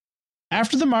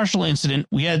 After the Marshall incident,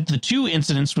 we had the 2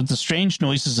 incidents with the strange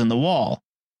noises in the wall.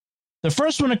 The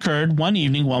first one occurred one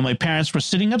evening while my parents were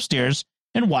sitting upstairs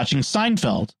and watching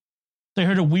Seinfeld. They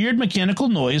heard a weird mechanical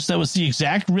noise that was the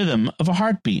exact rhythm of a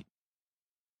heartbeat.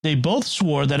 They both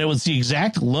swore that it was the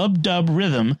exact lub-dub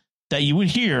rhythm that you would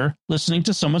hear listening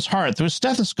to someone's heart through a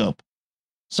stethoscope,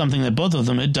 something that both of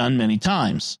them had done many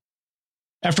times.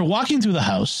 After walking through the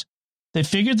house, they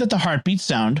figured that the heartbeat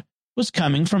sound was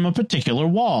coming from a particular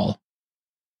wall.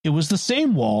 It was the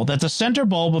same wall that the center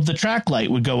bulb of the track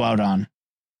light would go out on.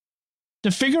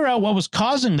 To figure out what was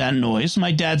causing that noise,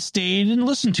 my dad stayed and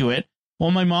listened to it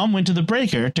while my mom went to the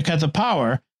breaker to cut the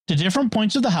power to different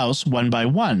points of the house one by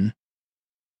one.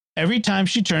 Every time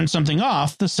she turned something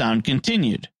off, the sound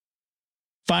continued.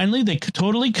 Finally, they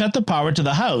totally cut the power to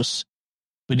the house,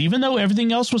 but even though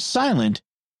everything else was silent,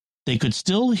 they could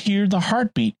still hear the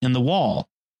heartbeat in the wall.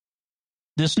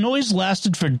 This noise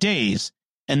lasted for days,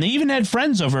 and they even had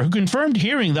friends over who confirmed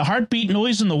hearing the heartbeat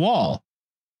noise in the wall.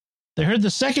 They heard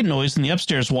the second noise in the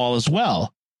upstairs wall as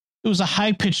well. It was a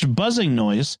high-pitched buzzing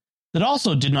noise that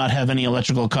also did not have any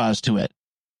electrical cause to it.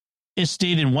 It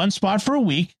stayed in one spot for a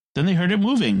week, then they heard it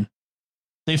moving.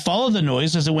 They followed the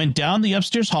noise as it went down the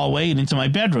upstairs hallway and into my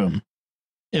bedroom.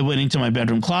 It went into my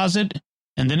bedroom closet,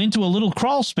 and then into a little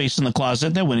crawl space in the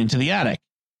closet that went into the attic.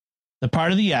 The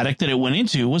part of the attic that it went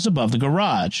into was above the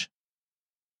garage.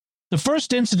 The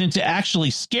first incident to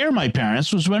actually scare my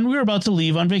parents was when we were about to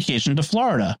leave on vacation to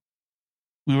Florida.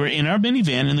 We were in our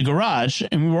minivan in the garage,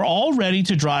 and we were all ready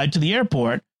to drive to the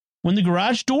airport when the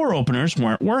garage door openers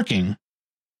weren't working.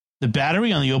 The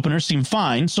battery on the opener seemed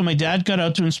fine, so my dad got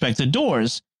out to inspect the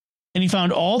doors, and he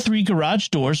found all 3 garage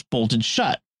doors bolted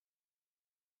shut.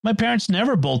 My parents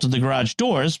never bolted the garage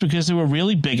doors because they were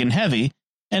really big and heavy,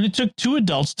 and it took 2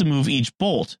 adults to move each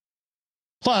bolt.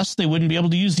 Plus, they wouldn't be able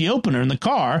to use the opener in the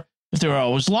car if they were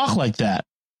always locked like that.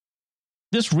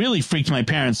 This really freaked my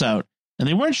parents out, and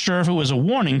they weren't sure if it was a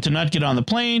warning to not get on the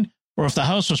plane or if the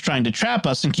house was trying to trap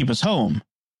us and keep us home.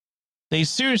 They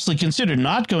seriously considered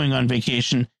not going on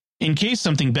vacation in case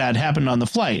something bad happened on the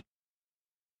flight.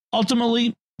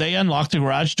 Ultimately, they unlocked the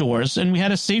garage doors, and we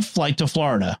had a safe flight to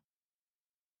Florida.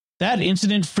 That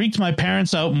incident freaked my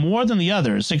parents out more than the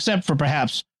others, except for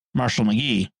perhaps Marshall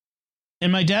McGee.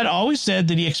 And my dad always said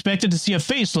that he expected to see a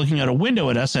face looking out a window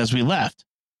at us as we left.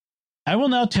 I will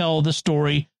now tell the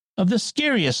story of the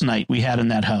scariest night we had in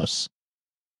that house.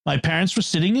 My parents were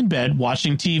sitting in bed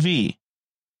watching TV.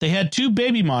 They had 2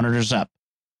 baby monitors up,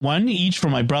 one each for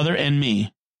my brother and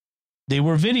me. They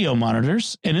were video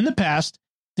monitors, and in the past,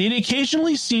 they'd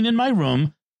occasionally seen in my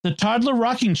room the toddler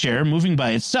rocking chair moving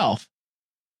by itself,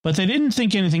 but they didn't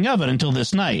think anything of it until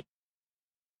this night.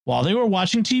 While they were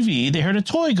watching TV, they heard a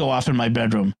toy go off in my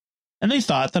bedroom, and they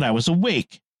thought that I was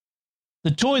awake.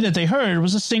 The toy that they heard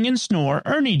was a Sing and Snore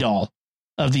Ernie doll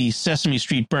of the Sesame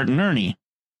Street Bert and Ernie.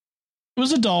 It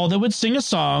was a doll that would sing a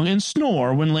song and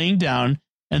snore when laying down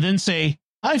and then say,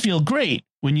 "I feel great,"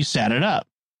 when you sat it up.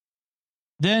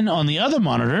 Then on the other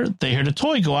monitor, they heard a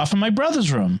toy go off in my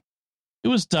brother's room. It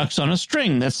was Ducks on a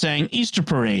String that sang Easter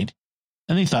Parade,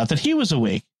 and they thought that he was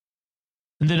awake.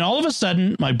 And then all of a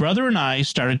sudden, my brother and I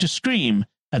started to scream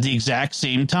at the exact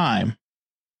same time.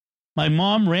 My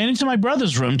mom ran into my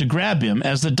brother's room to grab him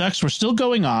as the ducks were still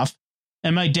going off,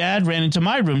 and my dad ran into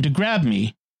my room to grab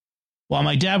me. While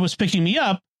my dad was picking me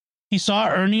up, he saw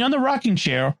Ernie on the rocking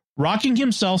chair, rocking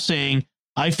himself, saying,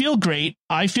 I feel great,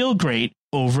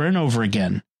 over and over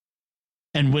again.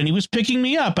 And when he was picking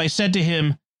me up, I said to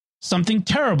him, something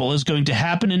terrible is going to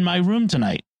happen in my room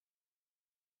tonight.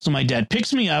 So my dad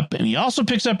picks me up, and he also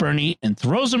picks up Ernie and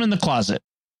throws him in the closet.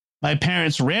 My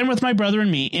parents ran with my brother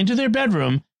and me into their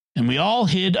bedroom, and we all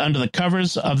hid under the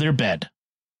covers of their bed.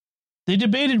 They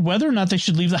debated whether or not they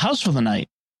should leave the house for the night,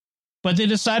 but they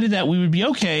decided that we would be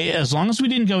okay as long as we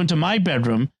didn't go into my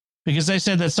bedroom, because I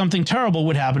said that something terrible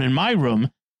would happen in my room,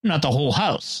 not the whole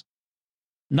house.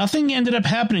 Nothing ended up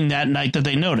happening that night that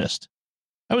they noticed.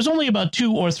 I was only about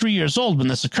 2 or 3 years old when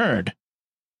this occurred.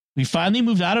 We finally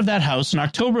moved out of that house in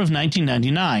October of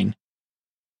 1999.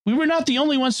 We were not the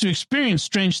only ones to experience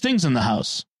strange things in the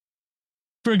house.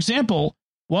 For example,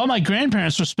 while my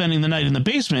grandparents were spending the night in the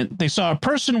basement, they saw a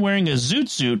person wearing a zoot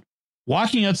suit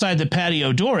walking outside the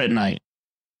patio door at night.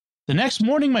 The next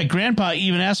morning, my grandpa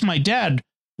even asked my dad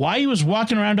why he was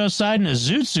walking around outside in a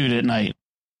zoot suit at night.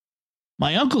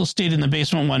 My uncle stayed in the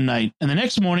basement one night, and the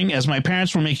next morning, as my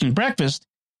parents were making breakfast,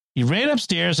 he ran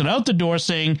upstairs and out the door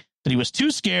saying that he was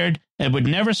too scared and would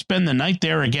never spend the night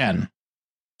there again.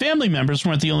 Family members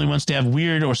weren't the only ones to have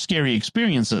weird or scary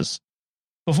experiences.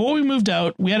 Before we moved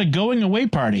out, we had a going-away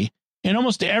party, and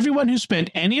almost everyone who spent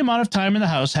any amount of time in the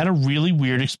house had a really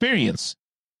weird experience.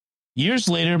 Years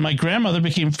later, my grandmother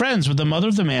became friends with the mother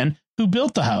of the man who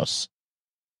built the house.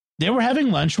 They were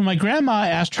having lunch when my grandma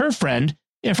asked her friend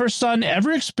if her son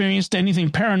ever experienced anything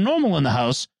paranormal in the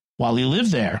house while he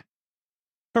lived there.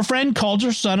 Her friend called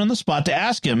her son on the spot to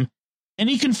ask him, and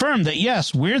he confirmed that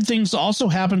yes, weird things also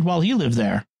happened while he lived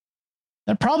there.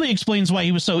 That probably explains why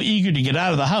he was so eager to get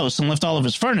out of the house and lift all of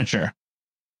his furniture.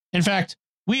 In fact,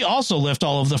 we also lift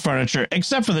all of the furniture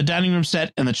except for the dining room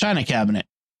set and the china cabinet.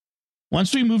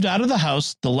 Once we moved out of the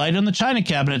house, the light on the china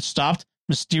cabinet stopped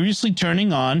mysteriously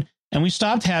turning on, and we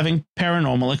stopped having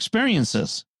paranormal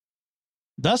experiences.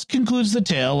 Thus concludes the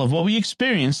tale of what we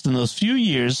experienced in those few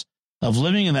years of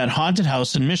living in that haunted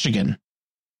house in Michigan.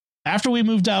 After we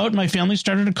moved out, my family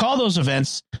started to call those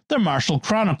events the Marshall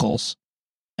Chronicles,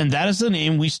 and that is the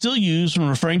name we still use when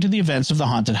referring to the events of the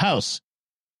haunted house.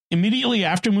 Immediately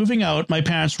after moving out, my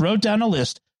parents wrote down a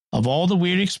list of all the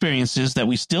weird experiences that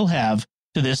we still have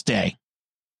to this day.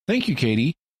 Thank you,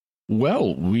 Katie.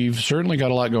 Well, we've certainly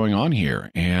got a lot going on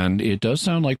here, and it does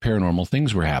sound like paranormal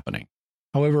things were happening.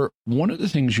 However, one of the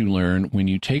things you learn when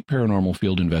you take paranormal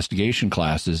field investigation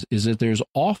classes is that there's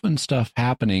often stuff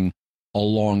happening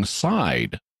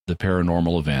alongside the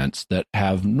paranormal events that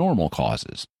have normal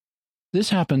causes. This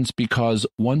happens because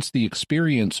once the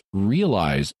experience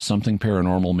realize something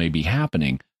paranormal may be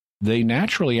happening, they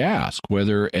naturally ask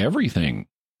whether everything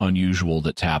unusual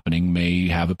that's happening may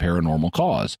have a paranormal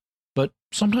cause, but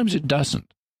sometimes it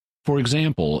doesn't. For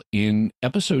example, in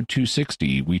episode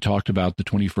 260, we talked about the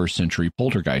 21st century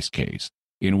poltergeist case,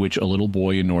 in which a little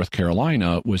boy in North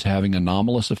Carolina was having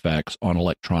anomalous effects on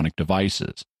electronic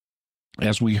devices.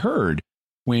 As we heard,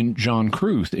 when John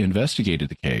Kruth investigated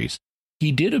the case,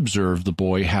 he did observe the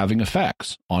boy having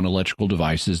effects on electrical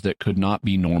devices that could not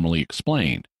be normally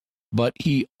explained, but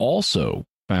he also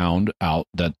found out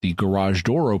that the garage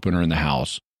door opener in the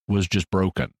house was just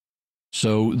broken.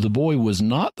 So the boy was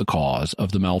not the cause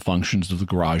of the malfunctions of the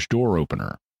garage door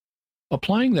opener.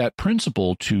 Applying that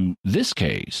principle to this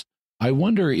case, I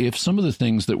wonder if some of the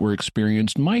things that were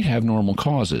experienced might have normal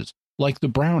causes, like the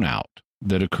brownout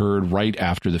that occurred right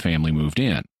after the family moved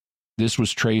in. This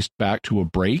was traced back to a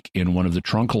break in one of the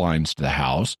trunk lines to the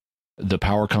house. The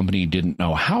power company didn't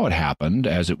know how it happened,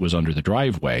 as it was under the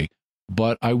driveway,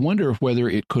 but I wonder whether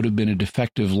it could have been a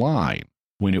defective line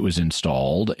when it was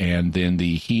installed, and then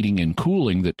the heating and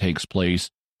cooling that takes place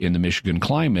in the Michigan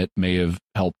climate may have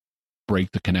helped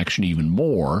break the connection even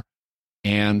more,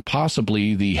 and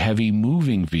possibly the heavy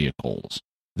moving vehicles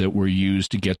that were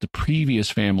used to get the previous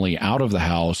family out of the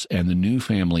house and the new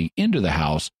family into the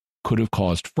house could have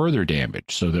caused further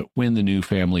damage, so that when the new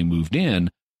family moved in,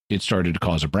 it started to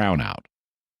cause a brownout.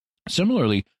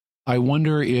 Similarly, I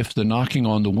wonder if the knocking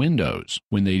on the windows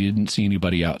when they didn't see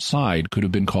anybody outside could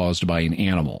have been caused by an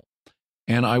animal.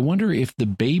 And I wonder if the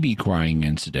baby crying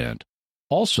incident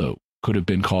also could have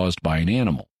been caused by an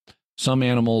animal. Some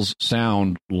animals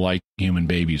sound like human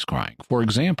babies crying. For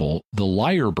example, the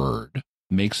lyrebird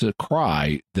makes a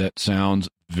cry that sounds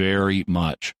very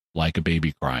much like a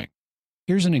baby crying.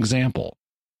 Here's an example.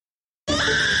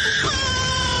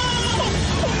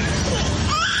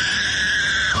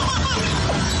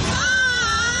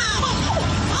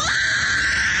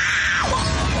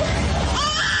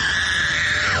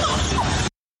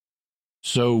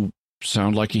 So,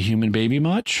 sound like a human baby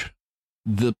much?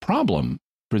 The problem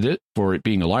for it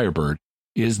being a lyrebird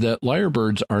is that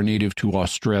lyrebirds are native to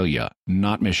Australia,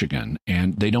 not Michigan,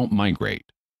 and they don't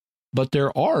migrate. But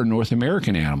there are North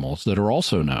American animals that are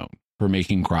also known for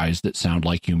making cries that sound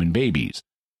like human babies.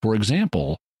 For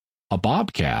example, a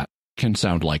bobcat can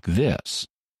sound like this.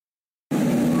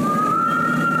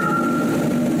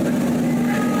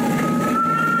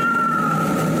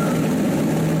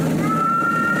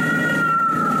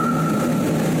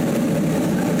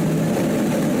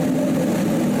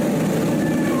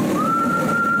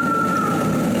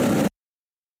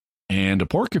 And a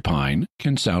porcupine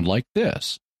can sound like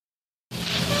this.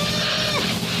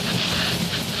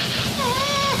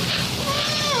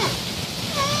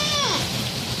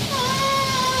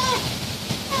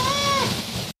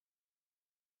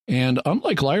 And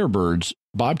unlike lyrebirds,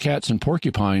 bobcats and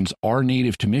porcupines are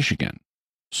native to Michigan.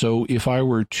 So if I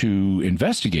were to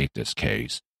investigate this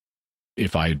case,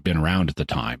 if I had been around at the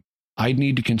time, I'd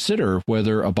need to consider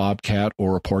whether a bobcat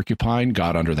or a porcupine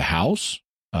got under the house.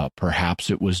 Perhaps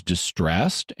it was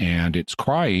distressed, and its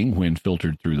crying, when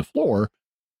filtered through the floor,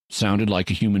 sounded like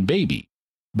a human baby.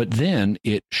 But then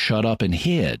it shut up and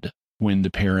hid when the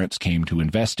parents came to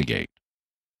investigate.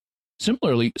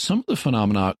 Similarly, some of the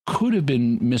phenomena could have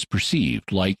been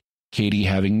misperceived, like Katie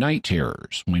having night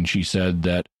terrors when she said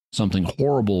that something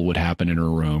horrible would happen in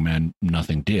her room and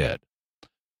nothing did.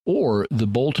 Or the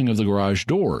bolting of the garage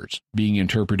doors being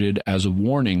interpreted as a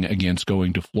warning against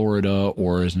going to Florida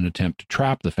or as an attempt to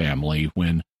trap the family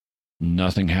when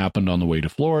nothing happened on the way to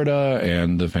Florida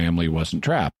and the family wasn't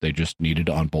trapped. They just needed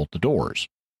to unbolt the doors.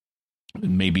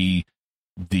 Maybe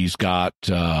these got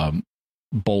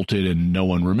bolted and no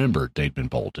one remembered they'd been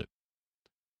bolted.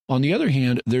 On the other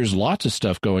hand, there's lots of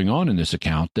stuff going on in this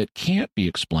account that can't be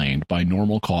explained by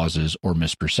normal causes or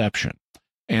misperception.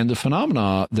 And the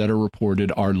phenomena that are reported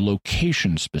are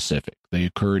location specific. They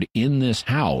occurred in this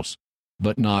house,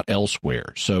 but not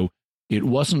elsewhere. So it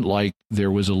wasn't like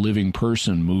there was a living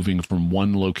person moving from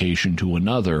one location to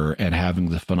another and having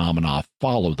the phenomena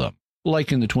follow them,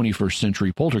 like in the 21st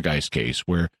century poltergeist case,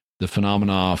 where the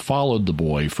phenomena followed the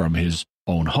boy from his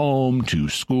own home to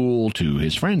school to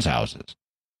his friends' houses.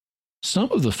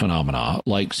 Some of the phenomena,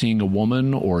 like seeing a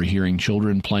woman or hearing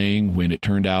children playing when it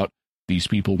turned out these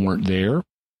people weren't there,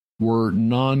 were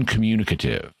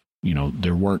non-communicative.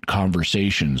 There weren't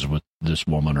conversations with this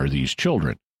woman or these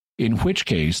children, in which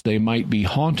case they might be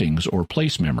hauntings or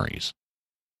place memories.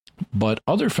 But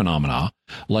other phenomena,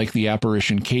 like the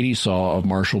apparition Katie saw of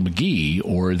Marshall McGee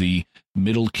or the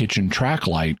middle kitchen track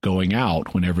light going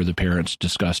out whenever the parents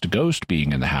discussed a ghost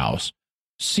being in the house,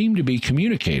 seem to be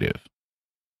communicative,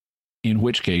 in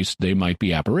which case they might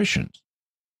be apparitions.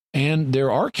 And there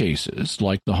are cases,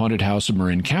 like the haunted house of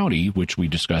Marin County, which we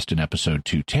discussed in episode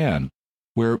 210,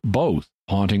 where both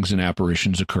hauntings and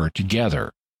apparitions occur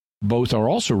together. Both are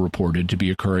also reported to be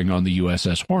occurring on the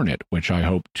USS Hornet, which I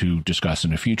hope to discuss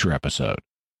in a future episode.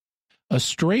 A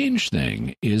strange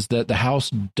thing is that the house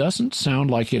doesn't sound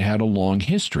like it had a long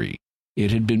history.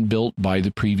 It had been built by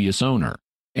the previous owner,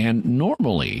 and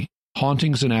normally,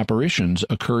 hauntings and apparitions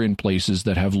occur in places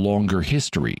that have longer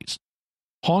histories.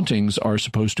 Hauntings are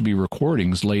supposed to be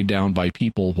recordings laid down by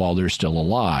people while they're still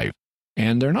alive,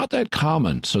 and they're not that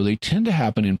common, so they tend to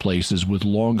happen in places with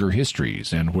longer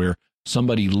histories and where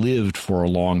somebody lived for a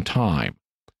long time.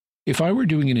 If I were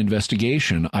doing an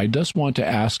investigation, I just want to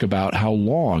ask about how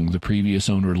long the previous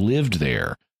owner lived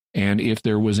there, and if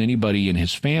there was anybody in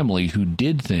his family who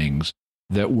did things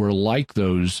that were like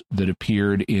those that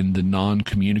appeared in the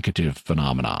non-communicative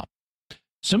phenomena.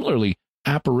 Similarly,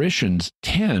 apparitions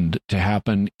tend to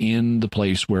happen in the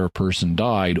place where a person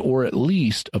died, or at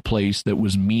least a place that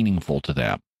was meaningful to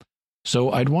them.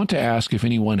 So I'd want to ask if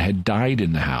anyone had died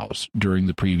in the house during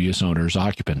the previous owner's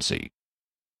occupancy.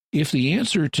 If the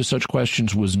answer to such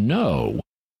questions was no,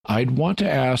 I'd want to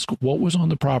ask what was on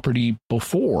the property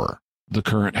before the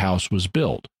current house was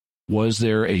built. Was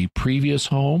there a previous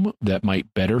home that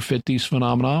might better fit these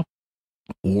phenomena?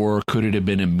 Or could it have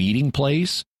been a meeting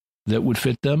place that would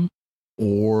fit them?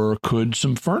 Or could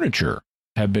some furniture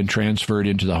have been transferred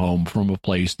into the home from a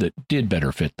place that did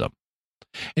better fit them?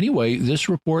 Anyway, this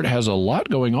report has a lot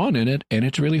going on in it, and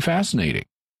it's really fascinating.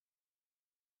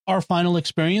 Our final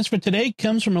experience for today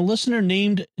comes from a listener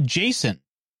named Jason.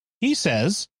 He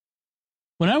says,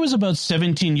 when I was about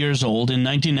 17 years old in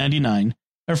 1999,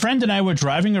 a friend and I were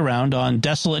driving around on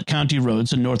desolate county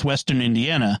roads in northwestern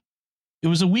Indiana. It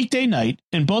was a weekday night,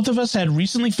 and both of us had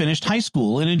recently finished high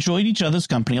school and enjoyed each other's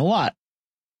company a lot.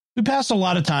 We passed a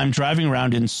lot of time driving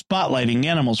around and spotlighting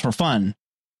animals for fun.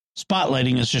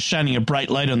 Spotlighting is just shining a bright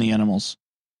light on the animals.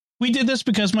 We did this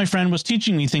because my friend was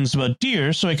teaching me things about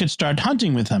deer so I could start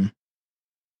hunting with him.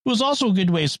 It was also a good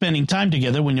way of spending time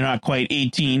together when you're not quite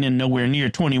 18 and nowhere near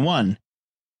 21.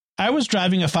 I was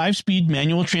driving a 5-speed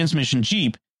manual transmission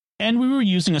Jeep, and we were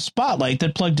using a spotlight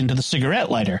that plugged into the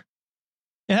cigarette lighter.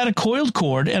 It had a coiled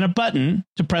cord and a button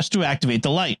to press to activate the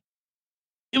light.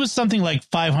 It was something like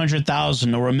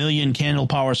 500,000 or 1 million candle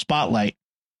power spotlight,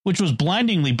 which was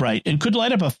blindingly bright and could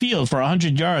light up a field for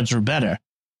 100 yards or better.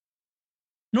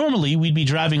 Normally, we'd be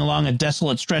driving along a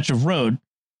desolate stretch of road,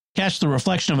 catch the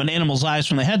reflection of an animal's eyes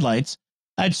from the headlights.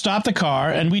 I'd stop the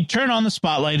car, and we'd turn on the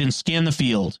spotlight and scan the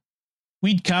field.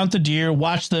 We'd count the deer,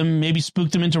 watch them, maybe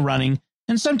spook them into running,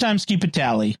 and sometimes keep a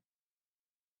tally.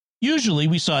 Usually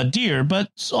we saw deer, but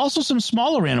also some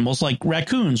smaller animals like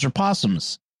raccoons or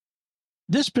possums.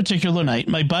 This particular night,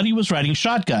 my buddy was riding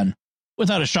shotgun.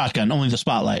 Without a shotgun, only the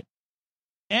spotlight.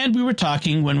 And we were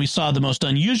talking when we saw the most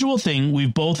unusual thing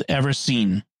we've both ever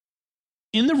seen.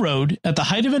 In the road, at the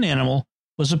height of an animal,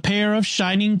 was a pair of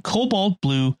shining cobalt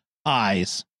blue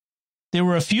eyes. They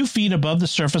were a few feet above the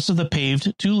surface of the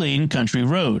paved 2-lane country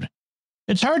road.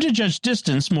 It's hard to judge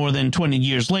distance more than 20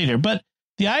 years later, but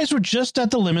the eyes were just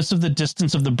at the limits of the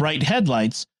distance of the bright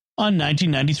headlights on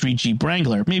 1993 Jeep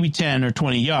Wrangler, maybe 10 or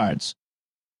 20 yards.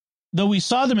 Though we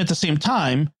saw them at the same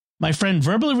time, my friend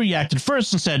verbally reacted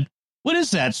first and said, "What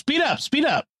is that? Speed up, speed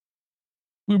up."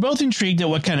 We were both intrigued at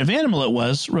what kind of animal it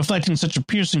was, reflecting such a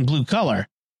piercing blue color.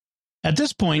 At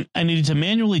this point, I needed to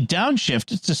manually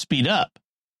downshift to speed up.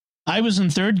 I was in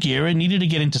 3rd gear and needed to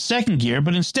get into 2nd gear,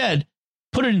 but instead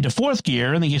put it into 4th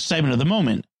gear in the excitement of the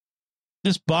moment.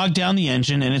 This bogged down the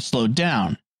engine and it slowed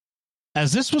down.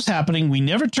 As this was happening, we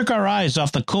never took our eyes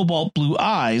off the cobalt blue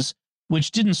eyes,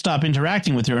 which didn't stop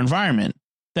interacting with their environment.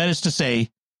 That is to say,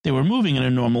 they were moving in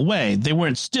a normal way. They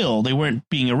weren't still, they weren't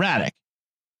being erratic.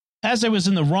 As I was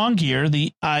in the wrong gear,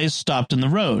 the eyes stopped in the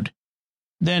road.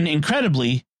 Then,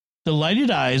 incredibly, the lighted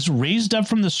eyes raised up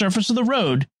from the surface of the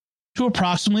road to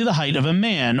approximately the height of a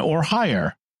man or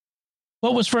higher.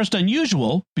 What was first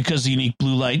unusual, because the unique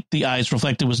blue light the eyes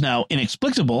reflected was now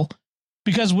inexplicable,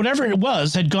 because whatever it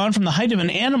was had gone from the height of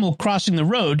an animal crossing the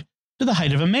road to the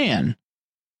height of a man.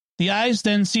 The eyes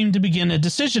then seemed to begin a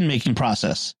decision-making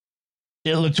process.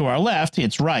 It looked to our left,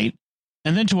 its right,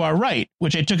 and then to our right,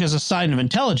 which I took as a sign of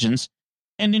intelligence,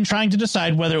 and in trying to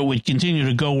decide whether it would continue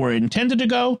to go where it intended to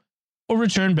go, or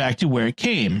return back to where it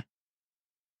came.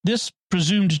 This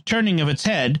presumed turning of its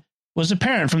head was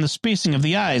apparent from the spacing of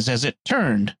the eyes as it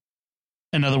turned.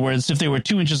 In other words, if they were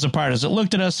 2 inches apart as it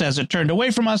looked at us, as it turned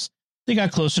away from us, they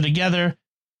got closer together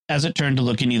as it turned to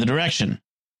look in either direction.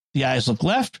 The eyes looked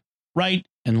left, right,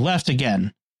 and left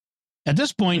again. At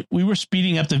this point, we were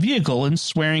speeding up the vehicle and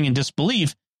swearing in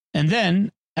disbelief, and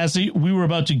then, as we were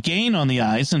about to gain on the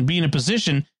eyes and be in a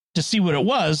position to see what it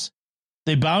was,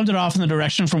 they bounded off in the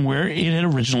direction from where it had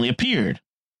originally appeared.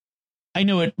 I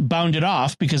know it bounded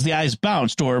off because the eyes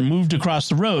bounced or moved across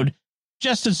the road,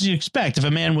 just as you'd expect if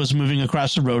a man was moving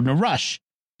across the road in a rush.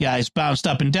 The eyes bounced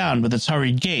up and down with its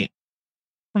hurried gait.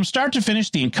 From start to finish,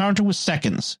 the encounter was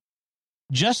seconds.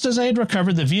 Just as I had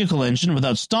recovered the vehicle engine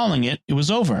without stalling it, it was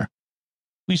over.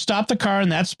 We stopped the car in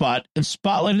that spot and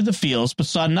spotlighted the fields, but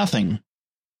saw nothing.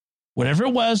 Whatever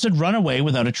it was had run away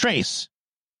without a trace.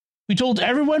 We told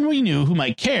everyone we knew who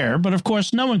might care, but of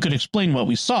course no one could explain what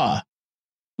we saw.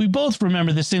 We both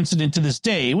remember this incident to this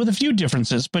day, with a few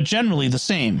differences, but generally the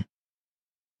same.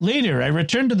 Later, I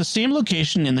returned to the same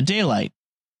location in the daylight.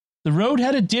 The road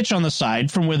had a ditch on the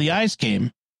side from where the eyes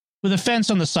came, with a fence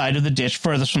on the side of the ditch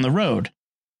furthest from the road.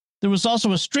 There was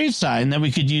also a street sign that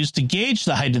we could use to gauge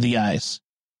the height of the eyes.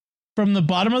 From the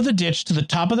bottom of the ditch to the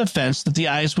top of the fence that the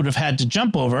eyes would have had to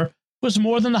jump over was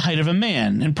more than the height of a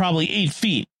man, and probably 8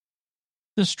 feet.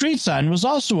 The street sign was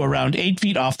also around 8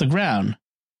 feet off the ground.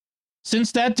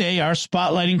 Since that day, our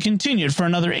spotlighting continued for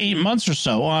another 8 months or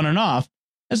so, on and off,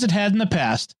 as it had in the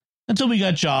past, until we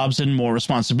got jobs and more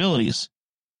responsibilities.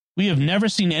 We have never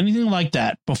seen anything like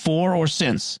that before or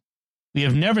since. We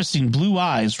have never seen blue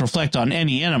eyes reflect on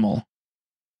any animal.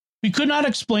 We could not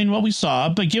explain what we saw,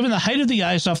 but given the height of the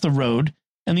eyes off the road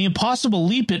and the impossible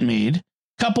leap it made,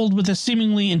 coupled with a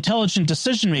seemingly intelligent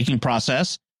decision-making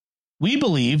process, we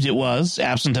believed it was,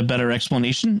 absent a better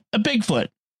explanation, a Bigfoot,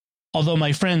 although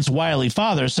my friend's wily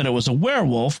father said it was a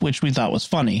werewolf, which we thought was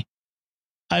funny.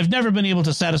 I've never been able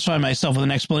to satisfy myself with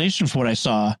an explanation for what I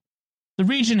saw. The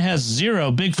region has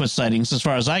 0 Bigfoot sightings as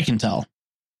far as I can tell.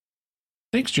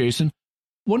 Thanks, Jason.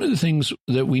 One of the things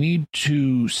that we need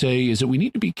to say is that we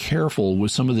need to be careful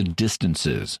with some of the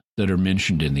distances that are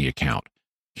mentioned in the account.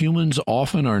 Humans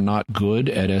often are not good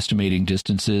at estimating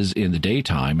distances in the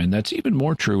daytime, and that's even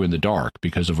more true in the dark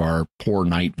because of our poor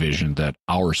night vision that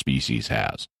our species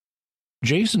has.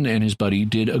 Jason and his buddy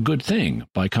did a good thing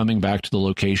by coming back to the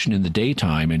location in the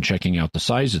daytime and checking out the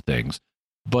size of things,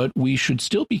 but we should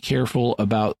still be careful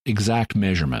about exact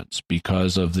measurements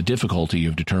because of the difficulty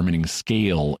of determining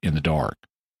scale in the dark.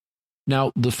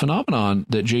 Now, the phenomenon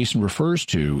that Jason refers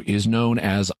to is known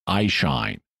as eye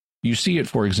shine. You see it,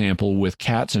 for example, with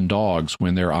cats and dogs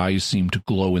when their eyes seem to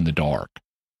glow in the dark.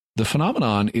 The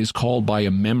phenomenon is called by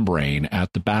a membrane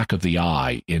at the back of the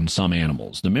eye in some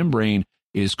animals. The membrane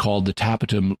is called the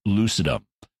tapetum lucidum,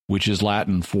 which is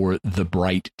Latin for the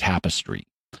bright tapestry.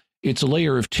 It's a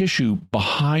layer of tissue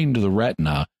behind the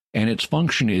retina, and its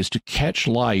function is to catch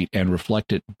light and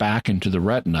reflect it back into the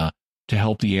retina to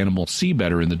help the animal see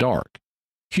better in the dark.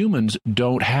 Humans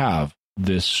don't have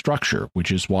this structure,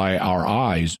 which is why our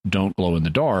eyes don't glow in the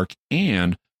dark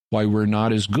and why we're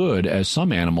not as good as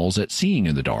some animals at seeing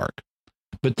in the dark.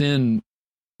 But then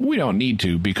we don't need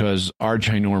to because our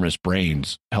ginormous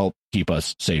brains help keep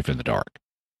us safe in the dark.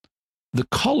 The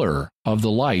color of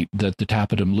the light that the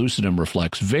tapetum lucidum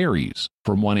reflects varies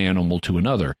from one animal to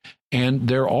another, and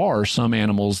there are some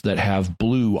animals that have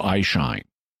blue eye shine.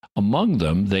 Among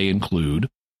them, they include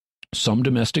some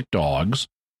domestic dogs,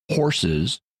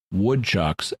 horses,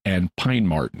 woodchucks, and pine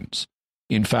martens.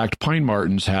 In fact, pine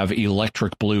martens have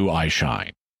electric blue eye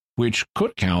shine, which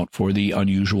could count for the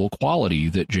unusual quality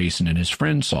that Jason and his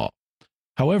friends saw.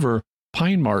 However,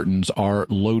 pine martens are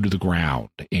low to the ground,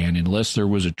 and unless there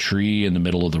was a tree in the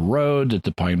middle of the road that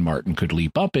the pine marten could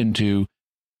leap up into,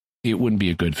 it wouldn't be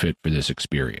a good fit for this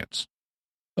experience.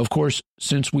 Of course,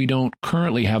 since we don't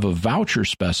currently have a voucher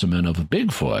specimen of a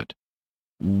Bigfoot,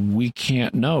 we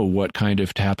can't know what kind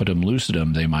of tapetum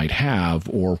lucidum they might have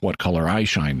or what color eye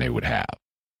shine they would have.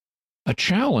 A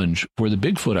challenge for the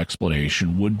Bigfoot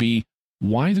explanation would be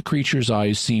why the creature's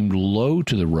eyes seemed low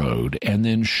to the road and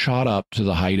then shot up to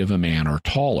the height of a man or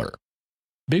taller.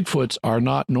 Bigfoots are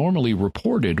not normally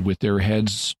reported with their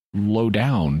heads low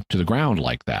down to the ground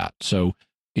like that, so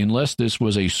unless this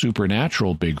was a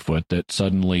supernatural Bigfoot that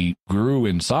suddenly grew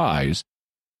in size,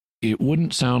 it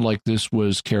wouldn't sound like this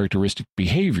was characteristic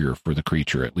behavior for the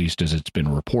creature, at least as it's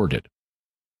been reported.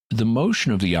 The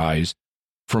motion of the eyes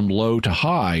from low to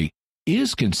high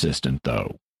is consistent,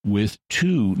 though, with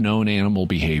two known animal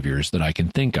behaviors that I can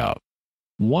think of.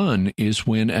 One is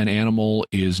when an animal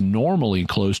is normally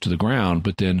close to the ground,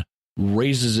 but then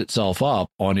raises itself up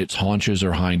on its haunches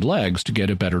or hind legs to get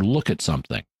a better look at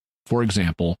something. For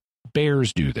example,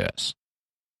 bears do this.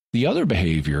 The other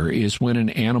behavior is when an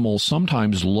animal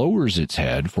sometimes lowers its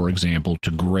head, for example,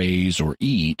 to graze or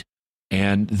eat,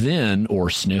 and then, or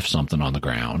sniff something on the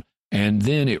ground, and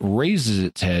then it raises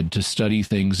its head to study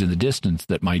things in the distance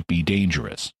that might be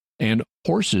dangerous. And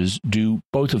horses do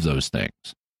both of those things.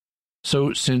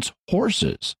 So since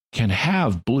horses can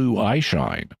have blue eye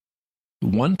shine,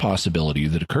 one possibility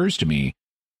that occurs to me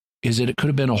is that it could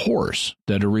have been a horse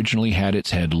that originally had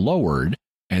its head lowered,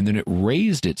 and then it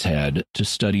raised its head to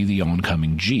study the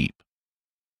oncoming jeep.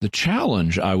 The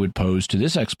challenge I would pose to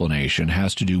this explanation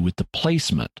has to do with the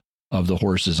placement of the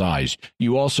horse's eyes.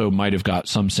 You also might have got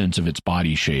some sense of its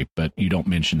body shape, but you don't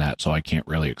mention that, so I can't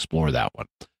really explore that one.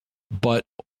 But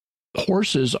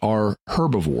horses are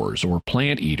herbivores or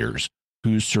plant eaters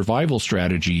whose survival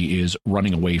strategy is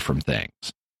running away from things.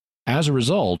 As a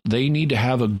result, they need to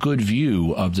have a good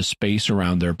view of the space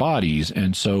around their bodies,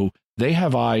 and so they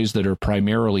have eyes that are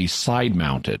primarily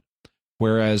side-mounted,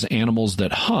 whereas animals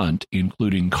that hunt,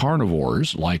 including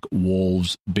carnivores like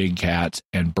wolves, big cats,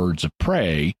 and birds of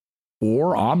prey,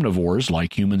 or omnivores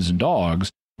like humans and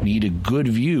dogs, need a good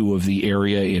view of the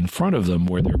area in front of them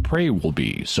where their prey will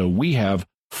be. So we have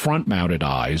front-mounted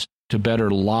eyes to better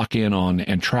lock in on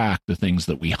and track the things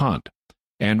that we hunt.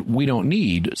 And we don't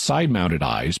need side-mounted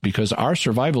eyes because our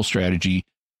survival strategy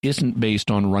isn't based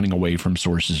on running away from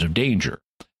sources of danger.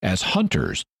 As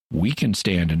hunters, we can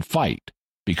stand and fight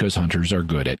because hunters are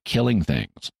good at killing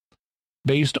things.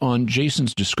 Based on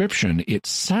Jason's description, it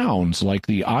sounds like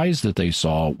the eyes that they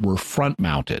saw were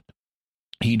front-mounted.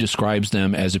 He describes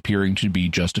them as appearing to be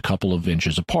just a couple of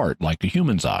inches apart, like a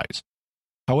human's eyes.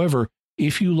 However,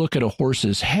 if you look at a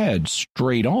horse's head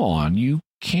straight on, you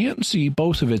can't see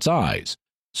both of its eyes.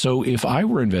 So if I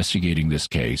were investigating this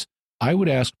case, I would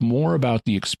ask more about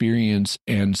the experience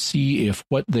and see if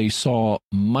what they saw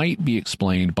might be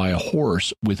explained by a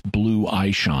horse with blue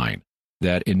eye shine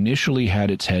that initially had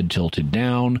its head tilted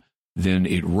down, then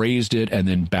it raised it and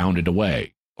then bounded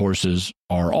away. Horses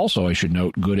are also, I should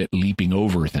note, good at leaping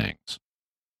over things.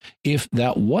 If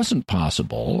that wasn't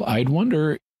possible, I'd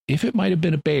wonder if it might have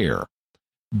been a bear.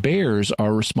 Bears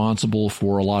are responsible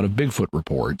for a lot of Bigfoot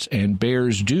reports, and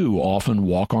bears do often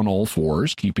walk on all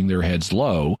fours, keeping their heads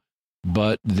low,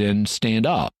 but then stand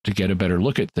up to get a better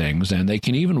look at things, and they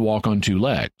can even walk on two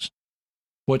legs.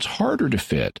 What's harder to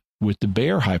fit with the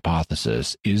bear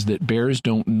hypothesis is that bears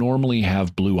don't normally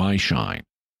have blue eye shine,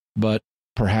 but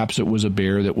perhaps it was a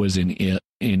bear that was in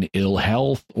ill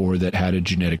health or that had a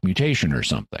genetic mutation or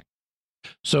something.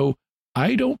 So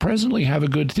I don't presently have a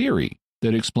good theory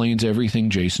that explains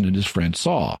everything Jason and his friends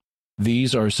saw.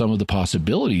 These are some of the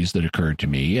possibilities that occurred to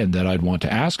me and that I'd want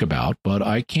to ask about, but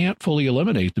I can't fully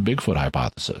eliminate the Bigfoot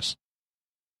hypothesis.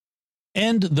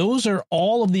 And those are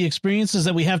all of the experiences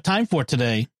that we have time for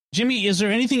today. Jimmy, is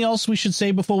there anything else we should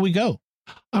say before we go?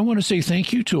 I want to say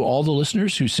thank you to all the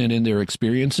listeners who sent in their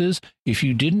experiences. If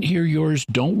you didn't hear yours,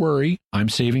 don't worry. I'm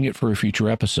saving it for a future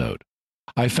episode.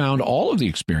 I found all of the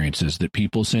experiences that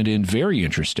people sent in very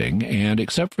interesting, and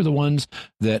except for the ones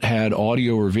that had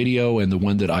audio or video and the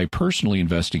one that I personally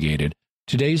investigated,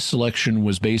 today's selection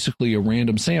was basically a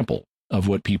random sample of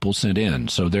what people sent in.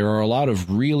 So there are a lot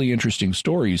of really interesting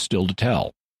stories still to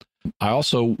tell. I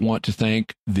also want to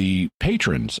thank the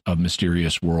patrons of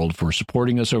Mysterious World for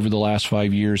supporting us over the last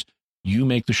 5 years. You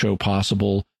make the show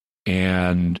possible,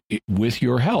 and with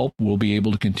your help, we'll be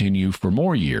able to continue for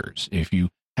more years. If you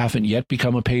haven't yet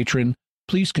become a patron,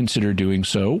 please consider doing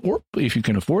so, or if you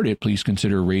can afford it, please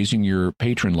consider raising your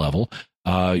patron level.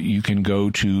 You can go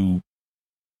to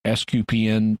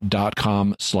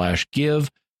sqpn.com/give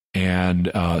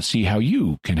and see how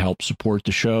you can help support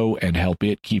the show and help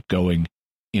it keep going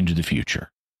into the future.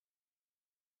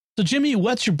 So, Jimmy,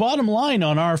 what's your bottom line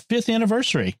on our 5th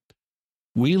anniversary?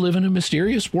 We live in a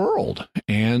mysterious world,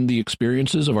 and the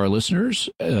experiences of our listeners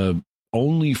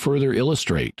only further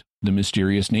illustrate the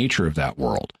mysterious nature of that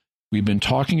world. We've been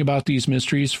talking about these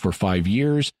mysteries for 5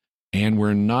 years, and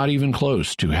we're not even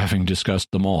close to having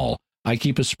discussed them all. I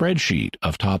keep a spreadsheet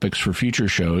of topics for future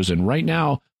shows, and right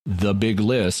now, the big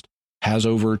list has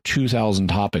over 2,000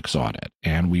 topics on it,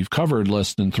 and we've covered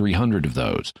less than 300 of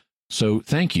those. So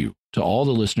thank you to all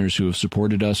the listeners who have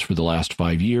supported us for the last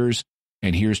 5 years,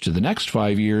 and here's to the next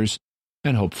 5 years,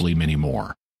 and hopefully many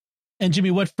more. And Jimmy,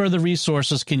 what further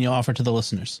resources can you offer to the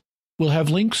listeners? We'll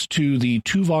have links to the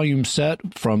 2-volume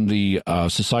set from the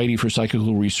Society for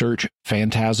Psychical Research,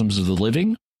 Phantasms of the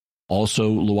Living, also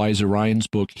Louisa Ryan's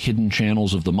book, Hidden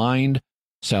Channels of the Mind,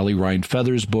 Sally Ryan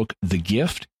Feather's book, The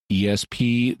Gift,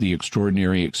 ESP, The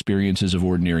Extraordinary Experiences of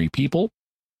Ordinary People.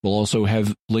 We'll also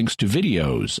have links to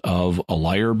videos of a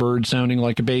lyrebird sounding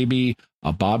like a baby,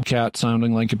 a bobcat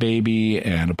sounding like a baby,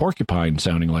 and a porcupine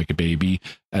sounding like a baby,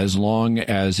 as long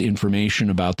as information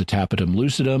about the tapetum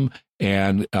lucidum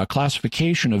and a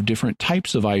classification of different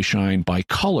types of eye shine by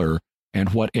color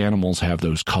and what animals have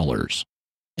those colors.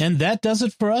 And that does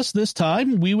it for us this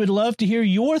time. We would love to hear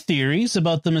your theories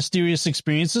about the mysterious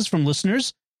experiences from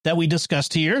listeners that we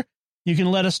discussed here. You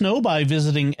can let us know by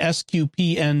visiting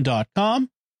sqpn.com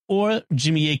or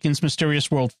Jimmy Akin's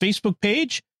Mysterious World Facebook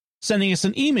page, sending us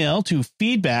an email to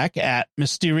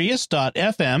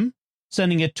feedback@mysterious.fm,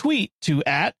 sending a tweet to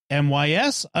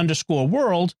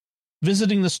 @mys_world,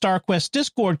 visiting the StarQuest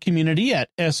Discord community at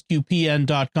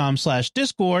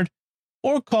sqpn.com/discord,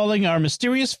 or calling our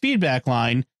mysterious feedback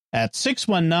line at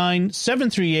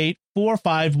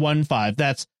 619-738-4515.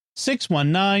 That's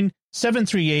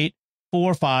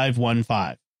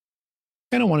 619-738-4515.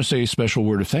 And I want to say a special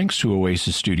word of thanks to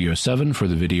Oasis Studio 7 for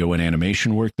the video and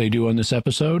animation work they do on this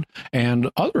episode and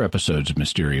other episodes of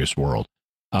Mysterious World.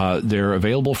 They're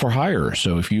available for hire,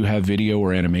 so if you have video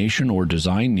or animation or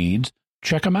design needs,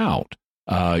 check them out.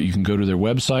 You can go to their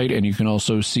website, and you can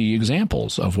also see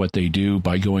examples of what they do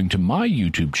by going to my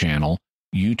YouTube channel,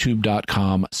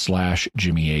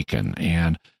 youtube.com/Jimmy Akin.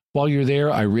 And while you're there,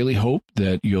 I really hope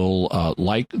that you'll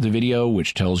like the video,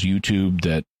 which tells YouTube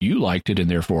that you liked it,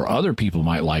 and therefore other people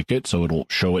might like it, so it'll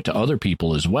show it to other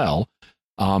people as well.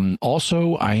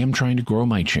 Also, I am trying to grow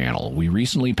my channel. We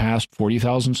recently passed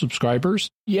 40,000 subscribers.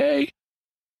 Yay!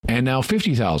 And now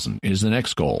 50,000 is the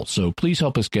next goal. So please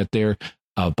help us get there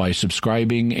by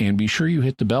subscribing, and be sure you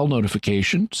hit the bell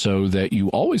notification so that you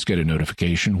always get a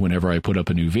notification whenever I put up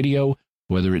a new video,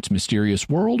 whether it's Mysterious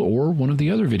World or one of the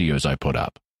other videos I put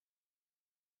up.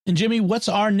 And Jimmy, what's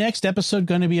our next episode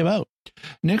going to be about?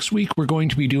 Next week, we're going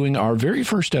to be doing our very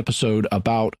first episode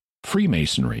about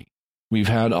Freemasonry. We've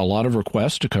had a lot of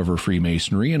requests to cover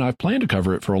Freemasonry, and I've planned to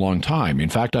cover it for a long time. In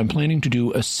fact, I'm planning to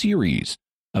do a series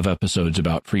of episodes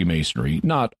about Freemasonry,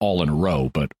 not all in a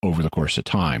row, but over the course of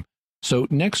time. So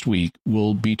next week,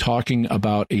 we'll be talking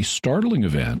about a startling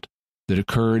event that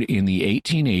occurred in the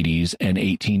 1880s and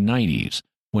 1890s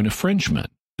when a Frenchman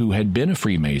who had been a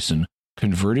Freemason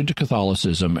converted to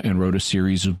Catholicism and wrote a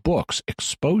series of books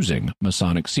exposing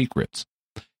Masonic secrets.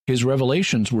 His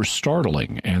revelations were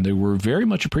startling, and they were very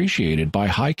much appreciated by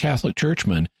high Catholic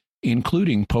churchmen,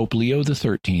 including Pope Leo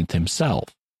XIII himself.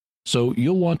 So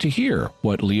you'll want to hear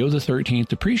what Leo XIII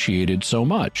appreciated so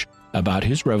much about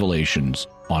his revelations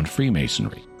on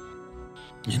Freemasonry.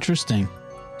 Interesting.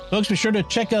 Folks, be sure to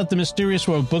check out the Mysterious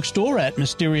World bookstore at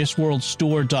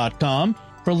mysteriousworldstore.com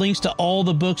for links to all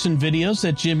the books and videos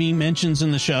that Jimmy mentions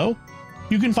in the show.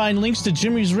 You can find links to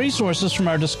Jimmy's resources from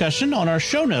our discussion on our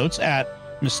show notes at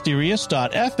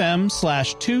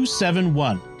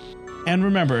mysterious.fm/271. And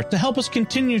remember, to help us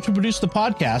continue to produce the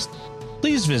podcast,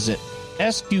 please visit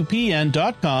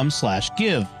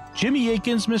sqpn.com/give. Jimmy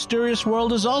Akin's Mysterious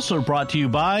World is also brought to you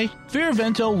by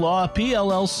Fearvento Law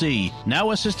PLLC,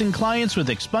 now assisting clients with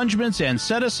expungements and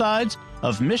set-asides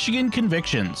of Michigan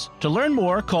convictions. To learn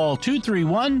more, call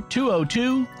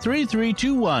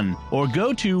 231-202-3321 or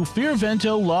go to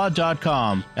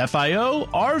fearventolaw.com, FIORVENTO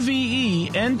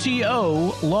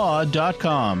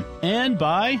law.com. And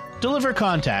by Deliver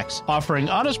Contacts, offering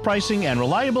honest pricing and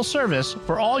reliable service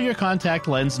for all your contact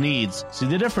lens needs. See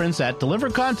the difference at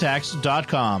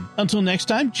delivercontacts.com. Until next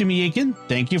time, Jimmy Akin,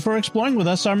 thank you for exploring with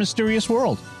us our mysterious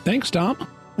world. Thanks, Dom.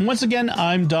 And once again,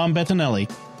 I'm Dom Bettinelli.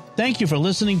 Thank you for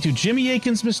listening to Jimmy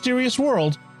Akin's Mysterious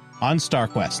World on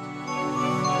StarQuest.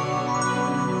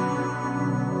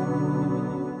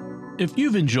 If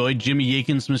you've enjoyed Jimmy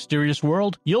Akin's Mysterious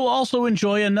World, you'll also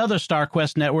enjoy another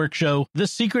StarQuest Network show, The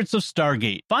Secrets of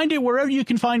Stargate. Find it wherever you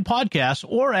can find podcasts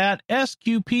or at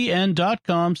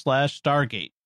sqpn.com/Stargate.